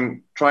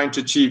trying to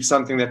achieve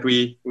something that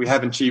we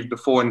haven't achieved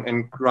before,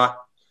 and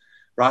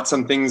write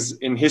some things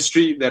in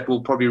history that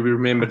will probably be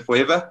remembered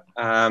forever.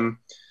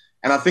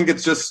 And I think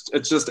it's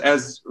just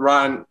as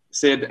Ryan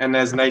said and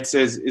as Nate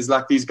says, is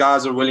like these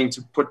guys are willing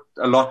to put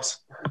a lot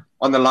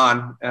on the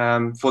line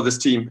for this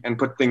team and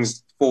put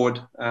things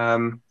forward.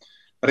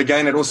 But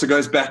again, it also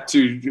goes back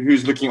to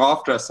who's looking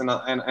after us. And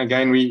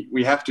again,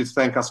 we have to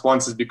thank our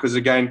sponsors, because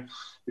again,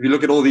 if you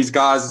look at all these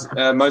guys,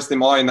 most of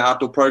them are in the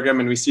outdoor program,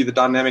 and we see the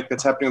dynamic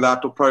that's happening in the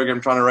outdoor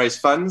program trying to raise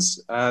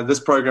funds.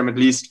 This program, at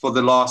least for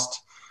the last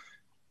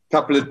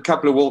couple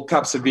of World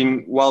Cups, have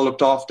been well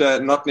looked after,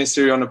 not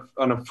necessarily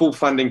on a full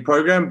funding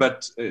program,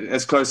 but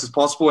as close as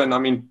possible. And I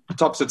mean,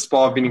 Tops at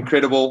Spa have been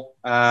incredible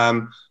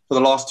for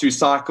the last 2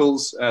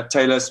 cycles.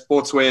 Taylor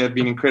Sportswear have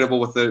been incredible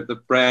with the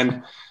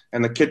brand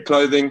and the kit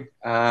clothing.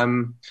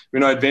 We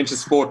know Adventure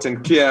Sport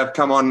and Kia have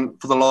come on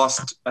for the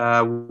last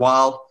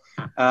while.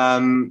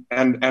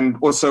 And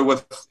also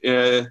with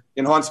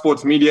Enhanced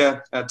Sports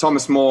Media,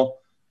 Thomas Moore,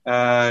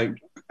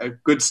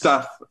 good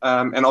stuff.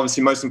 And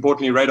obviously, most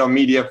importantly, Radar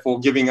Media for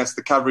giving us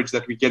the coverage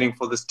that we're getting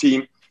for this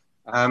team.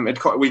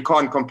 We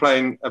can't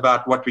complain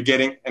about what we're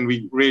getting, and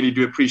we really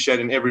do appreciate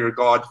in every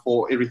regard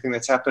for everything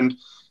that's happened.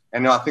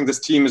 And I think this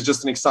team is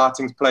just an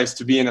exciting place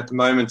to be in at the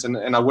moment.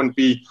 And I wouldn't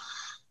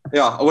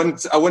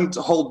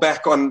hold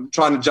back on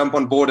trying to jump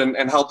on board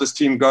and help this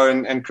team go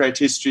and create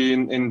history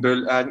in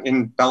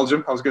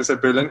Belgium. I was going to say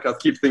Berlin. I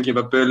keep thinking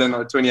about Berlin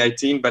or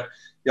 2018, but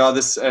yeah,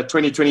 this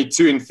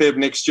 2022 in Feb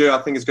next year, I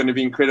think is going to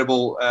be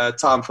incredible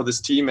time for this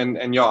team.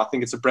 And yeah, I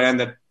think it's a brand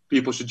that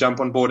people should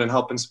jump on board and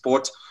help and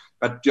support.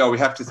 But yeah, we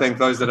have to thank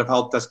those that have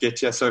helped us get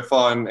here so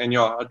far. And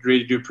yeah, I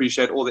really do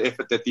appreciate all the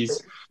effort that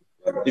these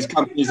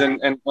companies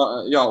and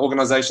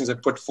organizations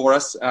have put for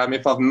us.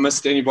 If I've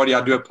missed anybody,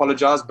 I do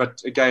apologize.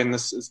 But again,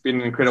 this has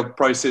been an incredible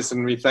process,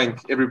 and we thank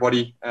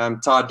everybody,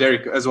 Ty,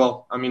 Derek as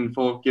well, I mean,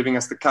 for giving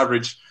us the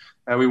coverage.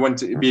 We want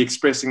to be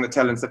expressing the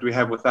talents that we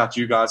have without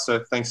you guys.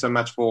 So thanks so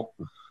much for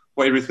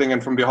everything.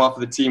 And from behalf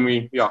of the team,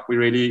 we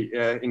really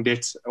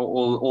indebt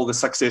all the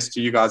success to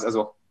you guys as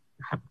well.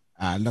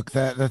 Look,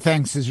 the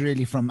thanks is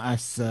really from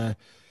us.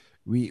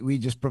 We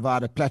just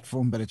provide a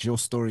platform, but it's your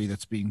story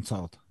that's being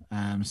told.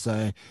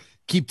 So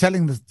keep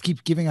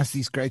giving us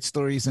these great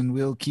stories, and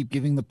we'll keep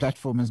giving the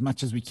platform as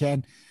much as we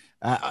can.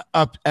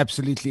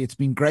 Absolutely, it's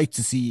been great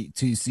to see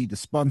the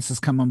sponsors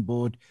come on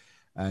board.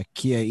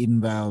 Kia,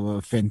 Edenvale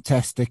were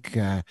fantastic.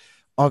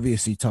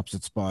 Obviously, Tops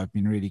at Spa have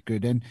been really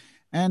good,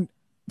 and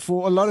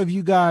for a lot of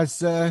you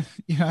guys,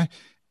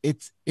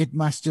 it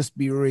must just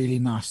be really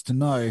nice to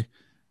know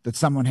that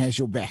someone has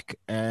your back,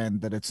 and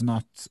that it's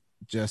not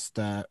just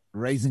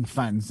raising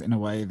funds in a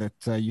way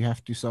that you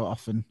have to so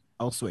often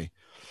elsewhere.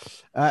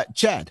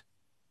 Chad.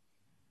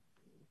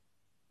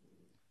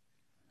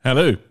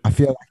 Hello. I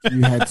feel like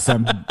you had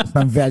some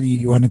value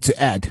you wanted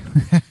to add.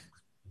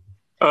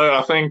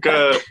 I think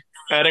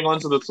adding on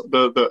to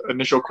the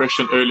initial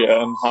question earlier,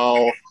 and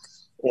how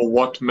or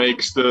what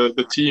makes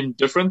the team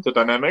different, the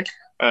dynamic,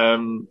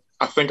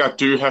 I think I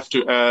do have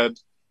to add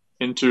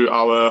into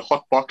our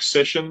hot box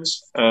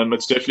sessions.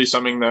 It's definitely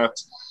something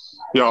that,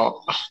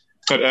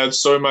 it adds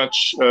so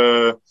much,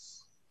 almost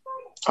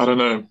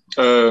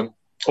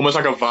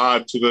like a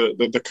vibe to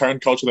the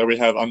current culture that we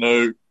have. I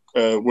know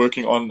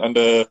working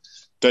under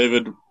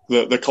David,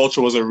 the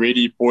culture was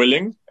already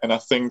boiling, and I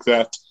think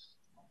that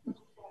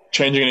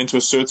changing it into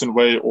a certain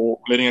way or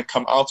letting it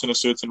come out in a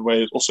certain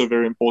way is also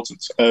very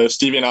important.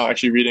 Stevie and I are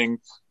actually reading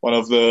one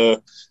of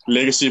the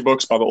legacy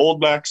books by the All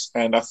Blacks,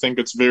 and I think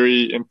it's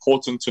very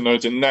important to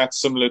note in that,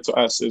 similar to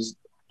us, is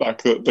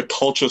like the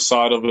culture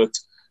side of it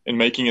in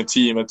making a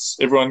team. It's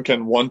everyone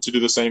can want to do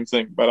the same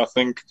thing, but I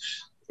think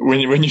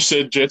when you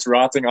said Jet's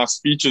writing our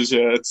speeches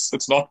here,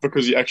 it's not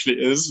because he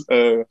actually is,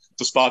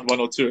 despite one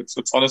or two. It's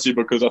honestly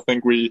because I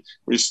think we're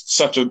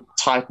such a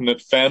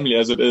tight-knit family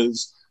as it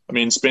is. I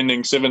mean,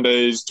 spending 7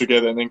 days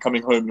together and then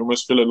coming home, you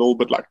almost feel a little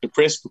bit like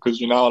depressed because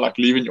you're now like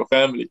leaving your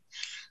family.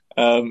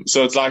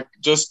 So it's like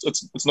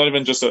it's not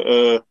even just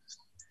an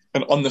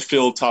on the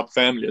field type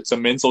family. It's a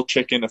mental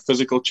check-in, a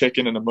physical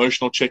check-in, an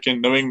emotional check-in,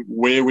 knowing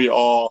where we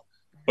are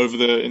over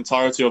the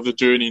entirety of the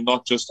journey,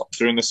 not just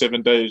during the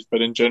 7 days,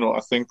 but in general.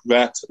 I think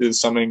that is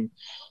something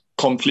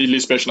completely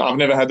special. I've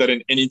never had that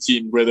in any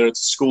team, whether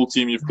it's a school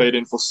team you've played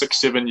in for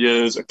 6-7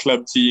 years, a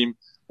club team,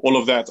 all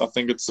of that. I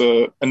think it's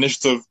an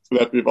initiative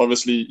that we've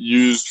obviously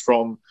used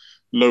from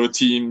lower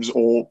teams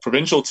or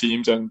provincial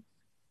teams and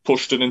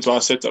pushed it into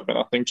our setup. And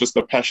I think just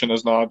the passion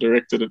has now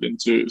directed it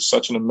into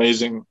such an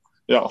amazing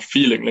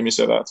feeling, let me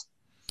say that.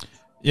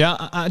 Yeah,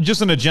 I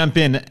just want to jump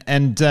in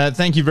and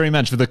thank you very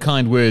much for the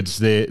kind words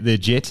there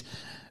Jet,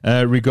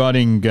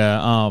 regarding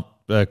our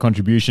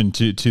contribution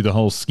to the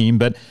whole scheme.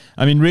 But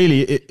I mean,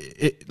 really,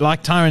 it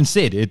like Tyron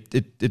said,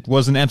 it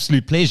was an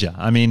absolute pleasure.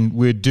 I mean,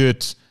 we'd do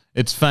it.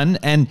 It's fun.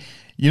 And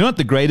you know what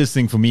the greatest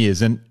thing for me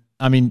is, and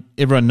I mean,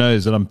 everyone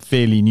knows that I'm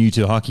fairly new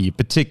to hockey,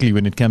 particularly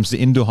when it comes to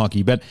indoor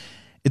hockey, but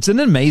it's an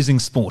amazing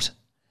sport.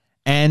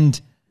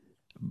 And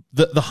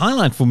the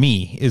highlight for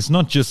me is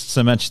not just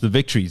so much the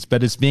victories,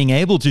 but it's being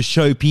able to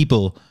show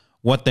people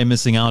what they're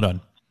missing out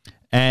on.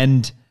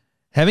 And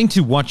having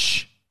to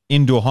watch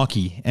indoor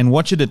hockey and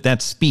watch it at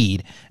that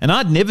speed. And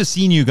I'd never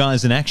seen you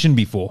guys in action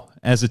before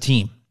as a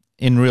team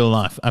in real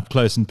life, up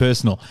close and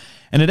personal.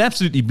 And it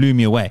absolutely blew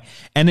me away.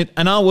 And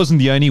I wasn't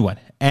the only one.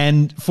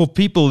 And for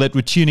people that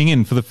were tuning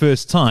in for the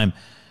first time,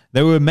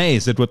 they were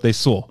amazed at what they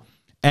saw.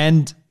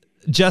 And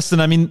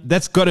Justin, I mean,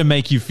 that's got to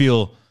make you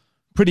feel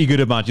pretty good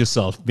about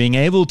yourself, being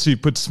able to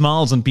put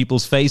smiles on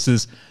people's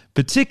faces,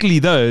 particularly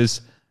those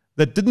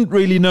that didn't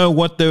really know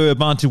what they were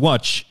about to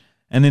watch.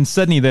 And then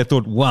suddenly they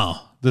thought,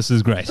 wow, this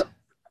is great.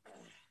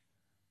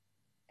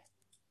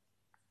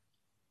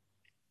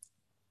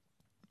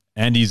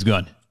 And he's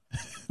gone.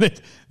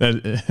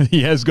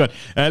 He has gone.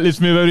 Let's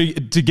move over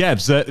to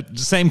Gabs.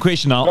 Same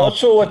question. I'm not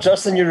sure what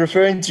Justin you're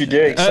referring to,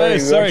 Derek.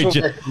 Sorry,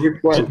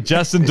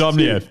 Justin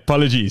Domnier.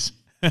 Apologies.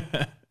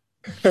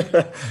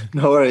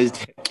 No worries.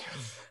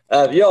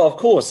 Yeah, of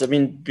course. I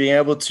mean, being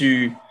able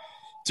to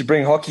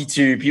bring hockey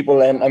to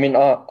people, and I mean,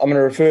 I'm going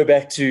to refer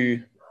back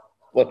to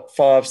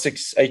 5,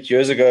 6, 8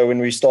 years ago when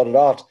we started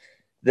out.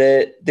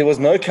 There was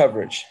no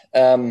coverage,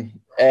 and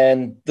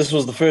this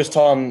was the first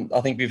time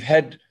I think we've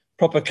had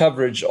proper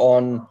coverage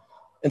on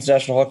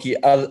international hockey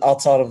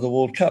outside of the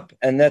World Cup,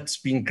 and that's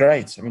been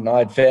great. I mean, I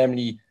had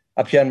family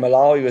up here in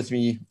Malawi with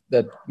me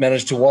that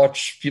managed to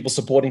watch people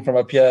supporting from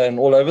up here and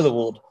all over the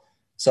world.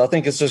 So I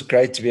think it's just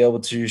great to be able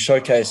to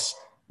showcase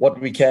what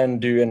we can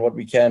do and what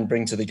we can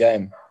bring to the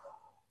game.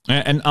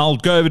 And I'll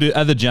go over to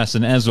other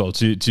Justin as well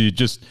to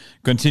just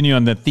continue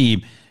on that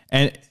theme.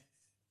 And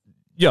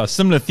yeah,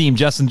 similar theme,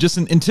 Justin, just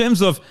in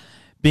terms of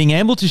being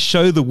able to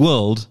show the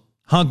world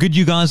how good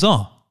you guys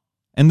are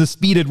and the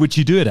speed at which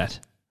you do it at.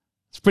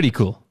 It's pretty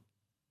cool.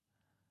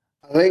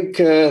 I think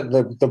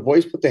the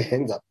boys put their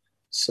hands up.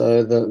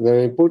 So the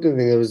important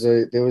thing,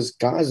 there was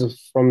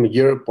guys from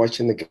Europe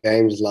watching the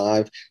games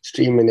live,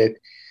 streaming it,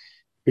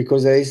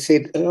 because they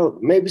said, oh,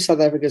 maybe South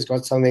Africa's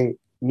got something.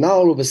 Now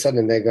all of a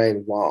sudden they're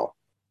going, wow,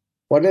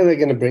 what are they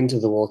going to bring to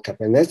the World Cup?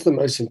 And that's the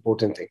most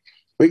important thing.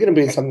 We're going to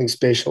bring something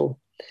special.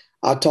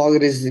 Our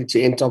target is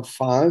to end top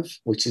 5,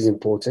 which is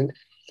important.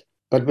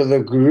 But with the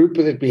group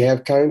that we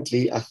have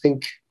currently, I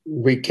think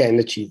we can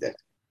achieve that.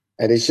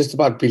 And it's just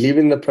about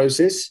believing in the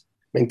process,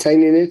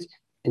 maintaining it,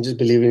 and just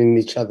believing in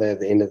each other at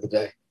the end of the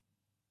day.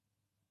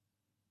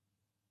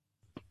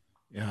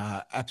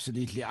 Yeah,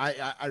 absolutely.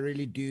 I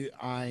really do.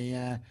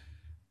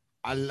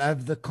 I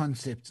love the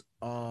concept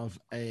of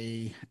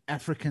a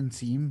African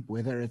team,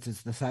 whether it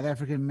is the South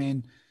African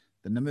men,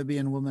 the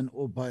Namibian women,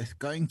 or both,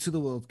 going to the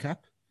World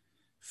Cup.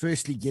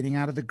 Firstly, getting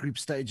out of the group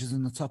stages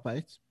in the top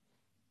 8,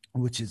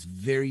 which is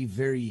very,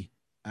 very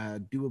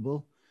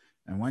doable.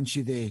 And once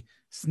you're there,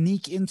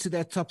 sneak into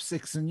that top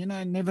 6 and,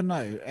 never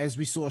know. As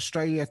we saw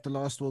Australia at the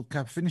last World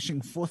Cup,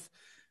 finishing 4th.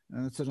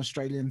 It's an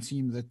Australian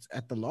team that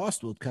at the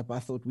last World Cup, I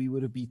thought we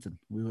would have beaten.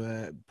 We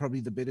were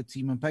probably the better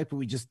team on paper.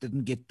 We just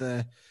didn't get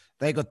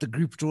they got the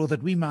group draw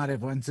that we might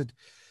have wanted.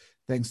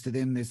 Thanks to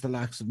them, there's the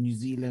likes of New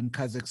Zealand,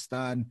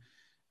 Kazakhstan,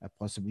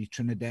 possibly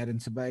Trinidad and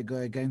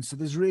Tobago again. So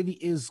there's really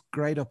is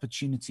great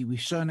opportunity.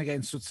 We've shown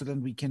against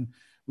Switzerland we can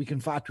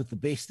fight with the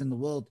best in the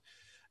world.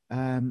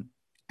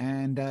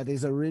 And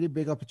there's a really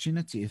big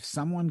opportunity. If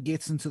someone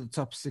gets into the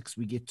top 6,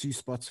 we get 2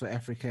 spots for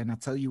Africa. And I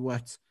tell you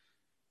what,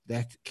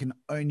 that can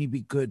only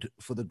be good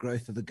for the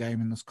growth of the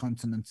game in this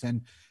continent.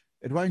 And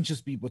it won't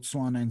just be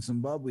Botswana and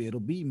Zimbabwe. It'll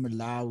be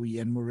Malawi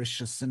and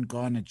Mauritius and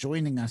Ghana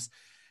joining us.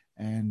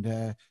 And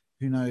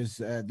who knows,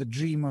 the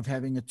dream of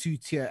having a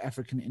 2-tier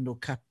African Indoor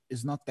Cup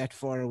is not that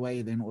far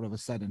away then all of a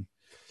sudden.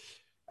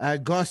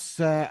 Goss,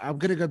 I'm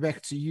going to go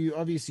back to you.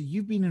 Obviously,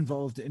 you've been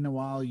involved in a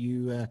while.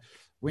 You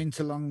went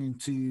along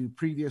into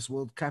previous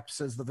World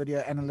Cups as the video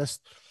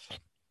analyst.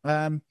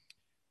 And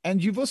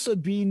you've also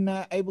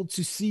been able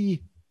to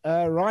see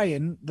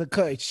Ryan, the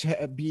coach,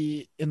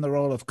 be in the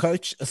role of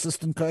coach,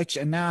 assistant coach,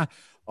 and now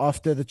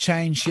after the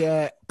change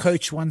here,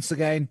 coach once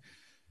again.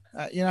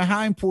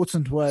 How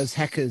important was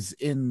Hackers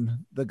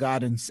in the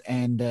guidance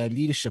and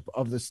leadership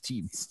of this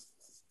team?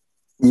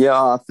 Yeah,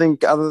 I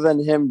think other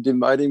than him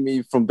demoting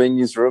me from being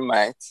his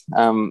roommate,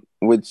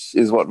 which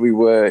is what we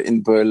were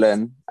in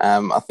Berlin,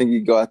 I think he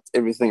got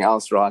everything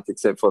else right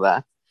except for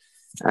that.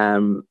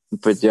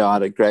 But yeah, I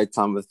had a great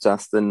time with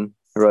Justin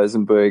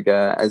Rosenberg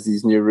as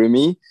his new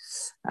roomie.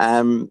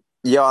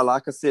 Yeah,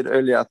 like I said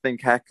earlier, I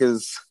think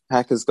Hackers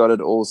got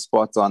it all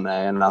spot on,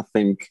 and I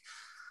think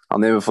I'll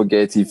never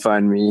forget he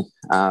phoned me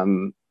a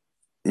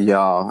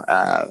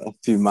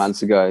few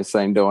months ago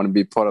saying they want to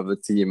be part of the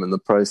team and the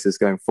process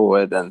going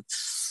forward. And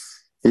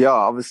yeah,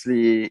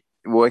 obviously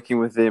working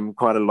with them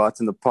quite a lot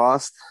in the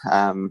past.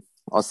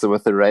 Also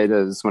with the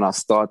Raiders when I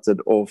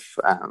started off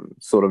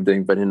sort of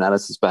doing video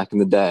analysis back in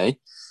the day.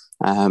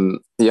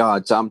 I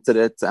jumped at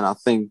it, and I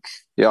think,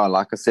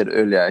 like I said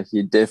earlier,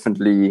 he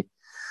definitely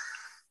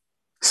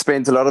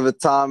spent a lot of the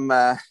time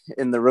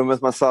in the room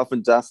with myself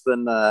and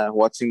Justin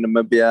watching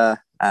Namibia.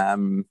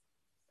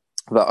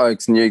 The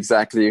Oaks knew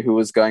exactly who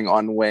was going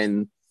on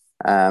when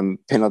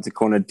penalty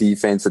corner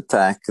defense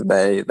attack.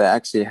 They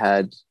actually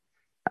had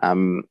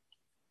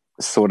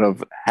sort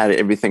of had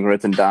everything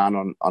written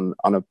down on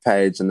a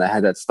page, and they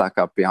had that stuck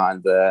up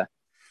behind the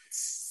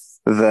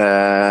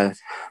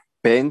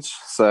bench.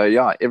 So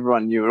yeah,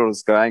 everyone knew what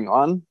was going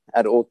on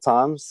at all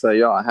times. So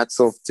yeah, hats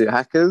off to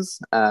Hackers.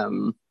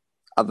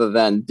 Other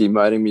than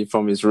demoting me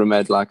from his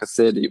roommate, like I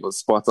said, he was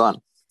spot on.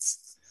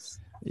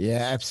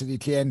 Yeah,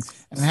 absolutely. And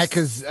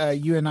Hackers,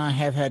 you and I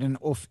have had an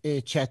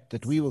off-air chat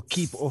that we will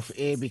keep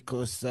off-air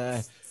because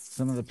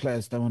some of the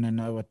players don't want to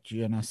know what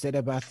you and I said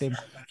about them.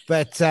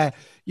 But, I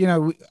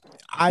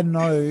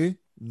know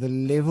the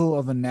level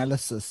of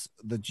analysis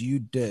that you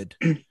did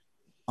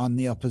on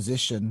the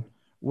opposition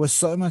was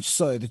so much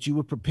so that you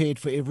were prepared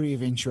for every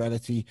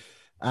eventuality.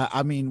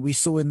 We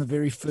saw in the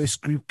very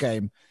first group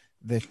game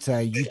that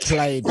you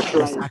played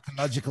a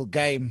psychological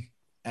game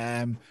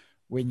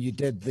when you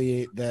did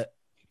the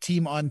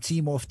team on,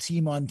 team off,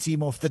 team on,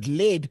 team off that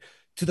led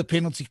to the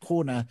penalty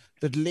corner,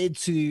 that led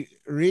to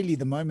really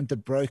the moment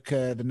that broke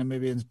the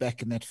Namibians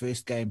back in that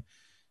first game,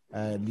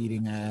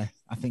 leading,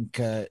 I think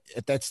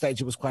at that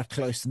stage it was quite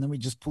close, and then we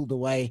just pulled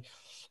away.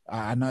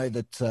 I know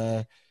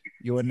that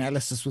your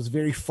analysis was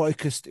very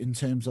focused in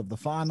terms of the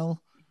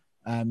final.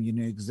 You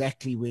knew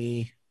exactly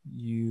where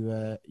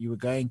you were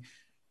going.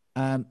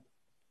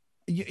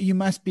 You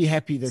must be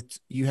happy that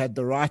you had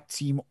the right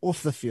team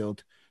off the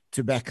field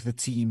to back the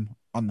team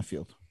on the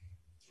field.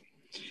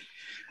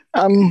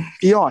 I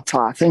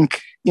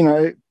think,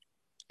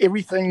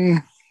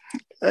 everything,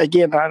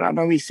 again, I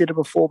know we said it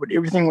before, but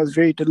everything was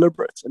very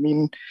deliberate.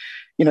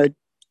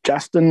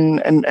 Justin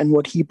and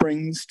what he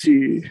brings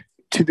to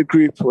the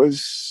group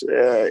was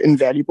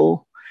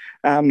invaluable.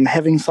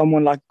 Having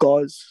someone like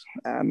Goz,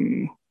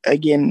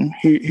 again,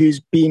 who's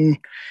been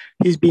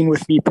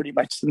with me pretty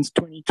much since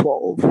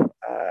 2012,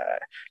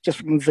 just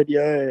from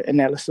video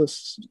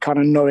analysis, kind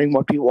of knowing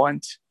what we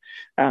want,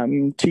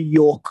 to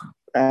York,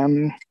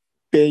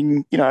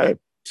 being,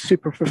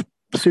 super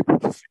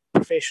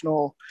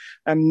professional,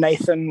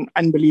 Nathan,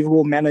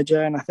 unbelievable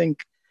manager. And I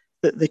think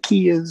that the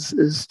key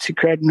is to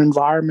create an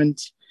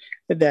environment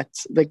that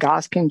the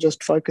guys can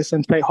just focus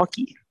and play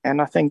hockey.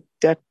 And I think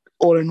that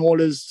all in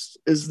all is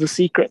the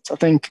secret. I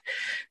think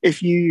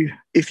if you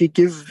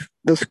give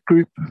this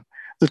group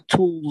the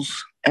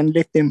tools and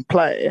let them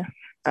play,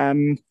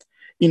 I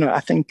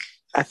think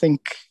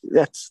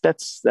that's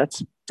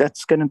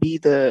going to be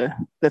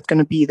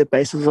the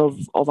basis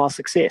of our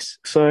success.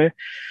 So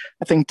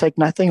I think take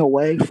nothing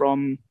away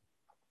from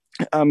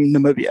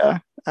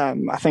Namibia.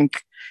 I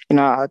think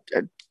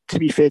to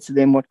be fair to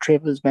them, what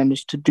Trevor's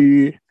managed to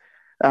do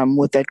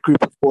with that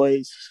group of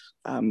boys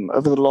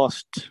over the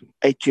last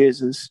 8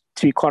 years is,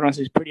 to be quite honest,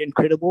 is pretty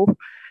incredible.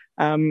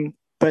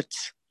 But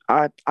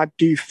I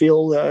do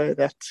feel though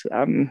that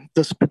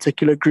this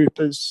particular group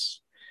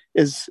is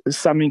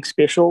something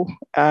special.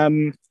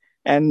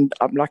 And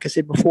like I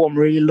said before, I'm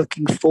really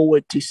looking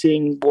forward to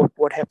seeing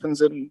what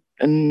happens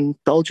in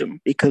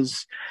Belgium,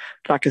 because,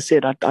 like I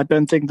said, I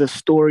don't think the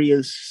story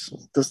is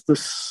this.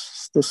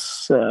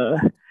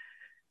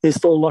 There's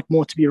still a lot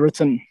more to be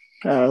written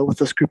with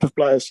this group of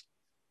players.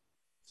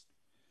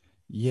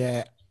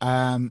 Yeah,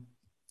 I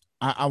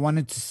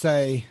wanted to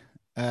say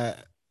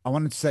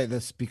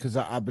this because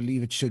I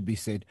believe it should be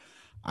said.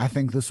 I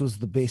think this was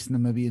the best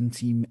Namibian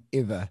team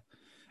ever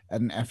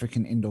at an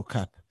African Indoor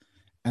Cup,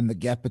 and the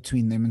gap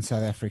between them and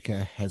South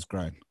Africa has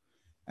grown.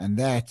 And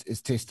that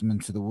is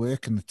testament to the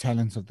work and the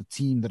talent of the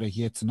team that are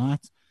here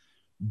tonight.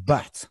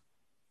 But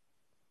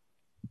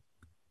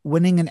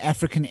winning an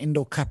African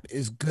Indoor Cup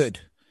is good.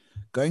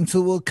 Going to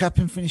the World Cup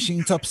and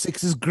finishing top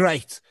 6 is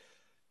great.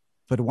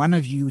 But one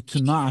of you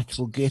tonight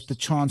will get the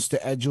chance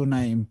to add your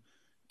name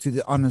to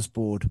the honors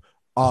board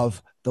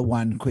of the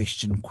one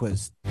question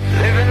quiz.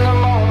 Living the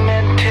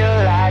moment till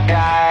I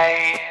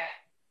die.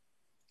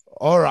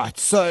 All right.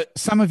 So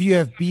some of you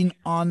have been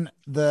on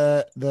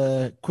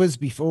the quiz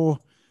before.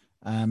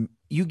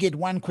 You get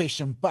one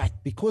question, but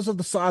because of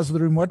the size of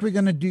the room, what we're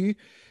going to do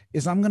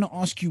is I'm going to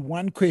ask you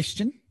one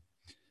question,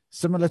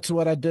 similar to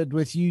what I did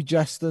with you,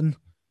 Justin,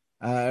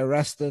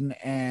 Rustin,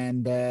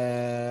 and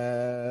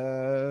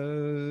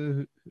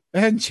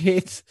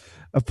Chet.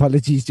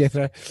 Apologies,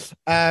 Jethro.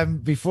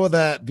 Before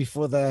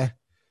the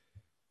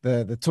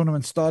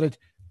tournament started,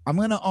 I'm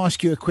going to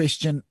ask you a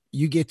question.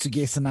 You get to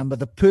guess a number.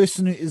 The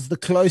person who is the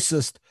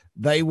closest,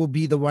 they will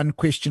be the one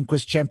question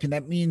quiz champion.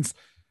 That means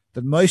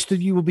that most of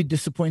you will be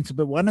disappointed,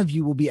 but one of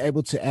you will be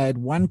able to add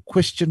one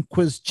question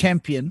quiz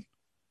champion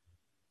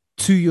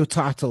to your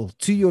title,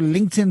 to your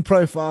LinkedIn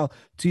profile,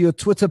 to your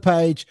Twitter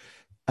page,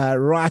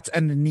 right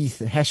underneath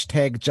the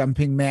hashtag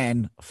jumping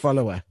man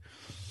follower.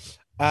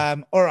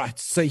 All right.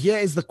 So here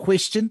is the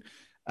question.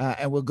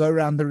 And we'll go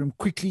around the room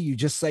quickly. You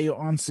just say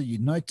your answer.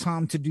 No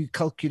time to do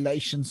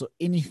calculations or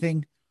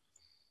anything.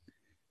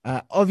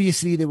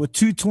 Obviously, there were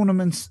 2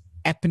 tournaments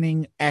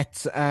happening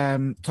at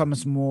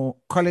Thomas More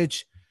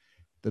College,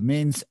 the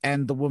men's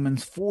and the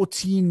women's,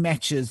 14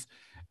 matches.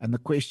 And the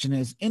question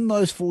is, in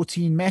those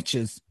 14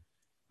 matches,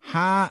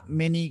 how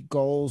many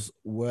goals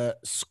were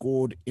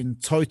scored in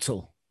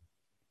total?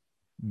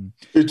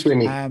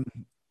 220.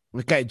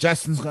 Okay,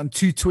 Justin's gone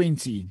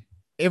 220.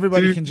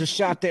 Everybody can just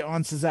shout their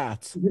answers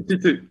out.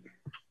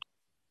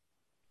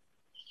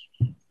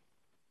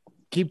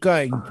 Keep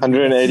going.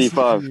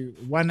 185.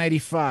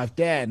 185.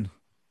 Dan.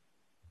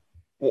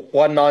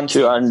 190.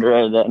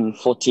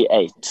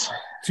 248.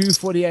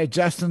 248.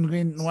 Justin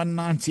Green,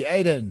 190.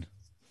 Aiden.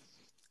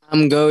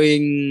 I'm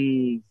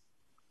going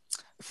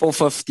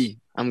 450.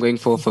 I'm going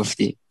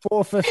 450.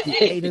 450.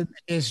 Aiden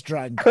is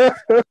drunk.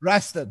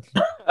 Rustin.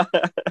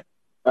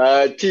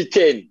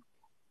 210.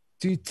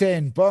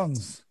 210.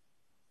 Bongs.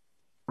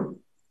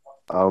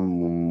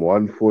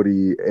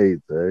 148, eh?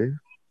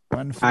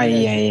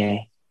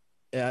 148.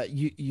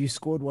 You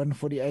scored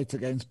 148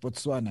 against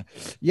Botswana.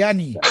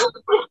 Yanni.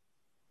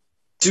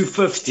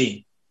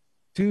 250.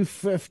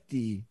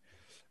 250.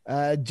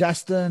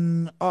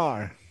 Justin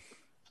R.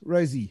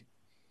 Rosie.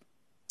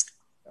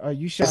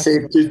 You I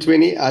said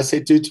 220. I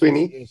said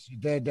 220. Yes, you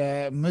did.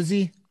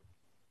 Muzzy.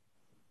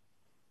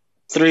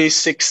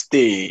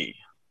 360.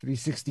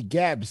 360.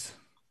 Gabs.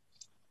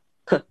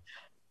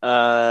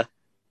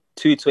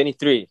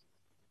 223.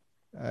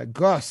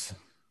 Goss.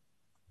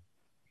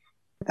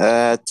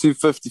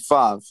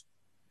 255.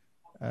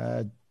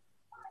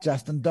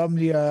 Justin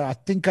Domlio, I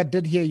think I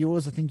did hear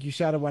yours. I think you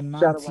shouted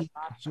 190.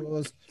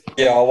 Yours.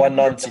 Yeah,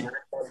 190.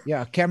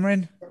 Yeah,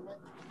 Cameron.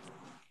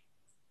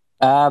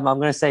 I'm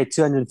going to say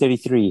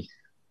 233.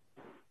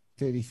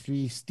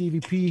 33. Stevie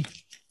P.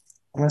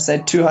 I'm going to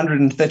say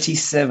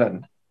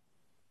 237.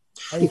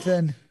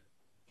 Ethan.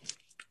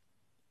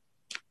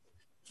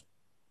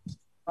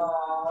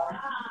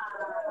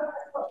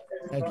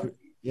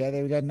 Yeah,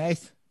 there we go.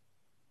 Nath.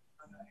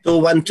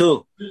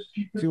 212.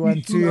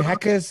 212.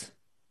 Hackers.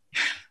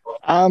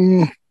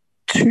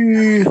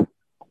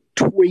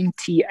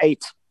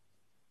 228.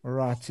 All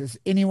right. Has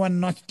anyone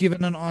not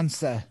given an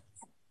answer?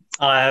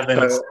 I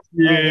haven't.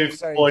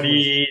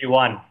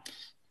 241.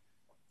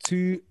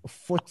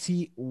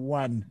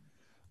 241.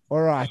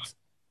 All right.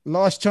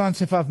 Last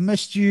chance if I've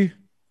missed you.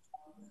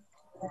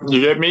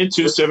 You get me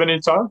 270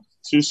 time?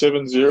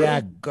 270.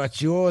 Yeah,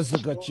 got yours. I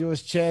got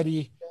yours,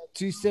 Charity.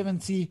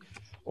 270.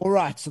 All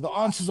right. So the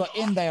answers are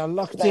in. They are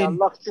locked in.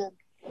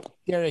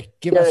 Derek,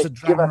 give us a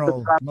drum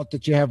roll. Not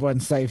that you have one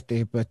saved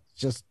there, but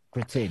just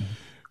pretend.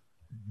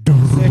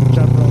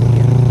 Drum roll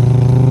here.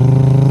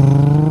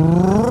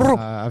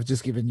 I've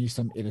just given you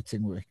some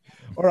editing work.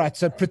 All right.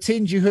 So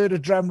pretend you heard a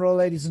drum roll,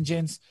 ladies and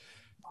gents.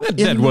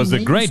 That was a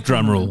great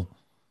drum roll.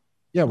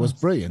 Yeah, it was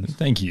brilliant.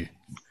 Thank you.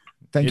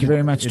 Thank you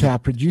very much to our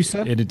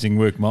producer. Editing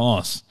work my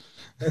ass.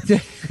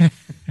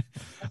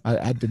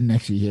 I didn't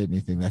actually hear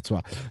anything. That's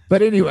why.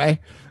 But anyway,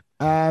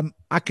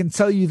 I can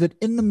tell you that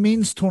in the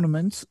men's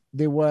tournament,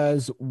 there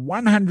was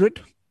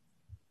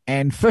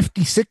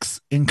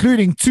 156,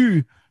 including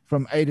 2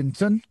 from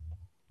Aidenton,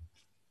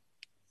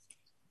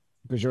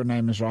 because your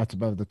name is right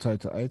above the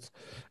total 8.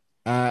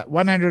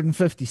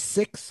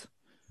 156.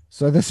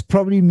 So this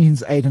probably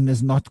means Aiden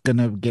is not going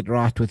to get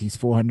right with his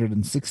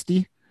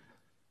 460.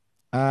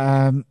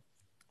 And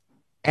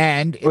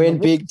I win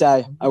big,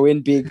 Day. I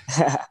win big.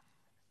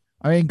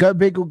 I mean, go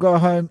big or go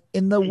home.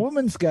 In the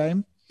women's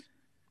game,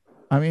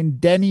 I mean,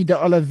 Danny de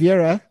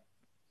Oliveira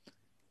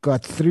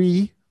got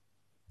 3.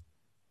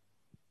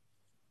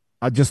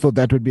 I just thought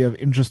that would be of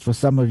interest for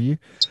some of you.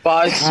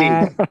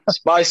 Spicy.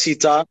 Spicy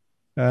time.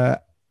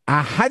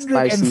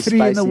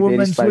 103 in the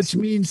women's, which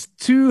means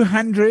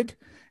 200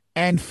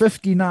 and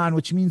 59,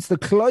 which means the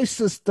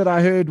closest that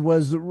I heard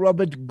was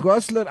Robert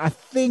Gosler, I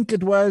think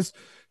it was,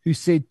 who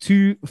said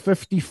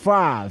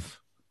 255.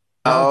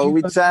 Oh,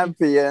 we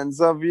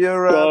champions of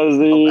Europe,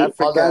 Gozzy. of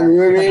Africa.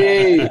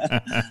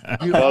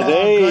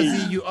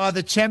 You are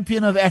the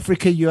champion of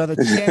Africa. You are the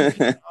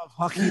champion of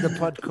Hockey, the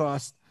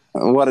podcast.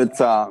 What a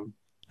time.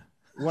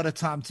 What a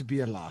time to be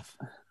alive.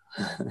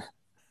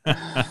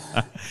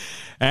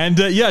 And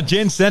yeah,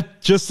 gents,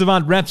 that just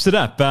about wraps it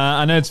up.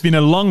 I know it's been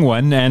a long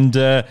one, and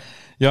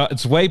yeah,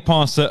 it's way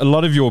past a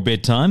lot of your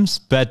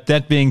bedtimes. But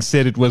that being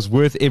said, it was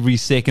worth every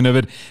second of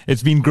it.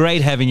 It's been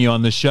great having you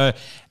on the show.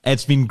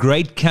 It's been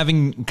great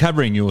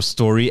covering your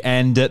story.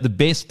 And the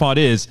best part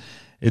is,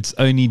 it's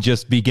only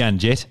just begun,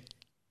 Jet.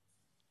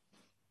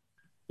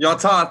 Yeah,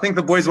 Ty, I think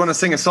the boys want to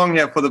sing a song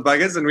here for the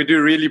Buggers, and we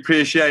do really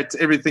appreciate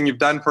everything you've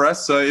done for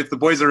us. So if the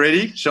boys are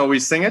ready, shall we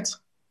sing it?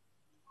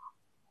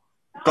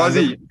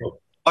 Gozzy,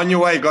 on your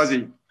way,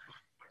 Gozzy.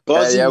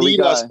 Gozzy, lead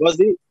us,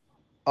 Gozzy.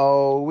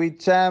 Oh, we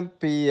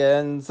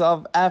champions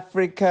of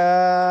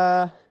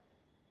Africa.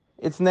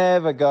 It's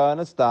never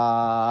gonna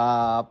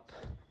stop.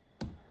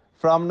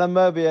 From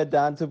Namibia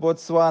down to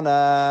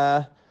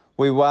Botswana,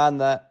 we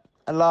won a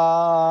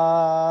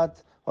lot.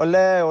 Ole,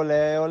 ole,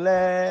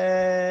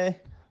 ole.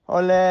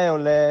 Ole,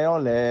 ole,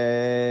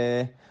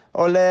 ole.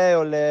 Ole,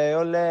 ole,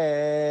 ole.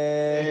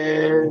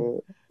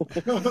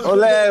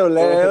 Ole, ole,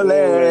 ole.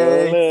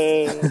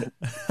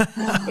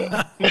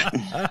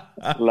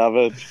 Love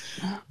it.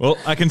 Well,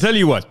 I can tell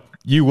you what,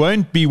 you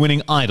won't be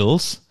winning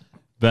idols,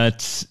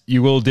 but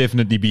you will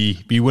definitely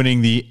be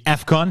winning the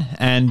AFCON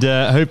and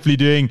hopefully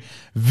doing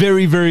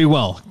very, very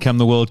well come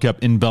the World Cup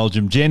in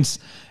Belgium. Gents,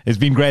 it's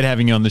been great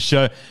having you on the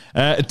show.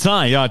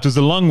 Ty, yeah, it was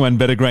a long one,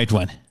 but a great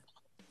one.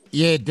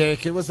 Yeah,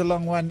 Derek, it was a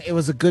long one. It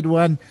was a good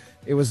one.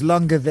 It was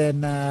longer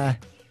than a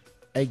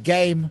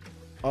game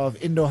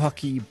of indoor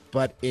hockey,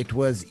 but it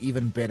was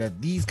even better.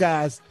 These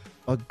guys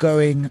are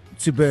going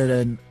to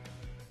Berlin.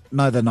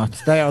 No, they're not.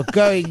 They are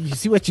going. You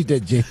see what you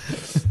did,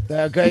 Jeff?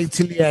 They are going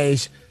to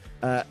Liège.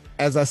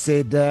 As I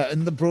said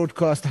in the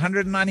broadcast,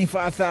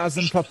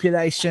 195,000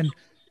 population.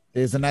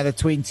 There's another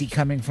 20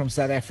 coming from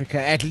South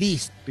Africa, at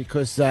least,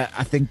 because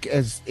I think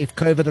if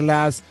COVID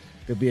allows,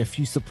 there'll be a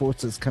few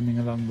supporters coming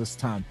along this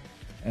time.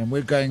 And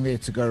we're going there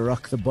to go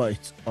rock the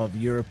boat of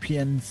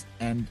Europeans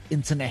and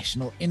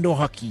international indoor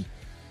hockey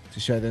to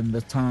show them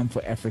the time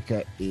for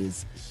Africa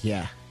is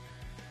here.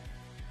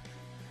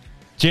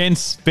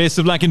 Gents, best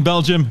of luck in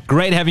Belgium.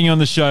 Great having you on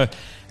the show.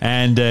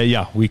 And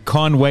yeah, we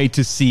can't wait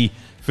to see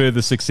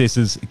further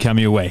successes come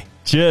your way.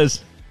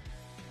 Cheers.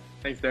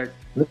 Thanks, Derek.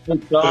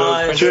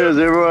 Cheers,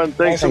 everyone.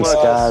 Thanks so much,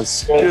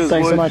 guys. Cheers,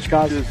 Thanks so boys. much,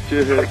 guys.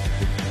 Cheers.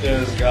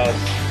 Cheers,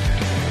 guys.